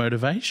understanding of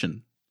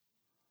motivation.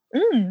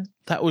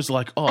 That was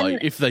like,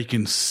 if they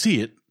can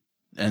see it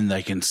and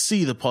they can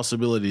see the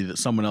possibility that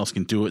someone else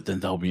can do it,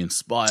 then they'll be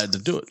inspired to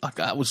do it. Like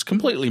that was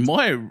completely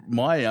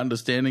my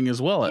understanding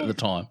as well at the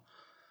time.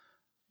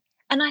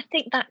 And I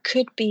think that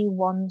could be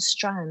one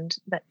strand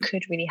that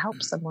could really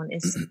help someone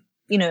is,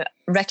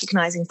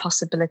 recognizing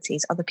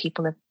possibilities. Other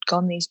people have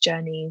gone these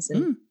journeys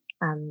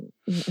and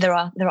there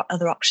are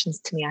other options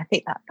to me. I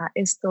think that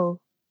is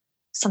still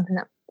something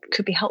that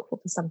could be helpful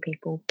for some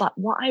people. But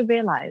what I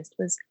realized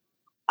was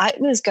I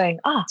was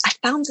going, I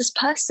found this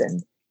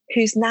person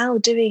who's now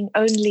doing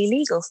only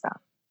legal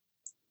stuff.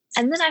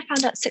 And then I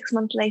found out 6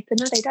 months later,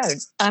 no, they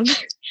don't.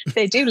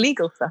 They do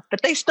legal stuff,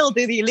 but they still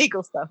do the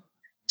illegal stuff,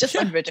 just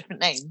under a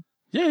different name.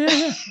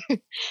 Yeah.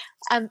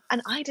 And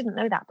I didn't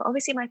know that, but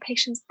obviously my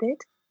patients did.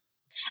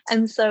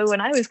 And so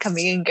when I was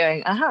coming in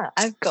going,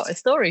 I've got a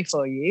story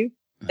for you,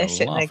 they're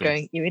sitting there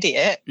going, you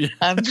idiot.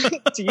 Yeah.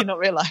 Do you not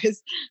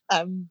realize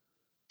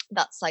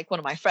that's like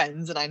one of my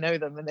friends and I know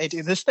them and they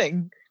do this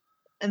thing.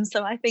 And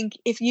so I think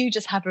if you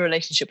just have a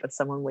relationship with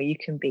someone where you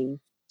can be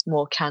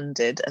more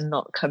candid and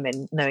not come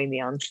in knowing the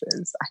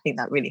answers, I think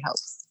that really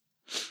helps.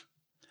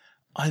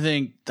 I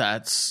think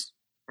that's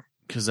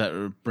because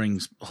that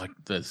brings,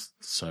 there's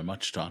so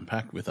much to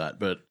unpack with that.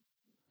 But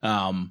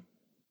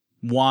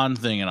one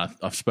thing, and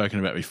I've spoken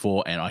about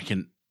before, and I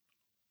can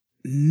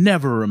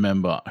never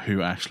remember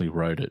who actually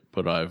wrote it,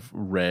 but I've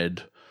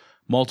read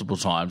multiple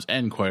times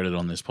and quoted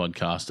on this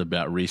podcast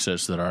about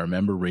research that I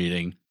remember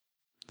reading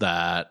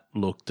that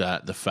looked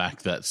at the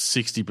fact that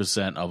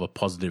 60% of a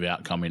positive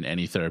outcome in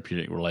any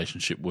therapeutic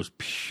relationship was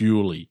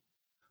purely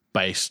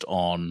based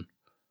on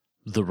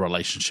the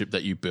relationship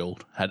that you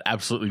built, had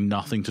absolutely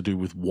nothing to do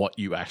with what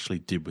you actually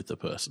did with the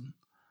person.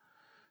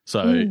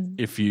 So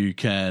if you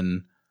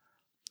can,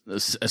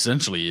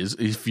 essentially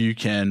if you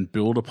can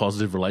build a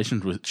positive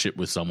relationship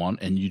with someone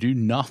and you do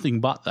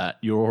nothing but that,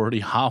 you're already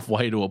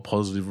halfway to a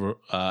positive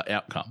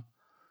outcome.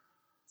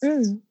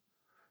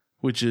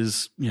 Which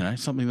is,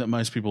 something that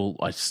most people,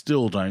 I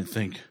still don't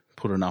think,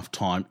 put enough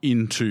time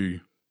into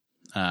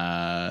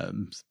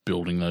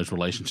building those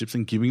relationships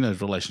and giving those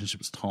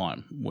relationships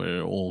time.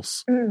 Where all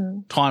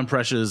time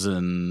pressures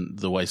and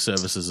the way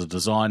services are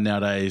designed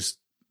nowadays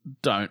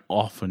don't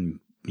often,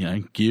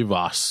 give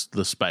us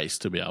the space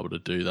to be able to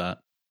do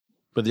that.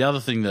 But the other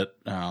thing that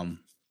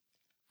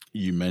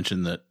you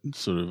mentioned that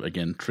sort of,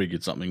 again,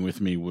 triggered something with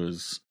me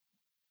was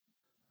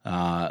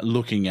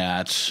looking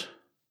at,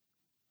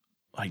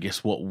 I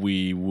guess, what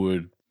we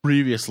would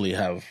previously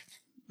have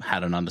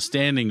had an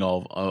understanding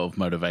of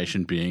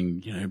motivation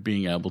being,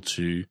 being able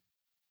to,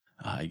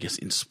 I guess,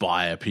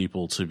 inspire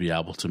people to be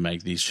able to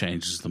make these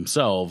changes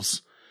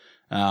themselves.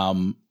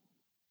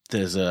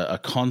 There's a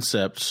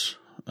concept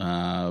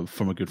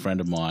from a good friend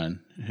of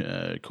mine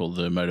called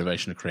the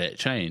motivation to create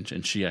change,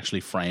 and she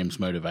actually frames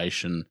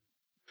motivation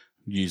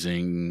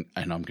using,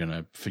 and I'm going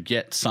to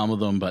forget some of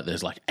them, but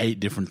there's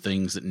 8 different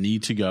things that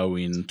need to go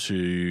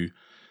into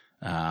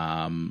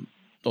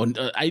or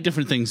 8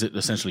 different things that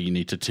essentially you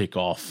need to tick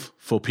off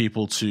for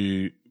people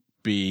to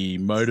be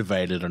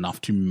motivated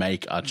enough to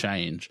make a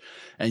change.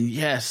 And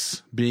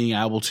yes, being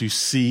able to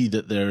see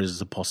that there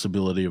is a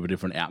possibility of a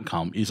different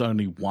outcome is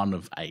only one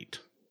of 8.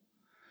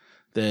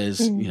 There's,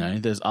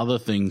 there's other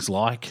things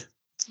like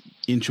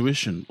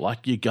intuition,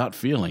 like your gut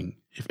feeling.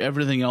 If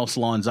everything else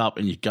lines up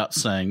and your gut's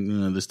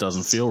saying, this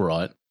doesn't feel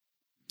right,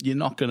 you're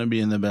not going to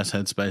be in the best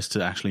headspace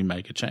to actually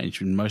make a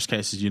change. In most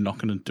cases, you're not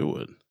going to do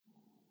it.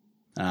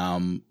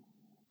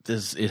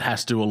 It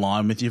has to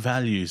align with your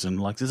values, and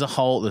like there's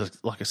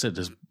like I said,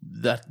 there's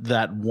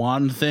that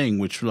one thing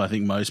which I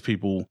think most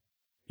people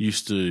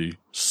used to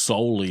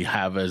solely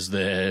have as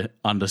their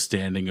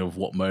understanding of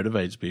what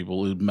motivates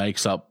people. It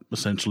makes up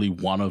essentially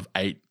one of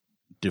 8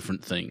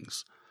 different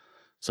things.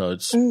 So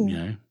it's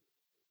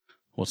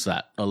what's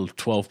that?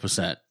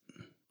 12%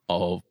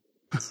 of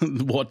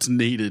what's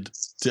needed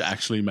to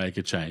actually make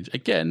a change.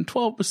 Again,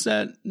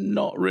 12%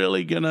 not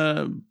really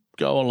gonna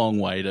go a long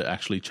way to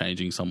actually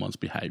changing someone's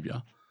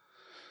behavior.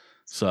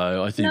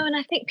 So I think and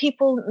I think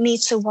people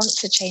need to want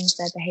to change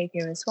their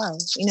behavior as well.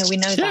 We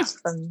know that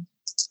from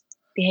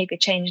behavior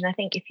change, and I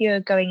think if you're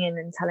going in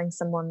and telling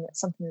someone that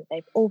something that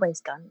they've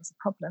always done is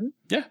a problem,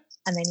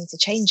 and they need to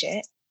change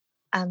it,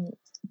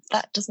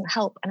 that doesn't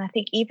help. And I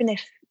think even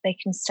if they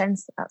can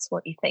sense that that's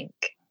what you think,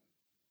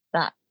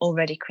 that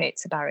already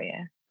creates a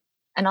barrier.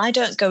 And I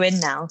don't go in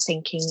now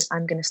thinking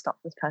I'm going to stop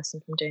this person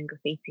from doing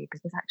graffiti,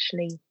 because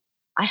actually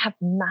I have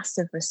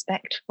massive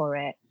respect for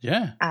it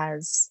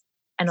as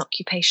an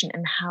occupation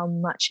and how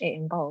much it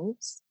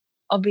involves.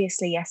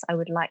 Obviously, yes, I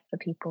would like for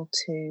people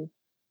to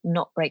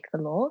not break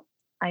the law,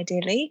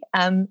 ideally.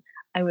 I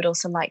would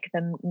also like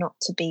them not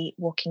to be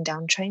walking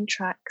down train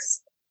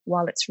tracks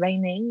while it's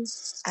raining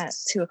at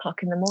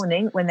 2:00 in the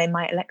morning when they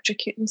might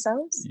electrocute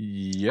themselves.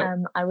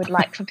 I would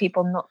like for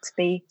people not to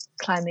be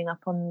climbing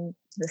up on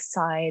the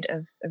side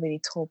of a really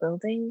tall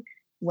building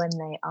when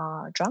they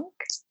are drunk.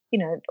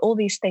 All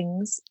these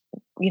things,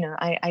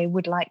 I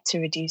would like to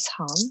reduce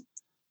harm.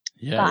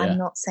 But I'm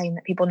not saying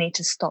that people need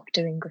to stop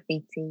doing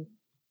graffiti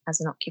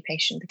as an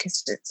occupation,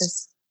 because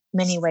there's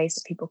many ways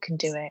that people can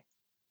do it.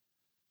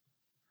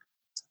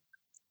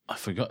 I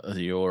forgot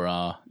that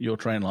your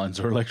train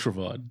lines are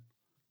electrified.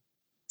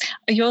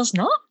 Are yours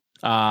not?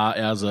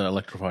 Ours are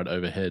electrified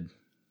overhead.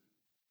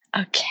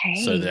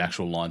 Okay. So the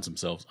actual lines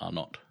themselves are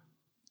not.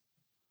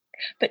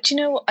 But you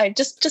know what? I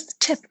just a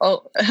tip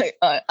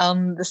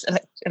this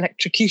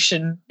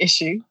electrocution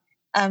issue.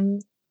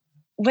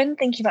 When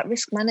thinking about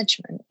risk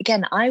management,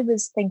 again, I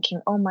was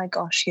thinking, oh my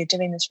gosh, you're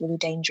doing this really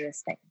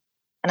dangerous thing.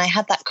 And I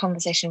had that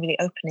conversation really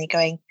openly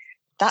going,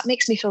 that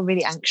makes me feel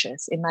really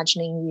anxious,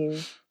 imagining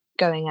you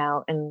going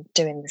out and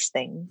doing this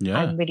thing.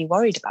 I'm really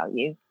worried about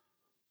you.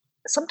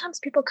 Sometimes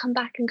people come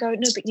back and go,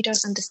 no, but you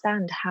don't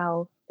understand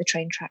how the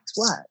train tracks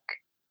work.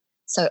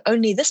 So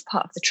only this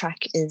part of the track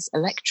is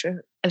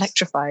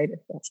electrified, if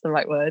that's the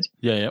right word.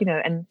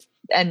 And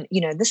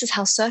this is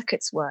how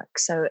circuits work.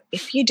 So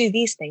if you do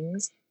these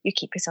things, you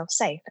keep yourself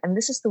safe. And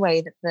this is the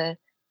way that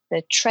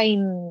the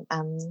train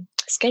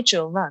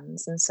schedule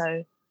runs. And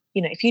so,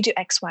 if you do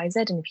X, Y,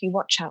 Z, and if you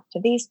watch out for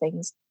these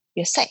things,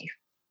 you're safe.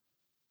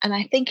 And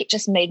I think it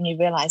just made me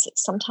realize that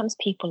sometimes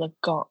people have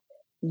got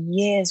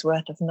years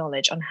worth of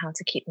knowledge on how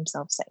to keep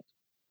themselves safe.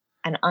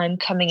 And I'm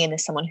coming in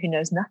as someone who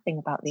knows nothing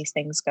about these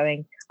things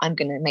going, I'm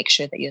going to make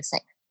sure that you're safe.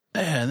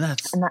 Yeah, and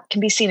that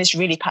can be seen as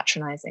really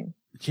patronizing.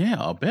 Yeah,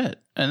 I'll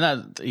bet. And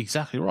that's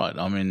exactly right.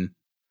 I mean,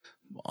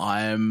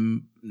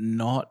 I'm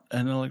not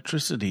an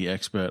electricity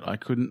expert. I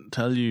couldn't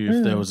tell you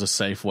if there was a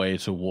safe way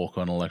to walk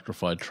on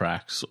electrified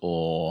tracks,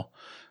 or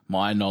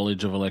my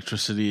knowledge of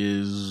electricity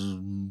is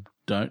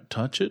don't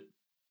touch it.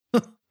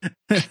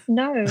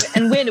 No,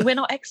 and we're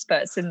not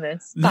experts in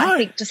this. But I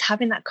think just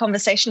having that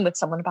conversation with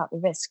someone about the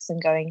risks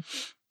and going,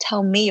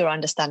 tell me your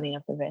understanding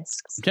of the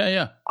risks.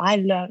 Yeah. I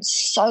learned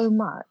so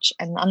much,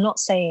 and I'm not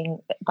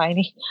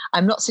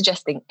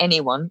suggesting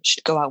anyone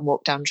should go out and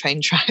walk down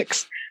train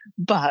tracks,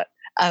 but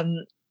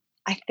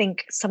I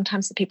think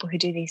sometimes the people who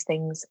do these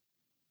things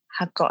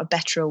have got a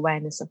better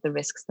awareness of the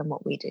risks than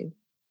what we do.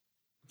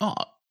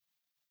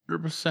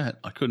 100%.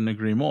 I couldn't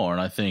agree more.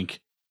 And I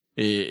think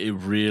it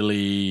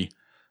really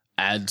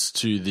adds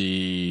to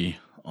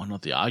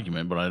not the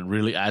argument, but it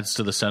really adds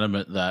to the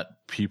sentiment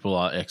that people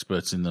are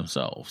experts in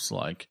themselves.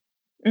 Like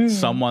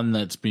someone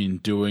that's been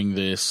doing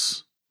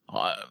this,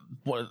 I'll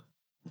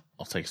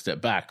take a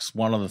step back.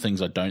 One of the things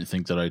I don't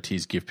think that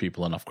OTs give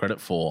people enough credit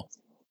for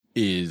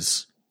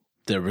is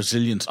their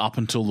resilience up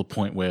until the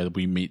point where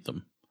we meet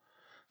them.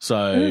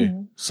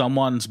 So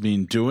someone's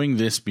been doing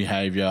this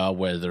behavior,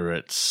 whether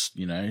it's,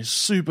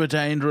 super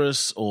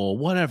dangerous or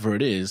whatever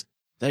it is,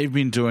 they've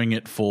been doing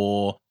it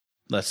for,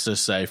 let's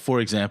just say, for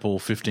example,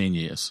 15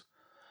 years.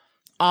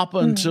 Up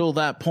until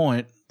that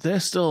point, they're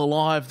still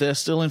alive, they're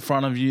still in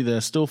front of you,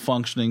 they're still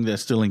functioning, they're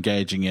still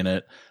engaging in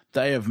it.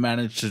 They have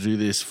managed to do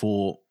this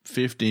for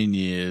 15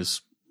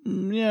 years.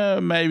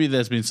 Yeah, maybe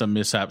there's been some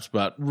mishaps,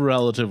 but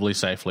relatively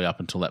safely up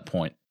until that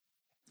point.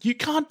 You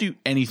can't do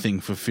anything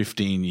for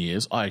 15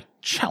 years. I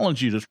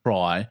challenge you to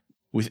try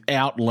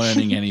without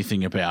learning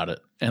anything about it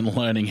and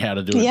learning how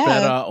to do it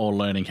better or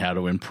learning how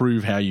to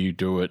improve how you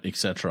do it,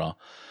 etc.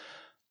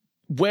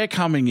 We're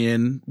coming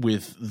in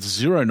with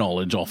zero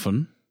knowledge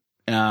often,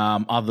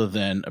 other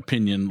than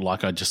opinion,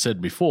 like I just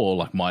said before,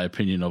 like my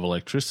opinion of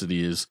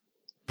electricity is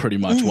pretty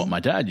much what my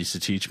dad used to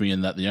teach me,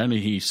 and that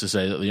he used to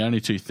say that the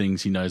only two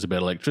things he knows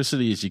about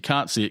electricity is you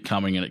can't see it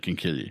coming and it can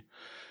kill you.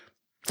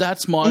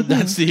 That's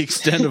the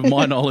extent of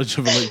my knowledge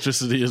of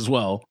electricity as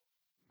well.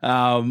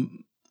 We're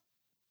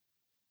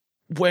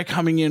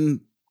coming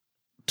in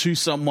to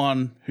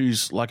someone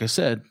who's, like I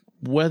said,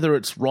 whether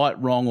it's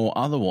right, wrong, or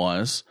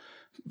otherwise,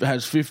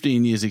 has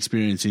 15 years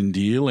experience in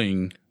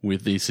dealing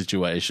with these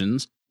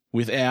situations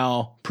with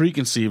our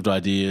preconceived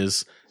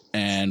ideas,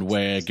 and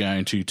we're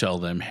going to tell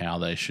them how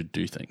they should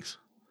do things.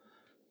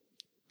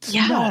 It's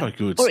not a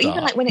good start. Or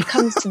even like when it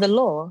comes to the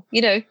law,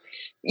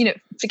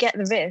 forget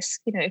the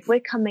risk. If we're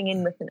coming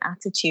in with an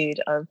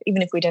attitude of,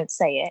 even if we don't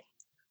say it,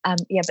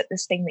 but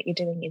this thing that you're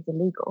doing is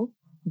illegal.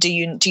 Do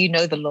you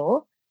know the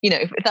law?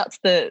 If that's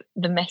the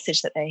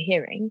message that they're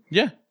hearing.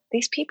 Yeah.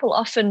 These people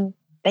often,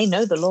 they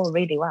know the law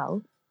really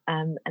well.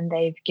 And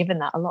they've given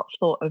that a lot of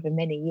thought over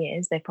many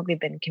years. They've probably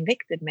been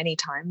convicted many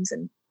times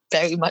and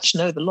very much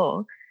know the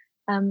law.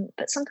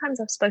 But sometimes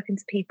I've spoken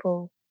to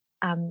people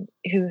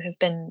who have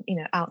been,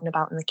 out and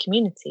about in the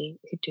community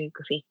who do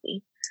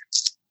graffiti.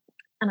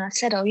 And I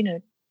said,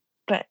 do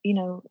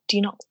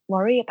you not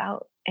worry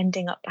about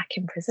ending up back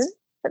in prison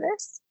for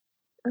this?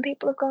 And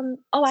people have gone,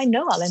 I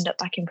know I'll end up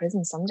back in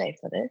prison someday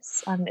for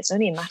this. It's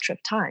only a matter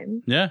of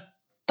time. Yeah.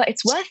 But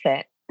it's worth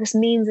it. This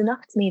means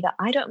enough to me that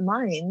I don't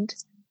mind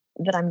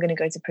that I'm going to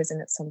go to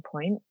prison at some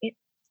point. It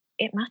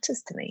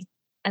matters to me.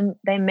 And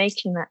they're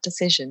making that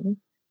decision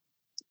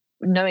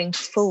knowing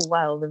full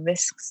well the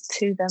risks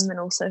to them, and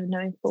also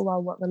knowing full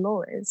well what the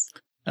law is.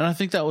 And I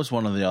think that was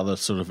one of the other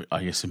sort of,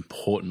 I guess,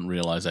 important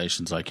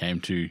realizations I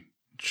came to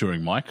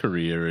during my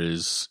career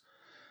is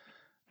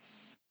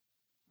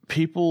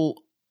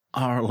people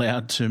are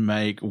allowed to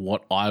make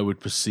what I would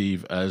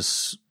perceive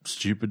as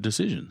stupid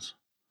decisions.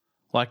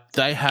 Like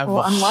they have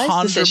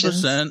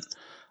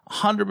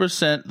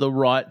 100% the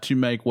right to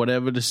make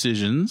whatever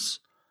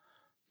decisions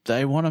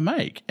they want to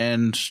make.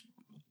 And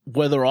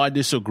whether I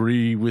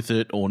disagree with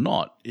it or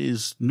not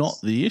is not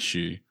the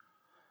issue.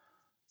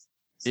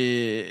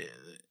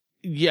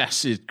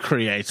 Yes, it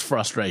creates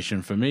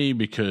frustration for me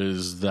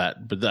because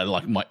but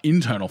like my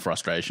internal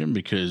frustration,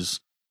 because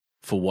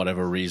for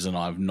whatever reason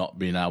I've not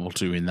been able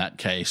to, in that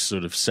case,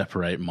 sort of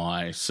separate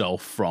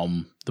myself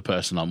from the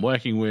person I'm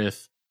working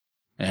with.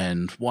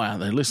 And why aren't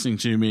they listening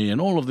to me? And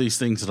all of these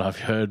things that I've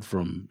heard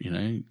from,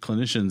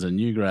 clinicians and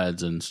new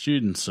grads and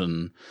students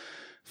and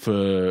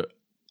for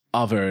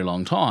a very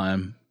long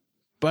time.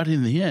 But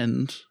in the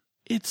end,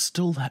 it's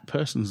still that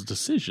person's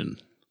decision.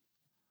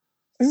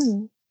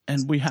 Mm.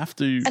 And we have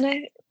to,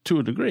 to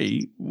a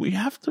degree, we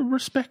have to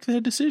respect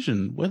their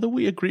decision, whether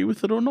we agree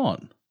with it or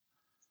not.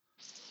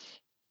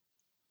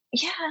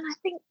 Yeah, and I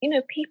think,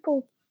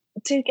 people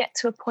do get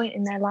to a point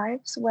in their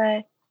lives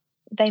where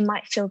they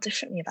might feel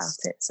differently about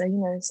it. So,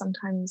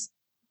 sometimes,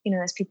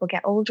 as people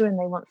get older and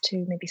they want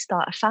to maybe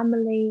start a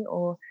family,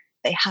 or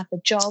they have a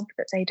job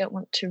that they don't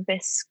want to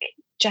risk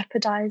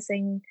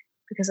jeopardizing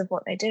because of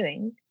what they're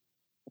doing,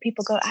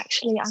 people go,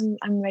 actually,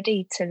 I'm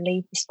ready to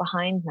leave this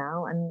behind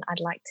now, and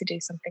I'd like to do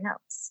something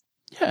else.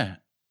 Yeah,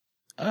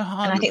 100%.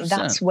 And I think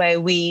that's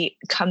where we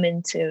come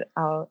into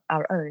our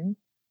own.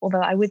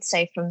 Although I would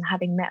say, from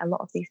having met a lot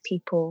of these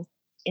people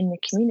in the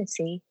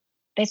community,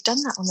 they've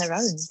done that on their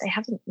own. They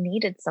haven't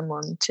needed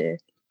someone to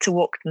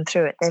walk them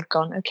through it. They've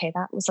gone, okay,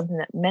 that was something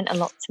that meant a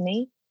lot to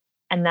me,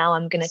 and now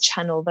I'm going to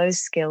channel those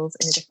skills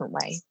in a different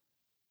way.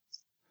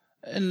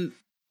 And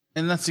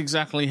that's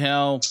exactly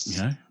how, I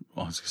was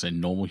going to say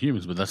normal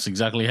humans, but that's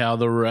exactly how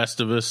the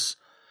rest of us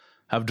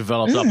have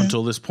developed up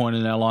until this point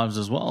in our lives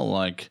as well.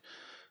 Like,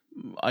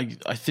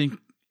 I think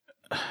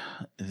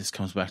this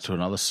comes back to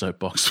another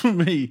soapbox for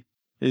me,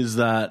 is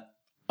that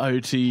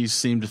OTs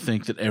seem to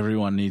think that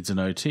everyone needs an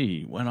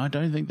OT, when I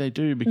don't think they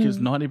do, because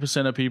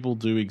 90% of people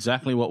do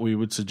exactly what we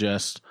would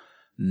suggest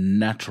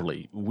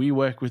naturally. We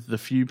work with the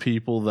few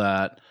people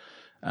that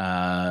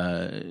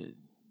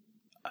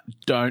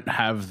don't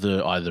have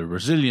the either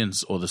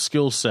resilience or the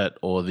skill set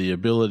or the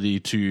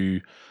ability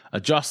to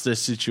adjust their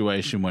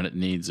situation when it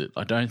needs it.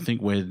 I don't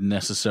think we're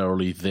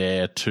necessarily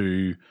there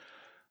to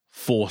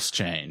force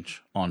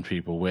change on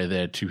people. We're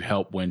there to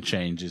help when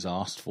change is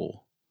asked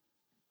for.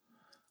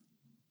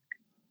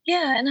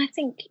 Yeah, and I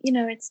think,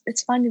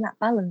 it's finding that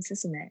balance,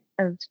 isn't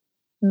it, of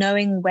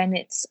knowing when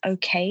it's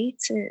okay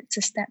to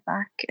step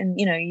back, and,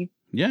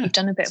 you've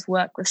done a bit of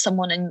work with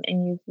someone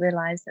and you've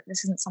realised that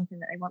this isn't something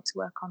that they want to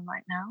work on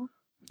right now.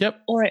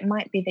 Yep. Or it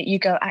might be that you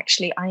go,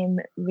 actually, I am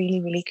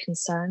really, really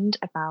concerned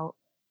about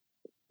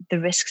the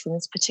risks in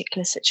this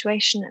particular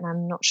situation, and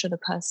I'm not sure the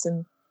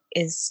person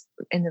is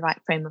in the right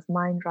frame of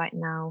mind right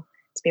now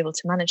to be able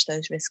to manage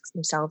those risks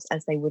themselves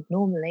as they would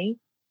normally.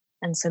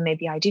 And so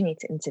maybe I do need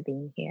to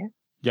intervene here.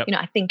 Yep.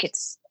 I think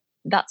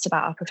that's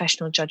about our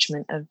professional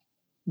judgment of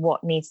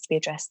what needs to be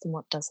addressed and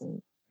what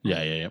doesn't.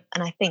 Yeah.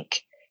 And I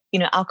think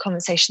our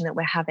conversation that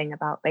we're having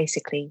about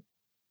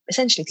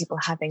essentially people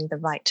having the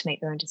right to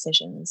make their own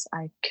decisions,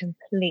 I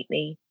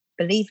completely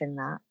believe in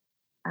that.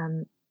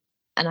 And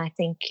I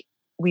think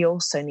we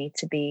also need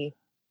to be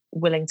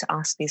willing to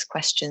ask these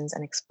questions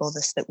and explore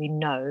this, so that we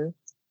know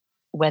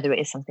whether it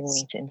is something we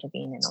need to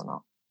intervene in or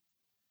not.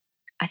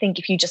 I think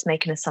if you just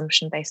make an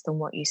assumption based on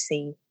what you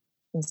see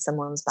in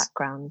someone's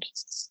background,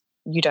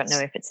 you don't know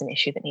if it's an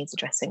issue that needs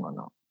addressing or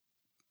not.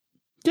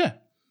 Yeah,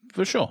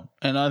 for sure.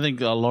 And I think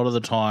a lot of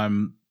the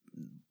time,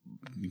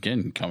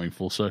 again, coming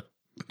full circle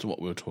to what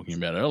we were talking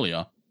about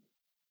earlier,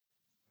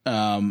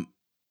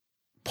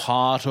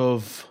 part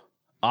of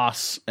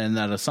us and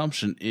that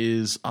assumption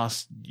is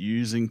us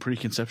using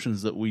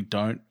preconceptions that we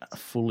don't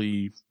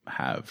fully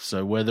have.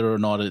 So whether or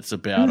not it's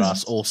about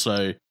us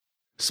also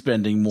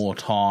spending more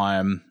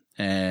time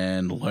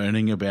and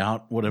learning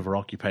about whatever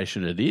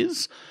occupation it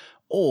is,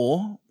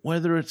 or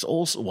whether it's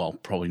also, well,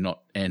 probably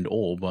not and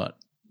or, but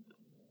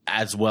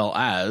as well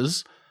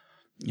as,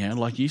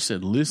 like you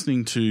said,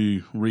 listening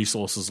to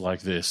resources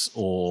like this,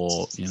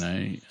 or,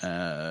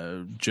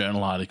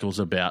 journal articles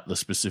about the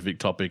specific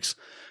topics,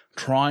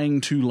 trying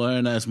to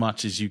learn as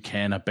much as you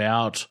can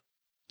about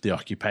the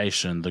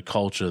occupation, the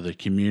culture, the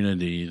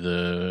community,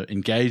 the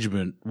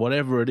engagement,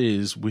 whatever it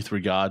is with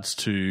regards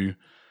to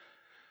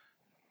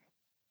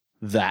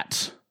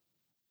that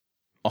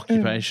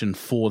occupation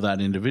for that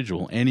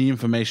individual. Any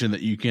information that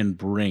you can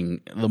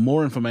bring, the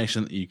more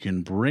information that you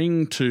can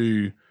bring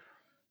to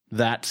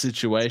that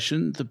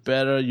situation, the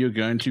better you're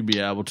going to be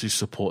able to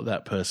support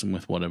that person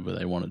with whatever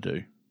they want to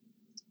do.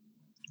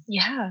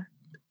 Yeah.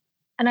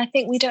 And I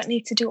think we don't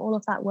need to do all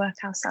of that work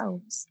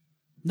ourselves.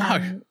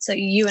 No. So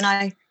you and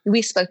I,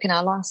 we spoke in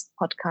our last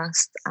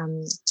podcast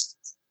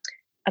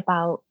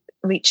about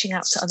reaching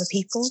out to other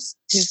people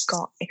who've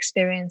got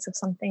experience of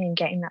something and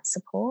getting that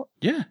support.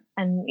 Yeah.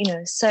 And,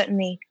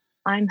 certainly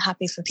I'm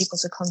happy for people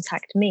to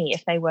contact me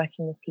if they're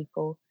working with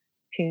people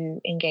who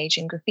engage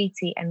in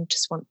graffiti and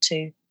just want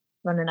to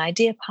run an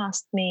idea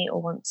past me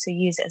or want to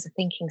use it as a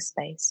thinking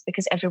space,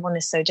 because everyone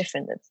is so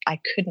different that I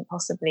couldn't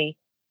possibly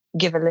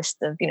give a list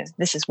of,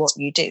 this is what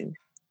you do.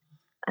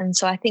 And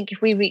so I think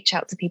if we reach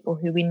out to people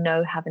who we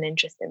know have an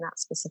interest in that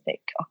specific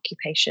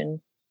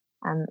occupation,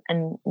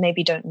 and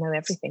maybe don't know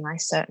everything. I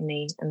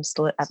certainly am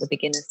still at the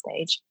beginner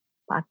stage,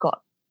 but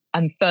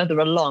I'm further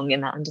along in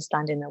that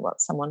understanding than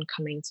what someone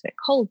coming to it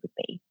cold would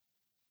be.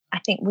 I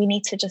think we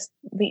need to just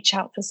reach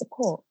out for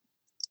support,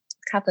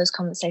 have those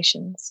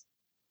conversations.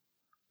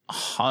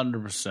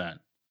 100%.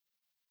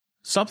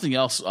 Something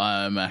else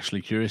I'm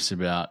actually curious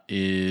about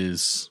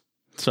is,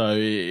 so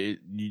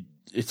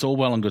it's all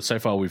well and good. So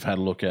far, we've had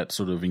a look at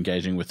sort of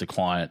engaging with the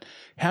client.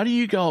 How do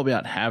you go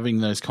about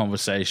having those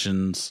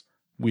conversations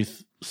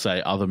with,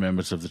 say, other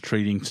members of the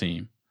treating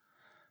team?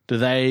 Are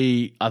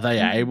they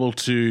able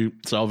to,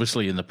 so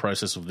obviously in the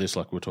process of this,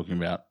 like we're talking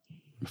about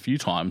a few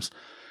times,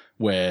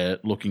 we're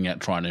looking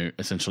at trying to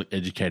essentially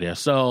educate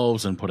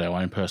ourselves and put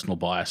our own personal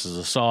biases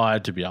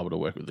aside to be able to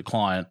work with the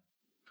client.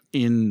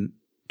 In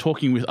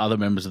talking with other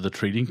members of the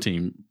treating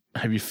team,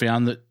 have you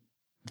found that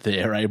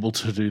they're able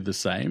to do the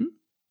same?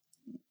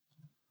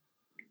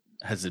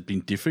 Has it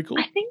been difficult?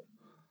 I think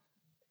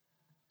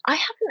I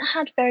haven't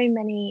had very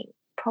many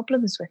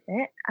problems with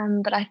it,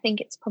 but I think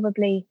it's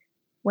probably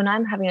when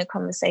I'm having a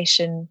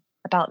conversation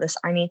about this,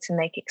 I need to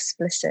make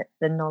explicit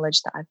the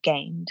knowledge that I've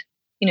gained,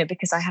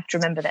 because I have to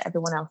remember that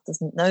everyone else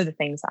doesn't know the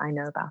things that I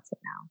know about it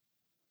now.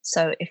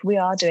 So if we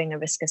are doing a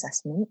risk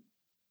assessment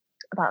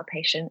about a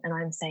patient and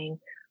I'm saying,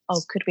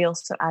 oh, could we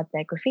also add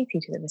their graffiti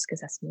to the risk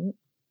assessment?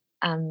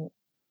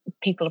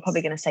 People are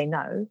probably going to say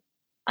no,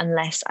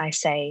 unless I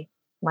say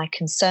my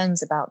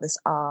concerns about this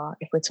are,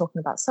 if we're talking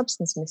about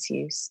substance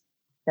misuse,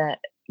 that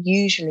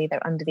usually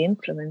they're under the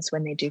influence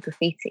when they do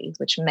graffiti,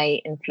 which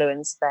may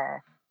influence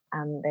their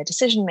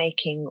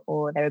decision-making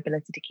or their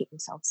ability to keep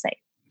themselves safe.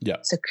 Yeah.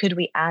 So could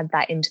we add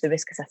that into the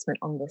risk assessment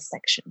on this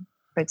section,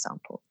 for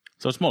example?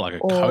 So it's more like a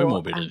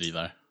comorbidity,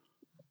 though.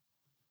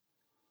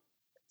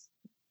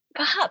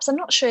 Perhaps. I'm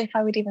not sure if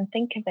I would even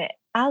think of it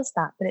as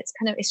that, but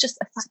it's just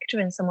a factor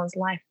in someone's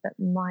life that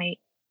might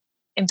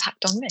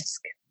impact on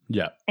risk.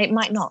 Yeah. It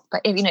might not,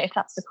 but if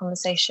that's the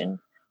conversation,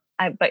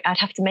 but I'd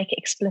have to make it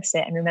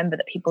explicit and remember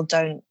that people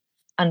don't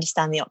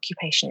understand the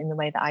occupation in the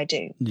way that I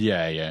do.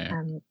 Yeah.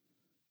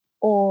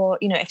 Or,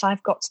 if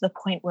I've got to the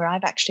point where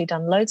I've actually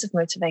done loads of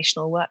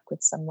motivational work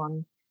with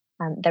someone,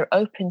 they're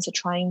open to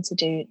trying to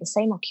do the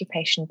same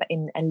occupation, but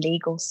in a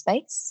legal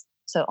space.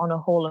 So on a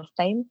Hall of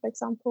Fame, for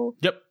example.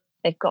 Yep.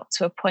 They've got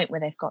to a point where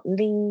they've got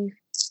leave.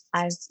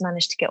 I've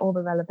managed to get all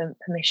the relevant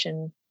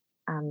permission.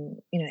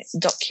 It's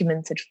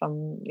documented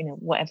from,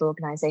 whatever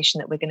organization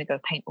that we're going to go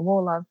paint a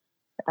wall of,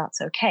 but that's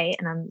okay.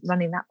 And I'm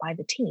running that by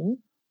the team.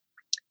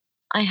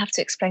 I have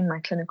to explain my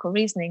clinical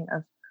reasoning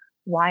of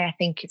why I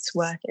think it's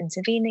worth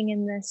intervening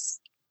in this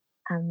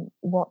and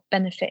what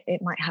benefit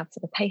it might have for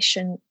the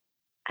patient,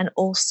 and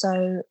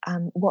also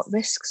what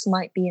risks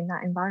might be in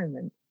that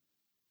environment.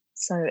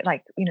 So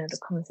the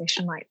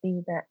conversation might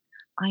be that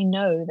I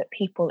know that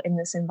people in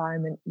this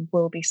environment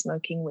will be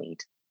smoking weed.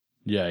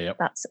 Yeah.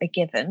 That's a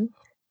given.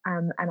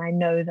 and I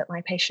know that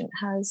my patient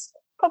has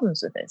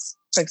problems with this,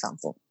 for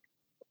example.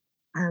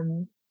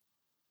 And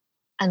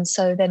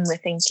so then we're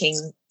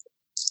thinking,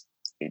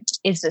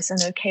 is this an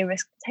okay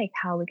risk to take?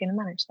 How are we going to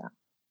manage that?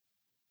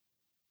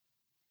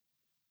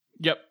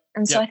 Yep.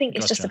 And so I think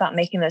it's just about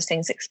making those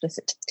things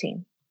explicit to the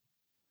team.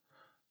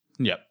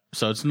 Yep.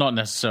 So it's not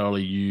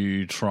necessarily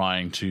you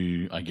trying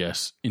to, I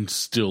guess,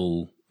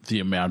 instill the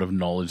amount of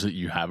knowledge that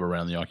you have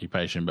around the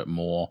occupation, but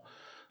more,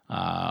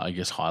 I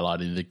guess,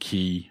 highlighting the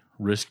key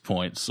risk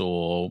points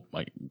or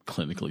like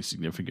clinically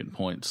significant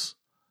points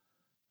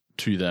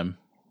to them.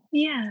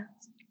 Yeah.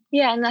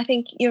 Yeah, and I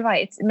think you're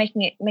right. It's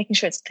making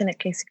sure it's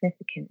clinically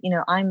significant. You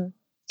know, I'm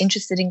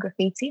interested in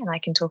graffiti and I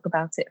can talk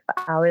about it for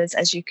hours,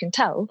 as you can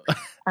tell.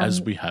 As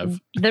we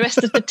have. The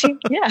rest of the team,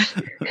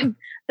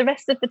 the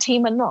rest of the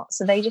team are not.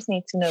 So they just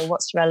need to know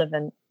what's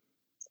relevant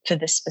for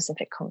this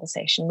specific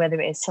conversation, whether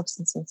it is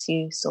substance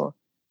misuse or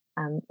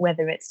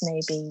whether it's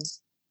maybe,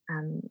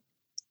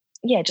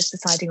 just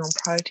deciding on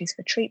priorities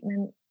for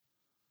treatment.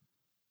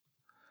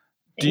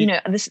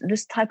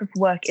 This type of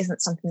work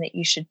isn't something that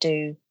you should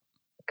do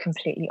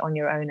completely on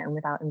your own and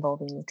without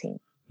involving the team.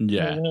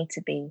 Yeah. You need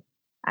to be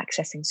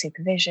accessing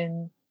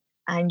supervision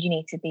and you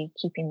need to be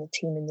keeping the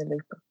team in the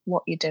loop of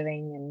what you're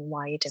doing and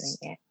why you're doing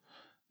it.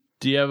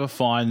 Do you ever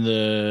find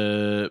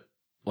the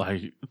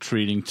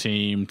treating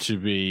team to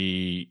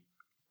be,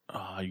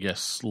 I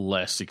guess,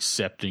 less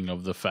accepting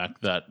of the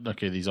fact that,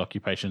 okay, these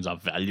occupations are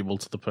valuable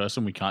to the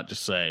person? We can't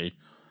just say,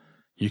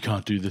 you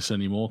can't do this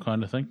anymore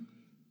kind of thing?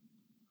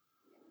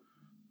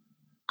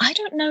 I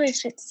don't know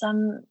if it's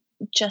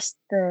just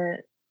the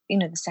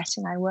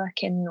setting I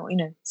work in or,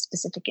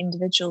 specific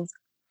individuals.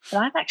 But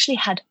I've actually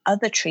had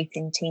other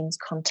treating teams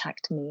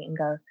contact me and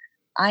go,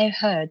 I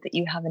heard that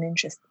you have an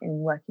interest in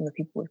working with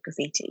people with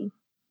graffiti.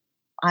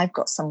 I've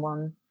got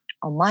someone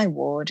on my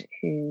ward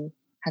who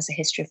has a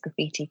history of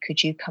graffiti.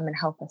 Could you come and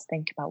help us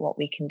think about what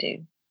we can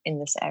do in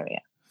this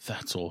area?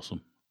 That's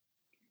awesome.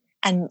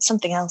 And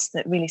something else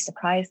that really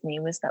surprised me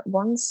was that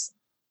once,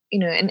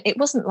 and it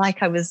wasn't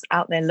like I was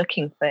out there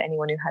looking for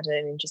anyone who had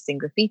an interest in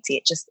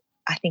graffiti.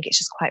 I think it's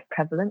just quite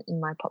prevalent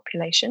in my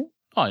population.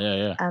 Oh,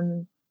 yeah.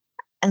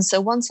 And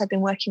so once I'd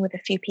been working with a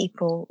few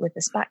people with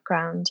this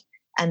background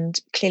and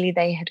clearly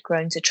they had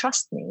grown to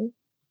trust me,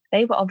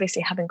 they were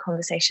obviously having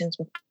conversations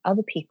with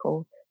other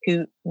people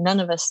who none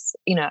of us,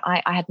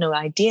 I had no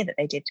idea that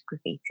they did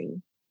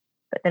graffiti.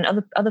 But then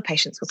other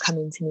patients were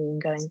coming to me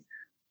and going,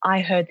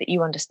 I heard that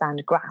you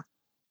understand graph.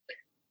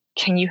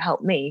 Can you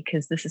help me?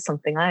 Because this is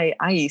something I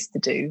used to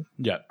do.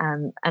 Yeah.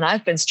 And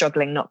I've been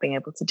struggling not being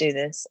able to do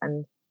this.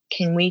 And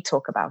can we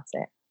talk about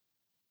it?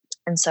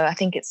 And so I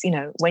think it's,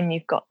 when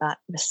you've got that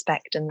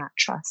respect and that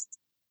trust,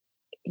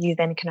 you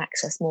then can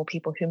access more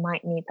people who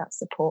might need that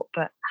support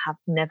but have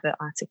never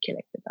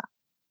articulated that.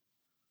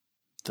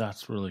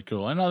 That's really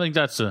cool. And I think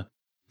that's a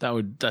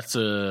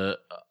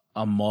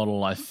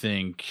model I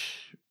think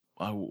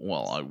I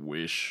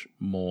wish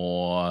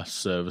more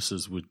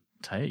services would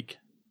take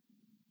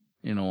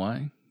in a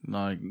way.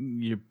 Like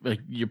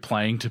you're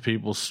playing to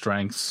people's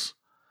strengths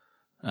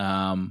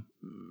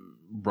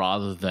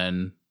rather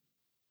than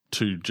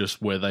to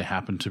just where they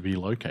happen to be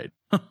located,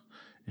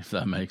 if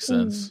that makes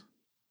sense.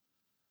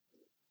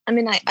 I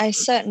mean, I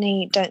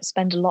certainly don't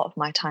spend a lot of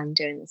my time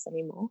doing this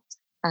anymore.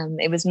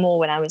 It was more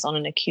when I was on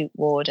an acute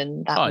ward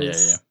and that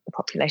was the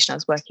population I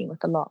was working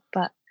with a lot.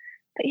 But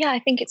yeah, I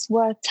think it's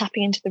worth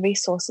tapping into the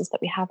resources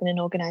that we have in an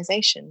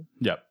organization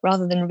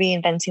rather than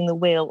reinventing the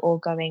wheel or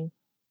going,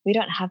 we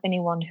don't have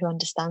anyone who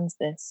understands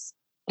this.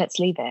 Let's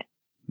leave it.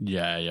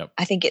 Yeah.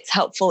 I think it's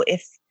helpful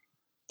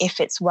if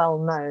it's well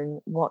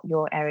known what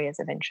your areas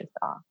of interest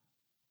are.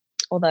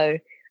 Although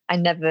I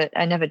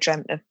never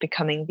dreamt of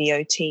becoming the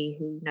OT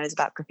who knows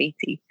about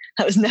graffiti.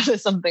 That was never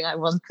something I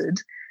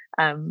wanted.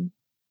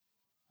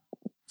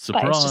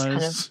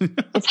 Surprise.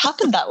 But it's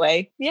happened that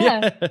way.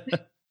 Yeah.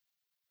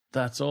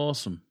 That's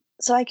awesome.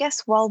 So I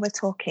guess while we're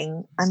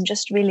talking, I'm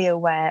just really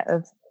aware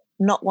of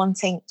not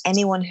wanting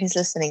anyone who's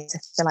listening to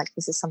feel like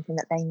this is something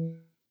that they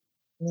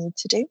need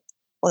to do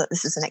or that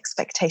this is an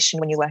expectation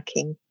when you're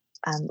working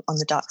on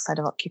the dark side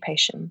of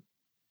occupation.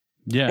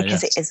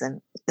 Because it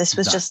isn't. This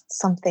was just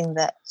something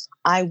that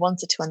I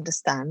wanted to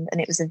understand, and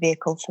it was a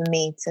vehicle for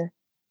me to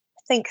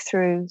think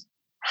through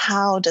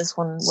how does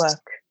one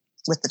work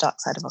with the dark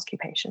side of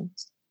occupation.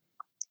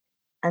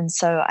 And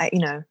so I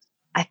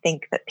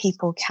think that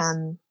people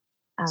can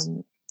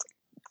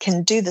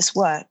do this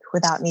work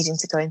without needing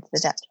to go into the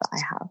depth that I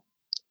have.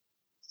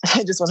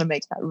 I just want to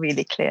make that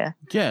really clear.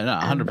 Yeah, no,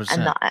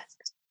 100%.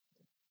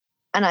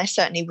 And I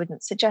certainly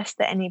wouldn't suggest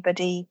that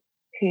anybody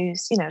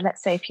who's,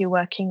 let's say if you're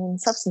working in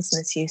substance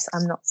misuse,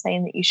 I'm not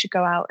saying that you should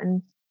go out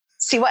and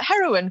see what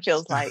heroin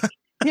feels like.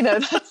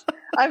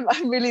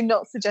 I'm really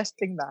not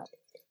suggesting that.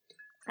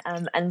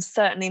 And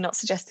certainly not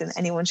suggesting that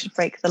anyone should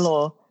break the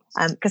law,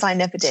 because I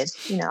never did.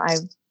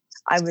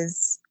 I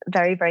was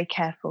very, very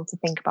careful to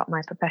think about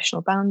my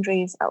professional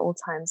boundaries at all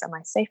times and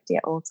my safety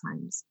at all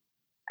times,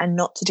 and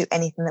not to do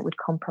anything that would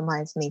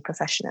compromise me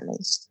professionally.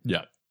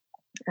 Yeah.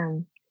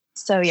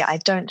 So yeah, I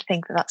don't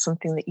think that that's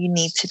something that you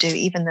need to do,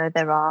 even though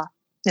there are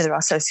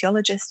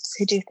sociologists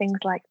who do things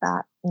like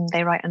that and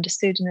they write under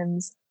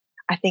pseudonyms.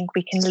 I think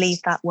we can leave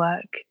that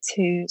work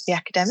to the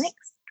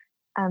academics.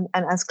 And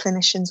as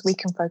clinicians, we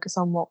can focus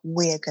on what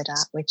we're good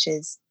at, which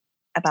is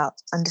about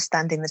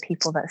understanding the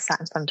people that are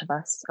sat in front of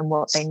us and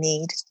what they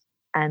need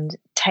and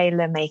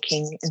tailor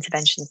making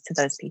interventions to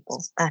those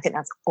people. And I think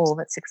that's all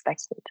that's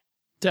expected.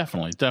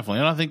 Definitely.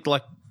 And I think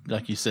like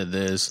you said,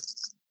 there's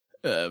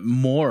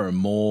more and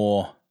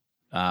more,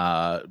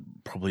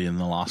 probably in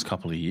the last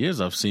couple of years,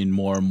 I've seen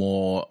more and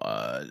more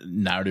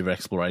narrative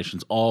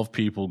explorations of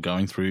people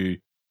going through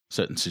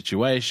certain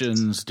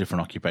situations,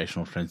 different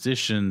occupational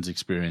transitions,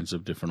 experience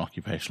of different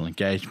occupational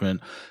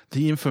engagement.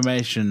 The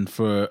information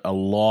for a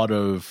lot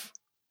of,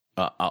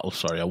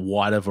 a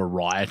wider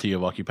variety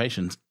of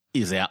occupations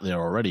is out there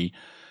already.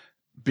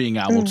 Being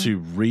able to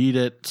read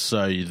it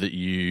so that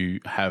you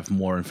have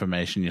more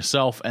information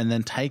yourself and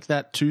then take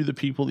that to the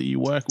people that you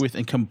work with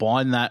and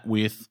combine that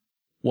with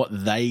what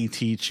they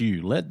teach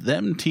you. Let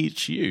them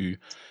teach you,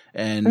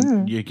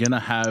 and you're going to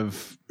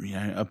have,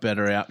 a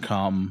better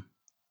outcome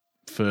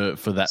for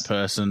that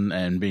person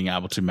and being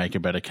able to make a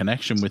better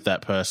connection with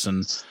that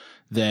person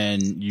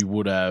than you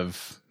would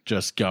have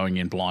just going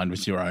in blind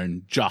with your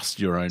own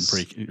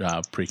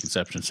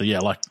preconception. So yeah,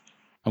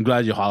 I'm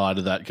glad you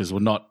highlighted that, because we're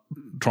not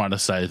trying to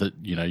say that,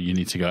 you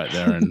need to go out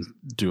there and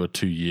do a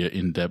 2-year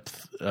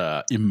in-depth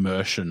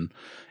immersion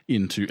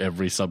into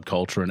every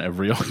subculture and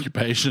every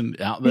occupation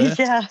out there.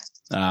 Yeah.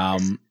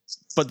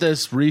 But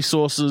there's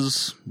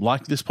resources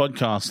like this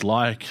podcast,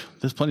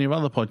 there's plenty of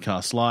other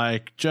podcasts,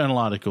 like journal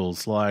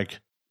articles, like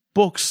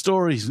books,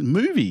 stories,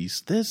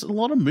 movies. There's a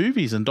lot of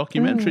movies and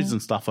documentaries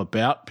and stuff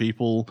about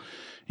people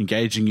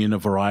engaging in a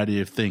variety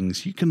of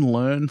things. You can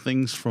learn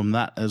things from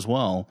that as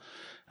well.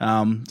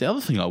 The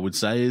other thing I would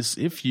say is,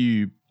 if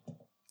you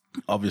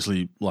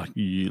obviously, like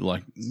you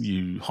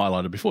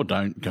highlighted before,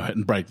 don't go ahead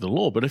and break the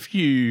law, but if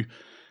you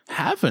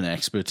have an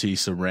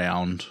expertise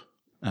around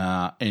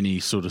any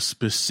sort of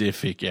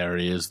specific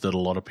areas that a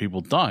lot of people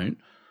don't,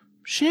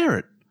 share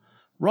it.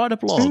 Write a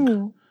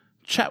blog.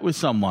 Chat with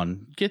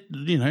someone. Get,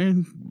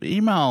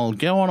 email,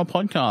 go on a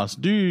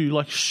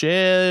podcast.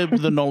 Share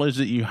the knowledge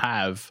that you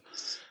have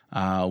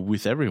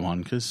with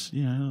everyone, because,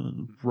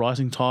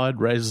 rising tide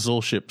raises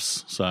all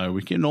ships. So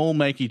we can all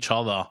make each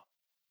other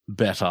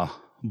better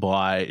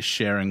by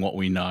sharing what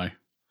we know.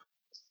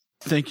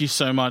 Thank you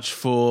so much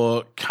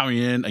for coming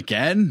in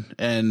again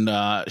and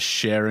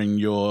sharing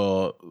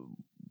your,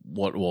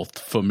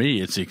 for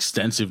me, it's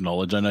extensive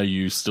knowledge. I know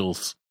you still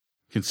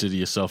consider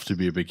yourself to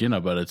be a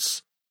beginner,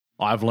 but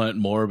I've learned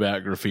more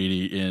about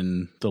graffiti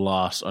in the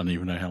last, I don't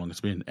even know how long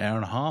it's been, hour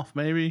and a half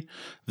maybe,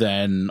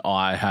 than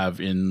I have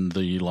in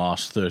the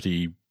last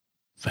 30,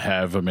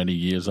 however many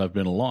years I've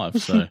been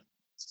alive. So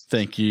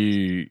thank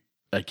you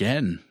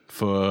again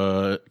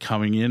for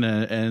coming in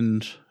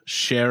and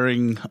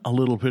sharing a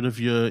little bit of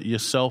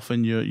yourself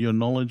and your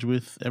knowledge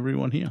with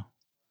everyone here.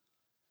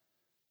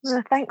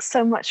 Well, thanks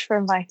so much for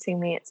inviting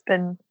me. It's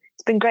been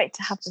great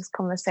to have this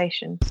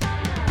conversation.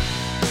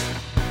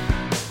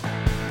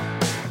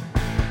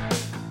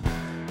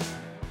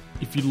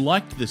 If you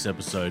liked this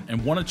episode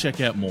and want to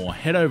check out more,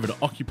 head over to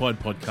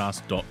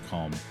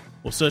occupiedpodcast.com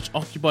or search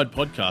Occupied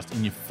Podcast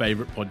in your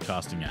favorite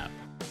podcasting app.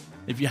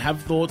 If you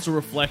have thoughts or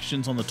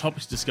reflections on the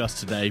topics discussed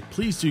today,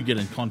 please do get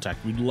in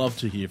contact. We'd love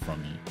to hear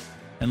from you.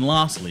 And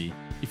lastly,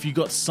 if you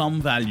got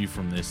some value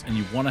from this and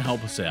you want to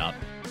help us out,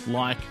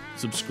 like,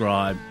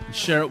 subscribe, and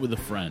share it with a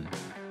friend.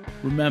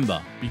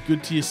 Remember, be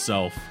good to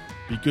yourself,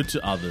 be good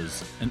to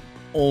others, and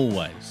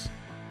always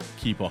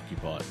keep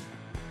occupied.